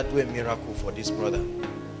 Father, do a miracle for this brother.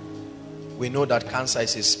 We know that cancer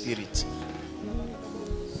is a spirit.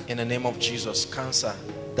 In the name of Jesus, cancer,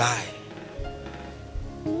 die.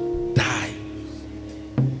 Die.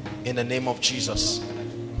 In the name of Jesus.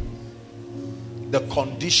 The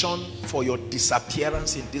condition for your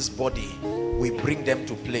disappearance in this body, we bring them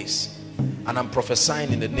to place. And I'm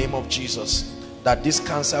prophesying in the name of Jesus that this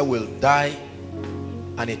cancer will die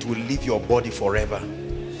and it will leave your body forever.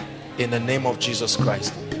 In the name of Jesus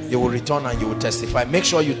Christ. You will return and you will testify. Make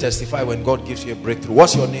sure you testify when God gives you a breakthrough.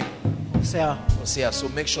 What's your name? Hosea. Hosea. So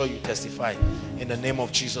make sure you testify in the name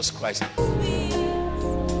of Jesus Christ.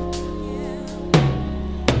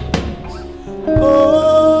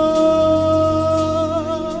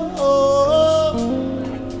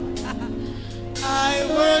 I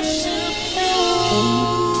worship you.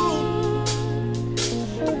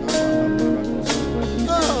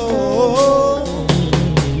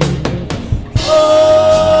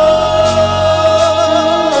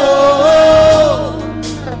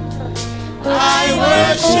 I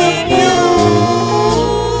worship you.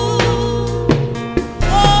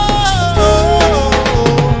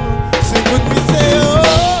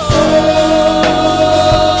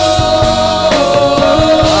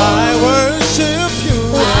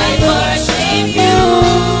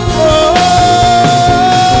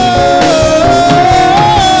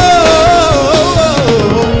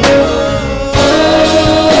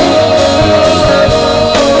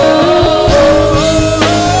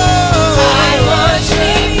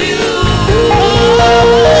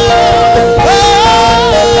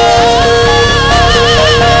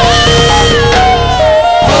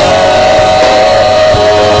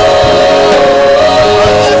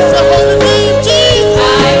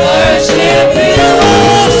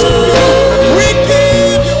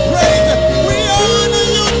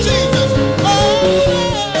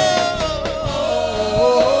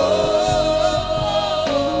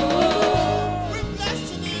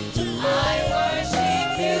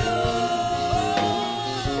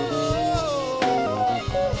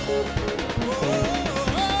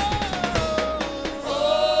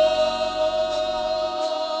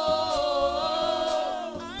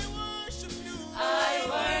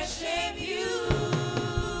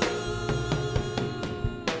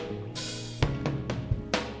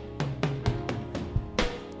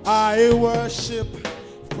 I worship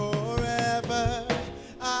forever.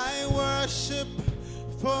 I worship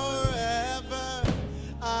forever.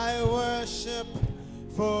 I worship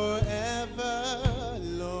forever,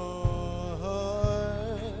 Lord.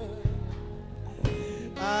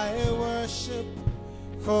 I worship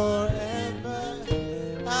forever.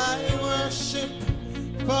 I worship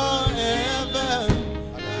forever.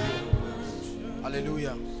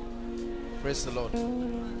 Hallelujah. Praise the Lord.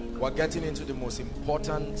 We're getting into the most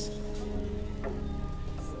important.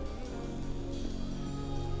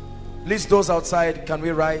 Please, those outside, can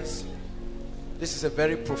we rise? This is a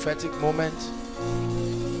very prophetic moment.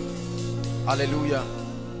 Hallelujah.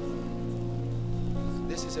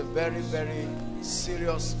 This is a very, very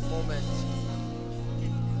serious moment.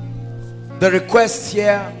 The requests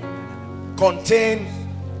here contain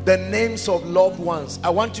the names of loved ones.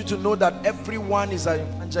 I want you to know that everyone is an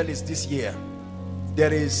evangelist this year.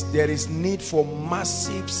 There is need for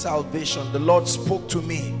massive salvation. The Lord spoke to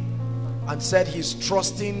me and said he's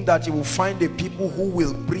trusting that he will find a people who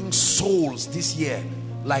will bring souls this year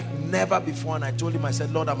like never before. And I told him, I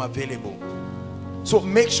said, Lord, I'm available. So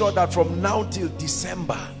make sure that from now till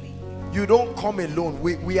December, you don't come alone.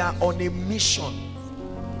 We are on a mission,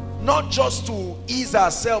 not just to ease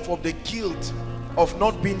ourselves of the guilt of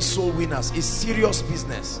not being soul winners. It's serious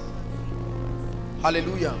business.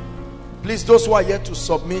 Hallelujah. Please, those who are yet to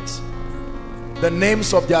submit the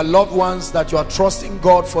names of their loved ones that you are trusting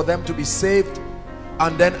God for them to be saved,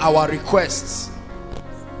 and then our requests.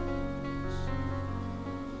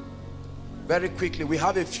 Very quickly, we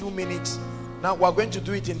have a few minutes. Now we're going to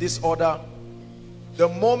do it in this order. The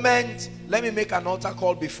moment, let me make an altar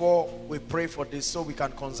call before we pray for this so we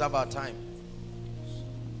can conserve our time.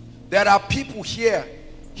 There are people here,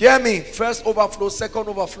 hear me, first overflow, second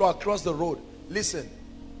overflow across the road. Listen,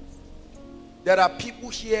 there are people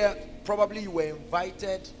here, probably you were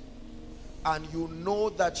invited and you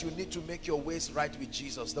know that you need to make your ways right with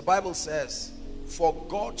Jesus. The Bible says, for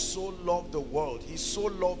God so loved the world, he so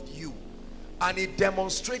loved you, and he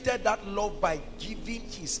demonstrated that love by giving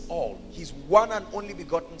his all, his one and only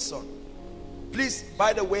begotten son. Please,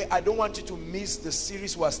 by the way, I don't want you to miss the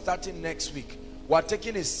series we're starting next week. We're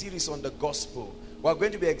taking a series on the gospel. We're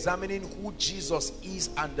going to be examining who Jesus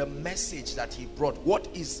is and the message that he brought. What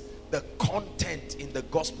is the content in the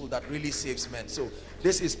gospel that really saves men? So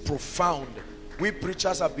this is profound. We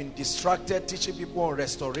preachers have been distracted teaching people on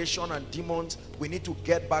restoration and demons. We need to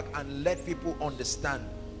get back and let people understand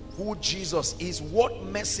who Jesus is. What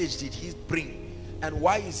message did he bring, and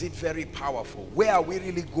why is it very powerful? Where are we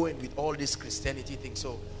really going with all this Christianity thing?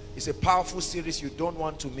 So it's a powerful series. You don't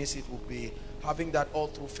want to miss it. We'll be having that all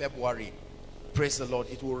through February. Praise the Lord.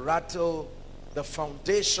 It will rattle the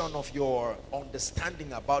foundation of your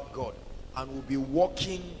understanding about God, and we'll be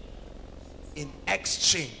walking in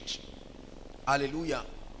exchange. Hallelujah.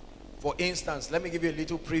 For instance, let me give you a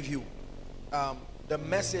little preview. The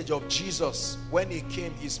message of Jesus, when he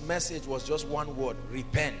came, his message was just one word: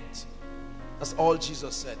 repent. That's all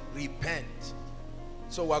Jesus said, repent.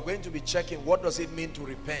 So we're going to be checking, what does it mean to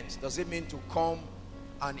repent? Does it mean to come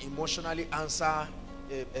and emotionally answer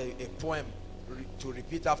a poem to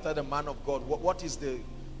repeat after the man of God? What is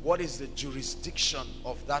the jurisdiction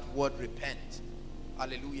of that word repent?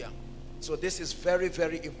 Hallelujah. So this is very,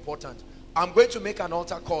 very important. I'm going to make an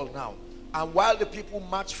altar call now, and while the people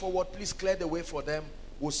march forward, please clear the way for them.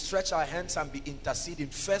 We'll stretch our hands and be interceding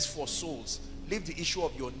first for souls. Leave the issue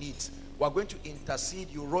of your needs. We're going to intercede.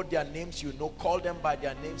 You wrote their names, you know, call them by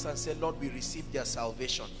their names and say, Lord, we receive their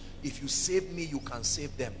salvation. If you save me, you can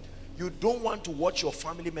save them. You don't want to watch your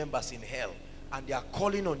family members in hell and they are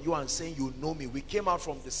calling on you and saying, you know me, we came out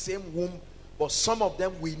from the same womb, but some of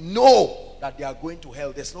them, we know that they are going to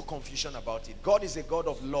hell. There's no confusion about it. God is a God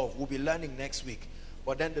of love. We'll be learning next week.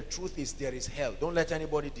 But then the truth is, there is hell. Don't let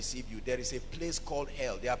anybody deceive you. There is a place called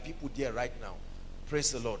hell. There are people there right now.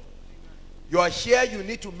 Praise the Lord. You are here, you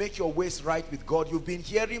need to make your ways right with God. You've been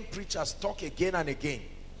hearing preachers talk again and again.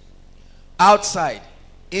 Outside,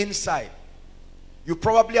 inside. You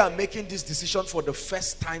probably are making this decision for the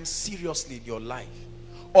first time seriously in your life.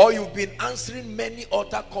 Or you've been answering many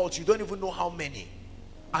altar calls. You don't even know how many.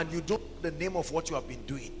 And you don't know the name of what you have been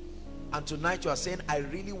doing. And tonight you are saying, I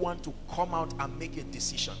really want to come out and make a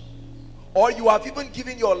decision. Or you have even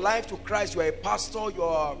given your life to Christ. You are a pastor. You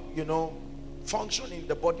are, functioning in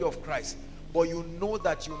the body of Christ. But you know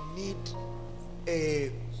that you need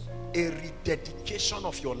a rededication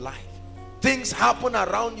of your life. Things happen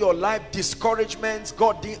around your life, discouragements,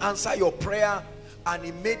 God didn't answer your prayer, and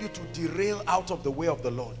it made you to derail out of the way of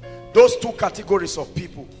the Lord. Those two categories of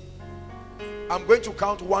people. I'm going to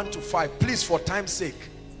count 1 to 5. Please, for time's sake,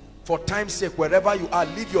 For time's sake, wherever you are,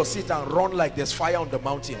 leave your seat and run like there's fire on the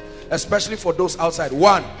mountain. Especially for those outside.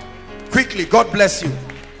 One, quickly. God bless you.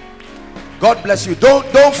 God bless you.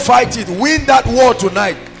 Don't fight it. Win that war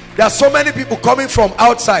tonight. There are so many people coming from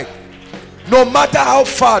outside. No matter how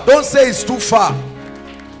far, don't say it's too far.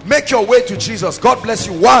 Make your way to Jesus. God bless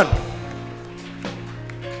you. One,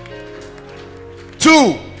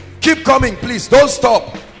 two, keep coming, please. Don't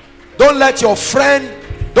stop. Don't let your friend,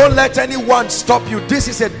 don't let anyone stop you. This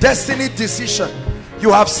is a destiny decision.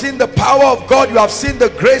 You have seen the power of God. You have seen the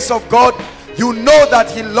grace of God. You know that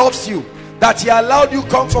he loves you, that he allowed you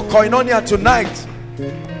come for koinonia tonight.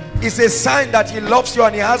 It's a sign that he loves you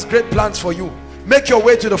and he has great plans for you. Make your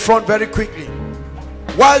way to the front very quickly.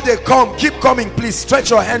 While they come, keep coming, please.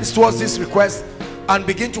 Stretch your hands towards this request and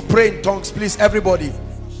begin to pray in tongues, please. Everybody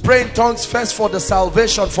pray in tongues first for the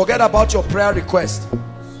salvation. Forget about your prayer request.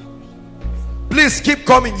 Please keep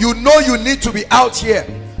coming. You know you need to be out here.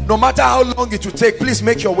 No matter how long it will take, please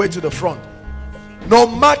make your way to the front. No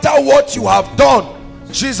matter what you have done,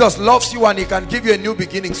 Jesus loves you and he can give you a new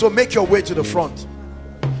beginning. So make your way to the front.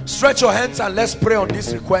 Stretch your hands and let's pray on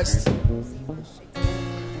this request.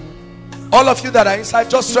 All of you that are inside,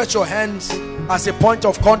 just stretch your hands as a point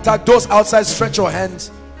of contact. Those outside, stretch your hands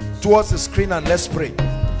towards the screen and let's pray.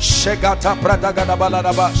 Shegata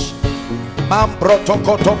Pradagadabaladabash.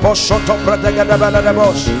 Mambrotokotopo Shoto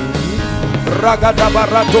Pradagadabaladabosh.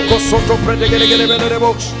 Ragadabaratoko Soto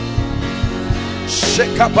Pradagadabaladabosh.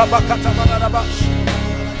 Shekababakatabaladabash.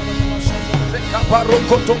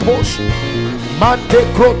 Shekabarokotoposh. Mante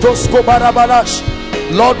Krotosko Barabalash.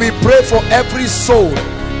 Lord, we pray for every soul.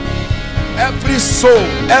 Every soul,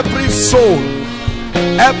 every soul,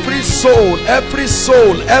 every soul, every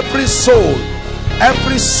soul, every soul,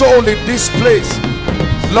 every soul in this place.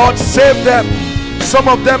 Lord, save them. Some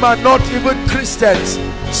of them are not even Christians.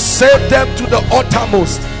 Save them to the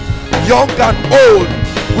uttermost. Young and old,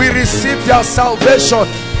 we receive their salvation.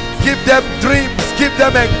 Give them dreams, give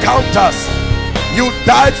them encounters. You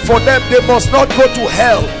died for them. They must not go to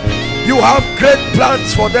hell. You have great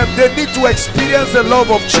plans for them. They need to experience the love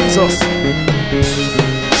of Jesus.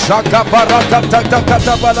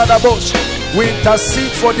 We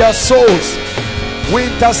intercede for their souls. We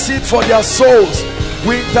intercede for their souls.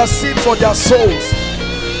 We intercede for their souls.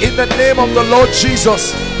 In the name of the Lord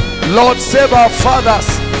Jesus. Lord, save our fathers,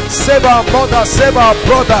 save our mothers, save our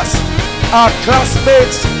brothers, our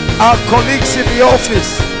classmates, our colleagues in the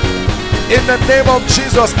office. In the name of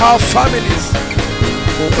Jesus, our families.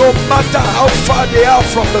 No matter how far they are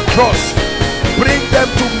from the cross, bring them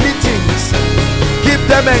to meetings, give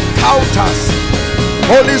them encounters.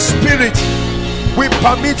 Holy Spirit, we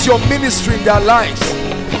permit your ministry in their lives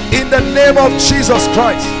in the name of Jesus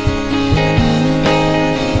Christ.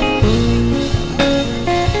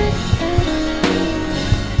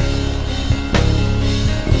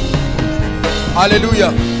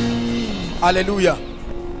 Hallelujah. Hallelujah.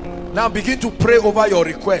 Now begin to pray over your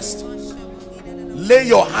request. Lay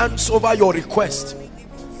your hands over your request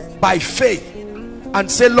by faith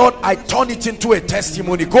and say, Lord, I turn it into a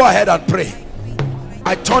testimony. Go ahead and pray.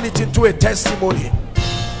 I turn it into a testimony.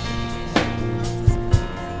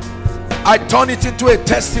 I turn it into a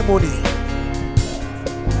testimony.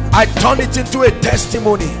 I turn it into a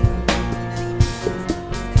testimony.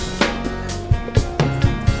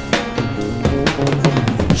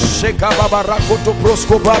 Sheka baba rakoto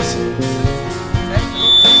prosko bas.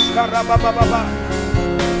 Karababa.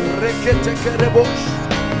 Rekete kerebosh.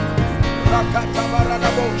 Rakata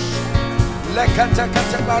baradabosh. Lekata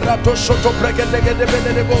kata barato shoto pregedege de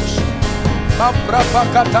benedebosh. Mambrapa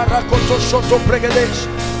kata rakoto shoto pregedesh.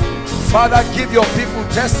 Father, give your people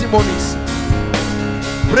testimonies,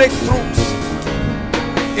 breakthroughs.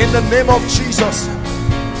 In the name of Jesus,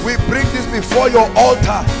 we bring this before your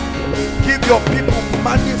altar. Give your people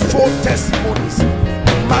manifold testimonies,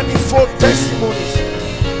 manifold testimonies,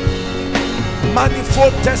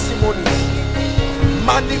 manifold testimonies,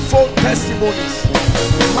 manifold testimonies,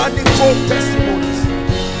 manifold testimonies,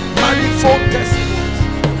 manifold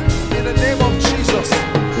testimonies. In the name of Jesus,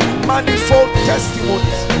 manifold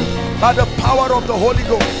testimonies. By the power of the Holy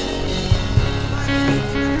Ghost.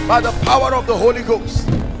 By the power of the Holy Ghost.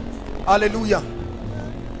 Hallelujah.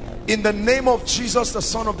 In the name of Jesus, the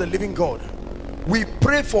Son of the living God, we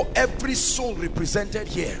pray for every soul represented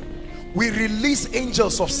here. We release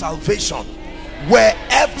angels of salvation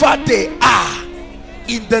wherever they are,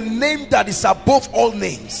 in the name that is above all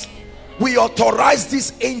names. We authorize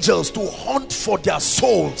these angels to hunt for their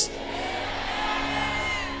souls.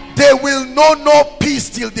 They will know no peace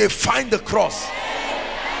till they find the cross.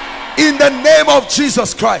 In the name of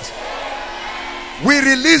Jesus Christ, we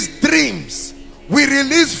release dreams. We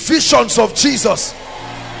release visions of Jesus.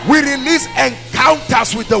 We release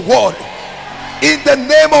encounters with the word. In the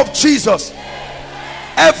name of Jesus.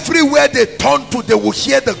 Everywhere they turn to, they will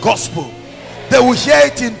hear the gospel. They will hear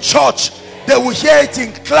it in church. They will hear it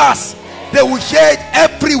in class. They will hear it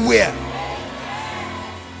everywhere.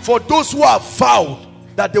 For those who have vowed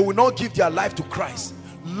that they will not give their life to Christ,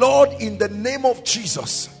 Lord, in the name of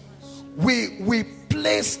Jesus, we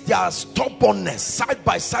place their stubbornness side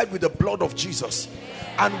by side with the blood of Jesus,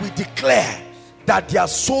 and we declare that their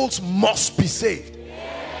souls must be saved.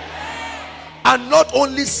 And not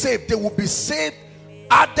only saved, they will be saved,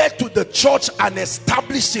 added to the church, and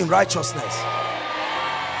established in righteousness.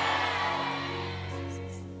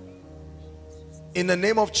 In the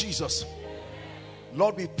name of Jesus,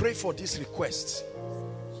 Lord, we pray for these requests.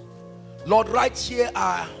 Lord, right here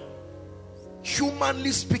are,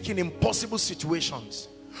 humanly speaking, impossible situations.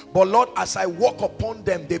 But Lord, as I walk upon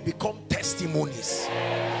them, they become testimonies.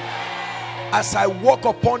 As I walk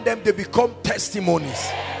upon them, they become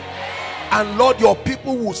testimonies. And Lord, your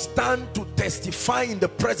people will stand to testify in the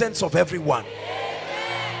presence of everyone.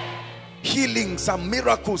 Healings and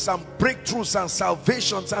miracles and breakthroughs and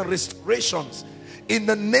salvations and restorations in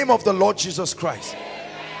the name of the Lord Jesus Christ.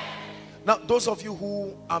 Now, those of you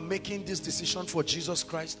who are making this decision for Jesus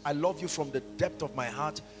Christ, I love you from the depth of my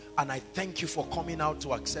heart, and I thank you for coming out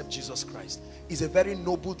to accept Jesus Christ. It's a very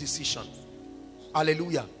noble decision.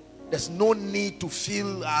 Hallelujah. There's no need to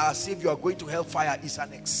feel as if you are going to hellfire. It's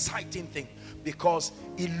an exciting thing because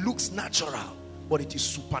it looks natural, but it is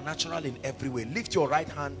supernatural in every way. Lift your right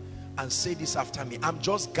hand and say this after me. I'm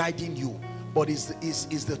just guiding you, but it's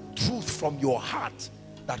the truth from your heart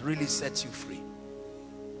that really sets you free.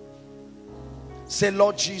 Say,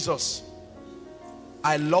 Lord Jesus,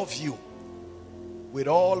 I love you with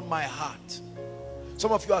all my heart.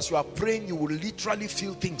 Some of you, as you are praying, you will literally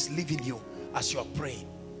feel things leaving you as you are praying.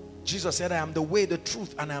 Jesus said, I am the way, the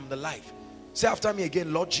truth, and I am the life. Say after me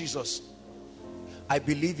again, Lord Jesus, I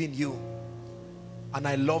believe in you and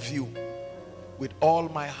I love you with all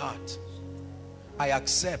my heart. I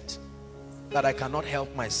accept that I cannot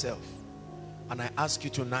help myself, and I ask you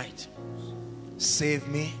tonight, save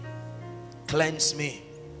me, cleanse me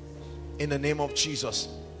in the name of Jesus.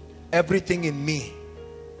 Everything in me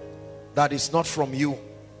that is not from you,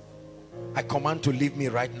 I command to leave me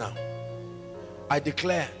right now. I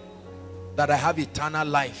declare that I have eternal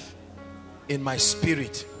life in my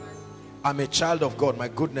spirit. I'm a child of God. My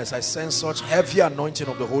goodness, I sense such heavy anointing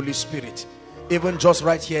of the Holy Spirit. Even just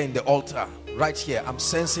right here in the altar, right here, I'm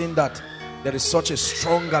sensing that there is such a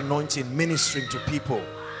strong anointing ministering to people.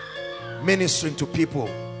 Ministering to people.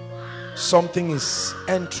 Something is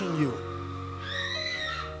entering you.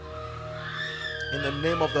 In the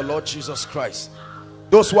name of the Lord Jesus Christ.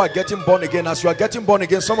 Those who are getting born again, as you are getting born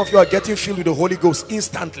again, some of you are getting filled with the Holy Ghost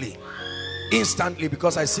instantly. Instantly,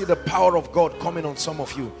 because I see the power of God coming on some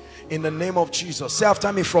of you. In the name of Jesus. Say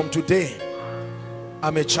after me, from today,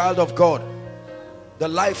 I'm a child of God. The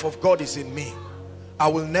life of God is in me. I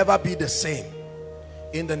will never be the same.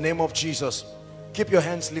 In the name of Jesus. Keep your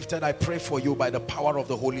hands lifted. I pray for you by the power of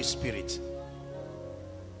the Holy Spirit.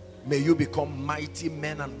 May you become mighty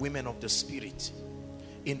men and women of the Spirit.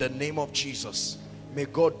 In the name of Jesus. May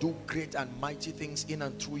God do great and mighty things in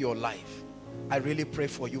and through your life. I really pray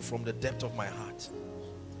for you from the depth of my heart.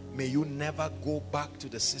 May you never go back to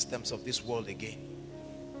the systems of this world again.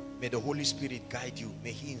 May the Holy Spirit guide you.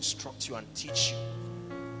 May He instruct you and teach you.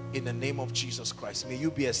 In the name of Jesus Christ. May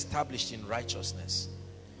you be established in righteousness.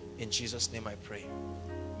 In Jesus' name I pray.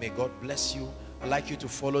 May God bless you. I'd like you to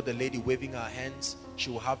follow the lady waving her hands. She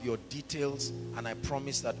will have your details, and I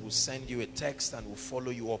promise that we'll send you a text and we'll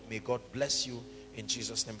follow you up. May God bless you in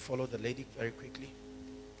Jesus' name. Follow the lady very quickly.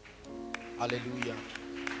 Hallelujah.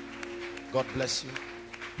 God bless you.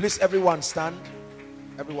 Please, everyone stand.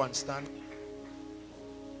 Everyone stand.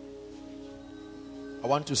 I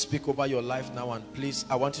want to speak over your life now, and please,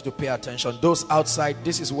 I want you to pay attention. Those outside,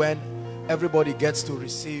 this is when everybody gets to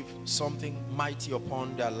receive something mighty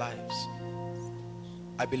upon their lives.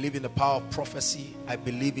 I believe in the power of prophecy. I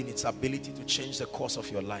believe in its ability to change the course of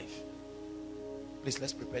your life. Please,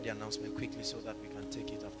 let's prepare the announcement quickly so that we can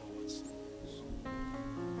take it afterwards.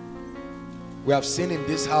 We have seen in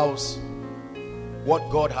this house what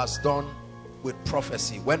God has done with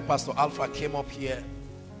prophecy. When Pastor Alpha came up here,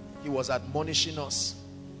 he was admonishing us,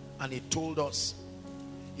 and he told us,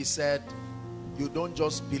 he said, you don't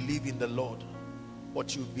just believe in the Lord,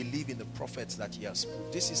 but you believe in the prophets that he has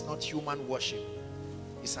put. This is not human worship.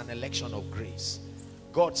 It's an election of grace.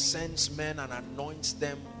 God sends men and anoints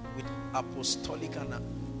them with apostolic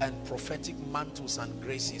and prophetic mantles and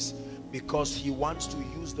graces. because he wants to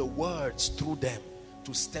use the words through them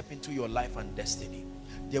to step into your life and destiny.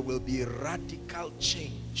 There will be radical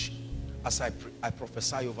change as I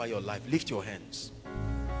prophesy over your life. Lift your hands.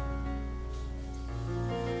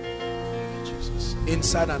 Jesus.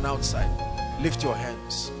 Inside and outside, lift your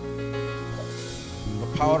hands.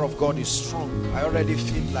 The power of God is strong. I already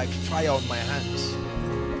feel like fire on my hands.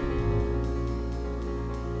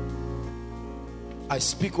 I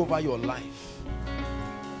speak over your life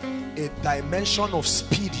a dimension of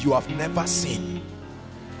speed you have never seen.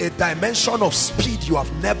 A dimension of speed you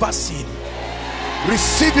have never seen.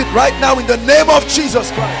 Receive it right now in the name of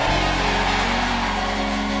Jesus Christ.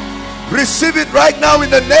 Receive it right now in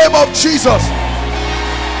the name of Jesus.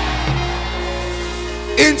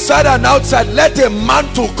 Inside and outside, let a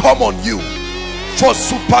mantle come on you for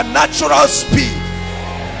supernatural speed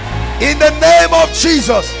in the name of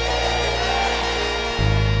Jesus.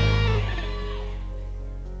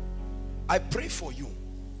 I pray for you.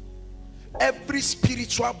 Every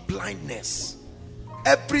spiritual blindness,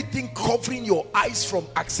 everything covering your eyes from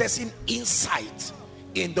accessing insight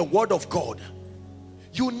in the word of God,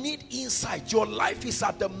 you need insight. Your life is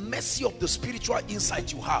at the mercy of the spiritual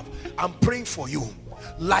insight you have. I'm praying for you.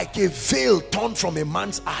 Like a veil torn from a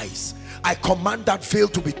man's eyes, I command that veil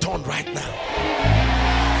to be torn right now.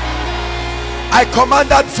 I command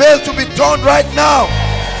that veil to be torn right now.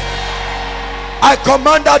 I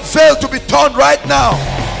command that veil to be torn right now.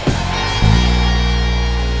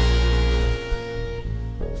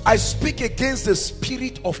 I speak against the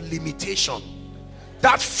spirit of limitation,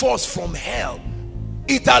 that force from hell.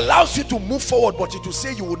 It allows you to move forward, but it will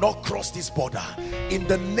say you will not cross this border. In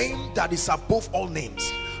the name that is above all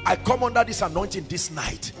names, I come under this anointing this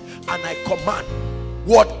night, and I command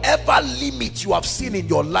whatever limit you have seen in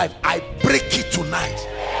your life, I break it tonight.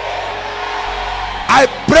 I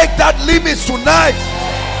break that limit tonight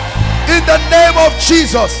in the name of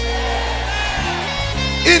Jesus.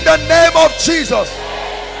 In the name of Jesus.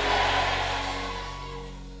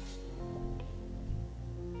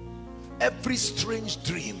 Every strange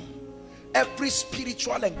dream, every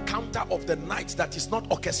spiritual encounter of the night that is not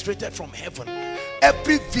orchestrated from heaven,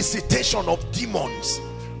 every visitation of demons,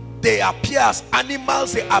 they appear as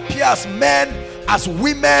animals, they appear as men, as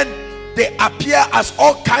women, they appear as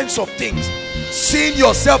all kinds of things. Seeing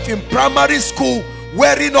yourself in primary school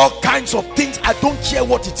wearing all kinds of things, I don't care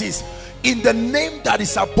what it is. In the name that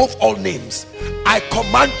is above all names, I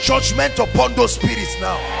command judgment upon those spirits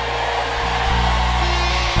now.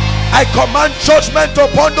 I command judgment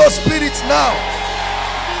upon those spirits now.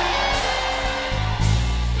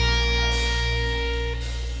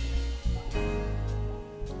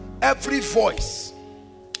 Every voice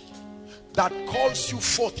that calls you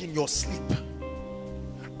forth in your sleep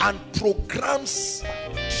and programs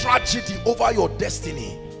tragedy over your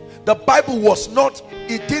destiny. The Bible was not,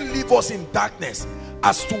 it didn't leave us in darkness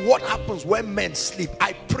as to what happens when men sleep.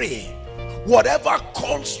 I pray, whatever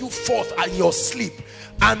calls you forth in your sleep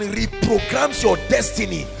and reprograms your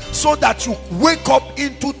destiny so that you wake up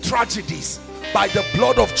into tragedies, by the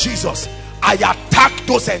blood of Jesus, I attack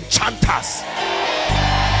those enchanters.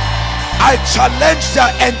 I challenge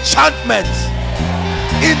their enchantments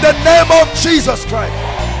in the name of Jesus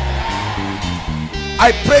Christ.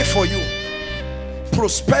 I pray for you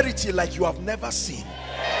prosperity like you have never seen,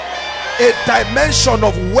 a dimension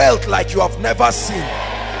of wealth like you have never seen.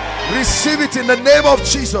 Receive it in the name of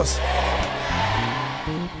Jesus.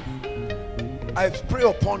 I pray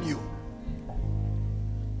upon you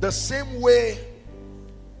the same way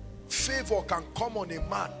favor can come on a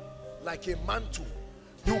man like a mantle.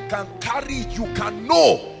 You can carry it, you can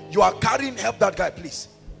know you are carrying. Help that guy, please.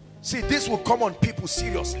 See, this will come on people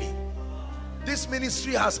seriously. This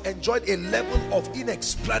ministry has enjoyed a level of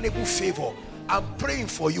inexplainable favor. I'm praying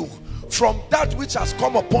for you. From that which has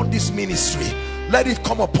come upon this ministry, let it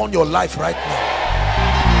come upon your life right now.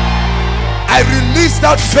 I release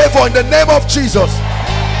that favor in the name of Jesus.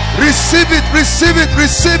 Receive it, receive it,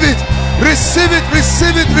 receive it, receive it,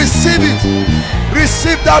 receive it, receive it.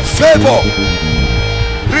 Receive that favor.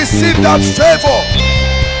 Receive that favor.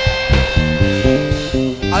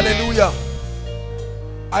 Hallelujah.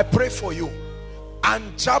 I pray for you.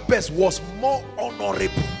 And Jabez was more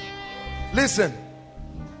honorable. Listen,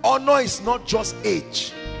 honor is not just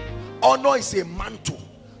age. Honor is a mantle.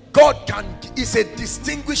 God is a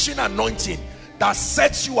distinguishing anointing that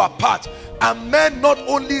sets you apart, and men not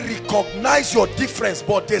only recognize your difference,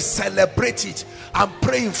 but they celebrate it. I'm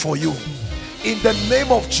praying for you in the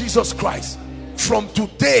name of Jesus Christ. From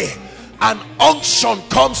today, an unction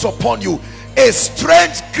comes upon you, a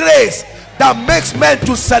strange grace that makes men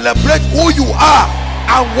to celebrate who you are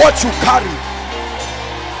and what you carry.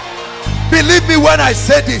 Believe me when I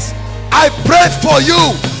say this. I pray for you,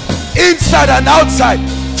 inside and outside,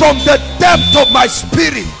 from the depth of my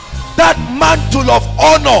spirit, that mantle of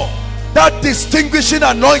honor, that distinguishing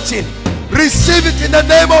anointing, receive it in the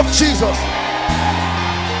name of Jesus.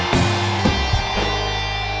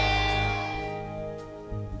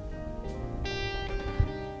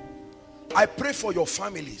 I pray for your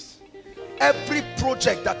families. Every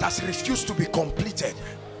project that has refused to be completed,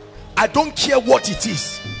 I don't care what it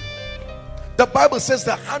is. The Bible says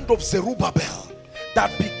the hand of Zerubbabel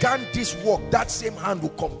that began this work, that same hand will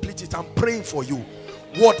complete it. I'm praying for you.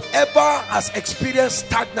 Whatever has experienced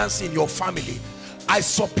stagnancy in your family, I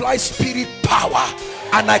supply spirit power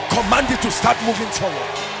and I command it to start moving forward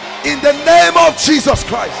in the name of Jesus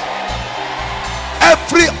Christ.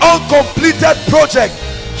 Every uncompleted project,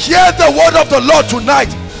 hear the word of the Lord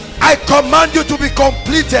tonight. I command you to be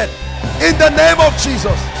completed in the name of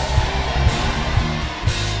Jesus.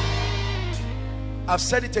 I've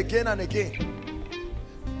said it again and again,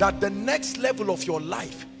 that the next level of your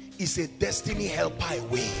life is a destiny helper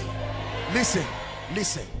away. Listen,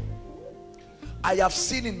 listen. I have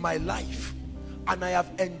seen in my life, and I have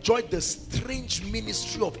enjoyed the strange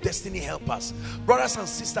ministry of destiny helpers. Brothers and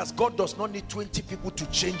sisters, God does not need 20 people to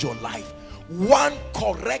change your life. One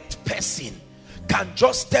correct person can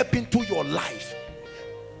just step into your life.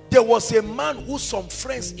 There was a man who some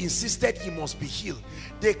friends insisted he must be healed.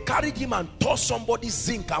 They carried him and tore somebody's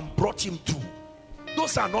zinc and brought him through.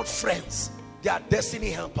 Those are not friends, they are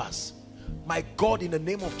destiny helpers. My God, in the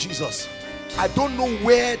name of Jesus, I don't know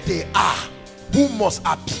where they are, who must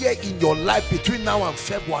appear in your life between now and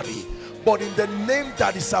February, but in the name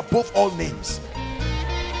that is above all names,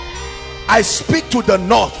 I speak to the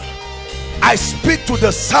north, I speak to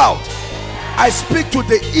the south, I speak to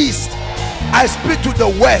the east, I speak to the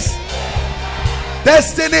west.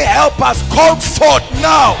 Destiny helpers, come forth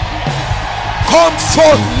now. Come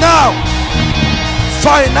forth now.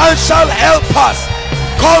 Financial helpers,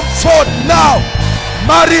 come forth now.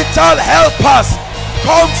 Marital helpers,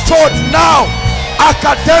 come forth now.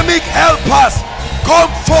 Academic helpers,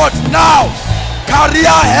 come forth now.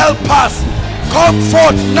 Career helpers, come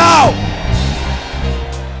forth now.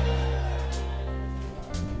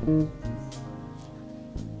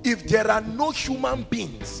 If there are no human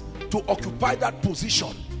beings to occupy that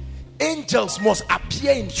position, angels must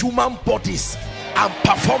appear in human bodies and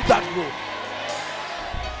perform that role.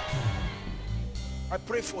 I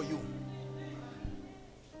pray for you.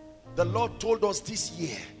 The Lord told us this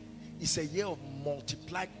year is a year of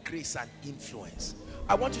multiplied grace and influence.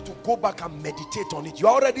 I want you to go back and meditate on it. You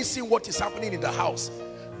already seen what is happening in the house.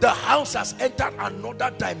 The house has entered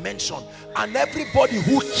another dimension, and everybody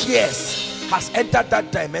who cares has entered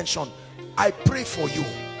that dimension. I pray for you.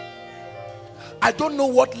 I don't know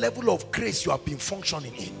what level of grace you have been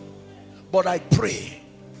functioning in, but I pray,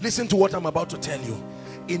 listen to what I'm about to tell you.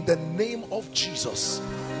 In the name of Jesus,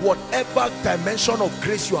 whatever dimension of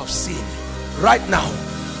grace you have seen, right now,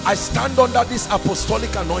 I stand under this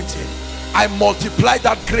apostolic anointing. I multiply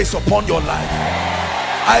that grace upon your life.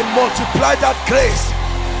 I multiply that grace.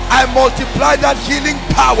 I multiply that healing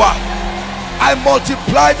power. I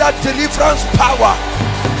multiply that deliverance power.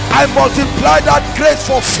 I multiply that grace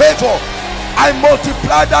for favor. I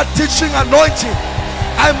multiply that teaching anointing.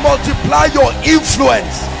 I multiply your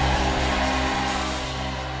influence.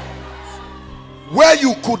 Where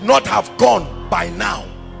you could not have gone by now,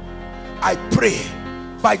 I pray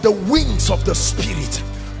by the wings of the Spirit,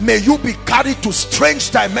 may you be carried to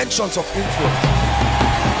strange dimensions of influence.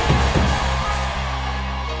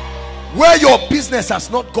 Where your business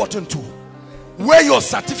has not gotten to, where your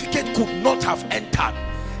certificate could not have entered,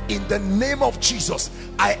 in the name of Jesus,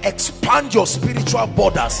 I expand your spiritual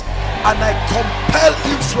borders and I compel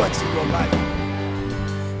influence in your life.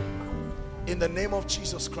 In the name of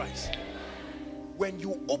Jesus Christ. When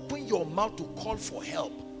you open your mouth to call for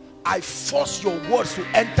help, I force your words to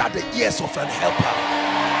enter the ears of an helper.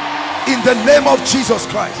 In the name of Jesus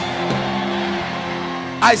Christ.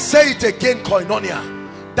 I say it again,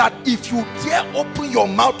 Koinonia, that if you dare open your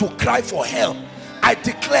mouth to cry for help, I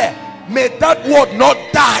declare, may that word not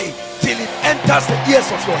die till it enters the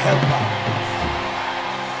ears of your helper.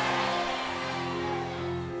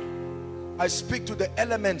 I speak to the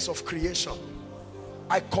elements of creation.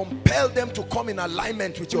 I compel them to come in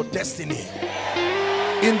alignment with your destiny.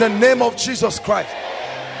 In the name of Jesus Christ.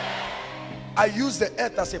 I use the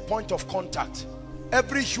earth as a point of contact.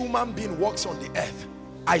 Every human being walks on the earth.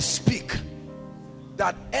 I speak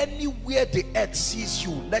that anywhere the earth sees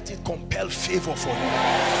you, let it compel favor for you.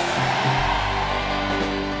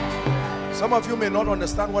 Some of you may not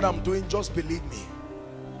understand what I'm doing, just believe me.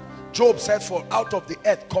 Job said, for out of the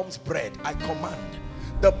earth comes bread. I command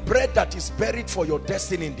the bread that is buried for your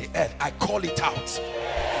destiny in the earth, I call it out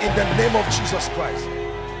in the name of Jesus Christ.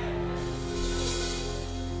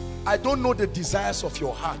 I don't know the desires of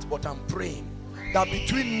your heart, but I'm praying that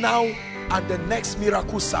between now and the next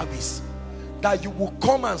miracle service, that you will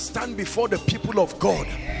come and stand before the people of God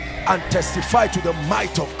and testify to the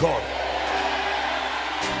might of God.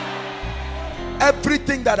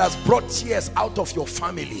 Everything that has brought tears out of your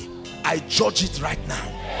family, I judge it right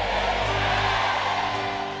now.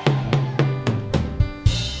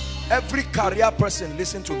 Every career person,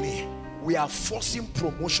 listen to me. We are forcing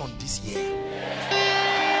promotion this year.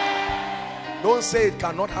 Don't say it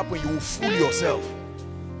cannot happen. You will fool yourself.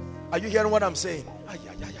 Are you hearing what I'm saying?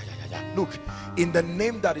 Look, in the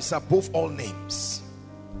name that is above all names,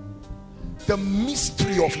 the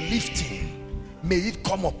mystery of lifting, may it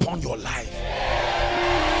come upon your life.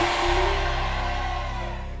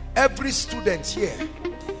 Every student here,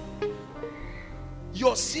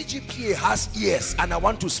 your CGPA has ears, and I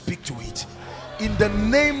want to speak to it. In the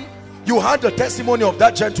name, you heard the testimony of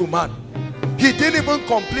that gentleman. He didn't even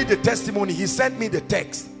complete the testimony. He sent me the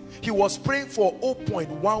text. He was praying for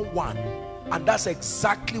 0.11, and that's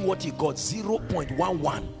exactly what he got,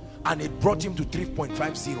 0.11, and it brought him to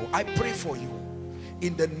 3.50. I pray for you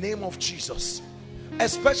in the name of Jesus,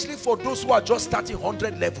 especially for those who are just starting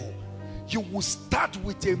 100 level. You will start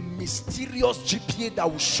with a mysterious GPA that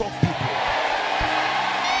will shock people.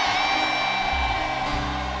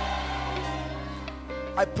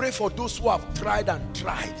 I pray for those who have tried and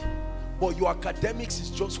tried, but your academics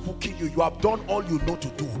is just hooking you. You have done all you know to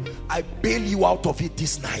do. I bail you out of it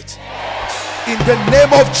this night. In the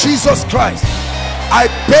name of Jesus Christ, I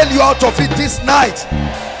bail you out of it this night.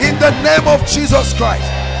 In the name of Jesus Christ.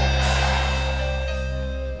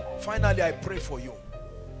 Finally, I pray for you.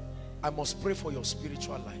 I must pray for your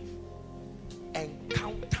spiritual life.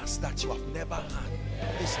 Encounters that you have never had.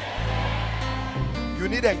 Listen, you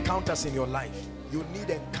need encounters in your life. You need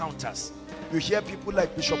encounters. You hear people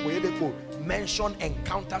like Bishop Oyedepo mention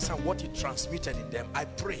encounters and what he transmitted in them. I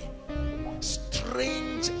pray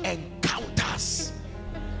strange encounters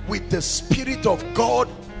with the Spirit of God,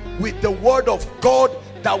 with the Word of God,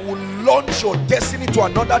 that will launch your destiny to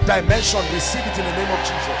another dimension. Receive it in the name of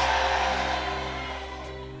Jesus.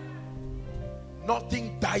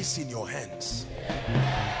 Nothing dies in your hands.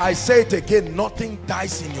 I say it again, nothing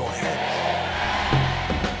dies in your hands.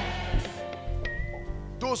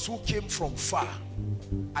 Those who came from far,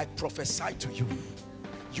 I prophesy to you,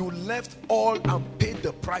 you left all and paid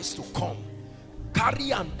the price to come.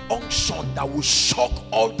 Carry an unction that will shock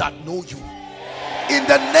all that know you. In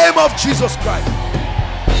the name of Jesus Christ.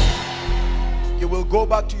 You will go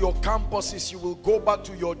back to your campuses, you will go back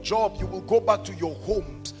to your job, you will go back to your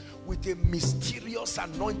homes with a mysterious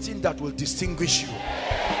anointing that will distinguish you.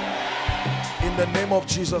 In the name of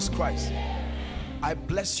Jesus Christ. I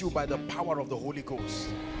bless you by the power of the Holy Ghost.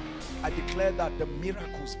 I declare that the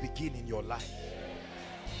miracles begin in your life.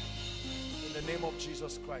 In the name of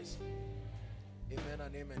Jesus Christ. Amen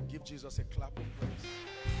and amen. Give Jesus a clap of praise.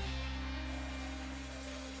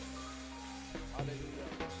 Hallelujah.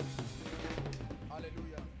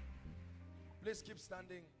 Hallelujah. Please keep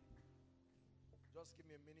standing. Just give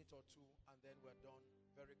me a minute or two and then we're done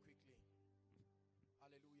very quickly.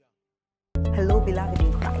 Hallelujah. Hello, beloved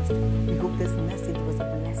in Christ. We hope this message was a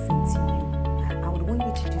blessing to you. I would want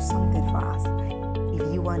you to do something for us.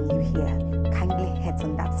 If you are new here, kindly hit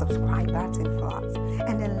on that subscribe button for us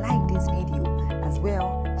and then like this video as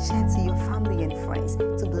well. Share to your family and friends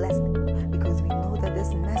to bless them, because we know that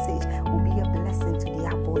this message will be a blessing to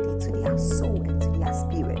their body, to their soul, and to their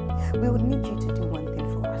spirit. We would need you to do one thing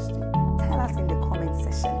for us too. Tell us in the comment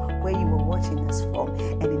section where you were watching us from,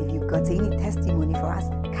 and then if you've got any testimony for us,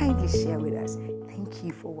 kindly share with us. Thank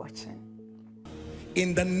you for watching.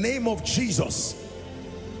 In the name of Jesus,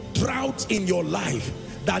 drought in your life,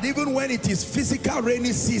 that even when it is physical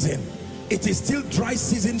rainy season, it is still dry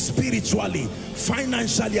season spiritually,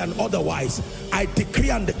 financially, and otherwise. I decree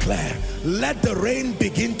and declare, let the rain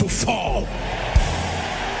begin to fall.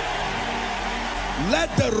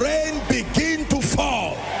 Let the rain begin to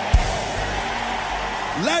fall.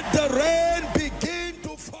 Let the rain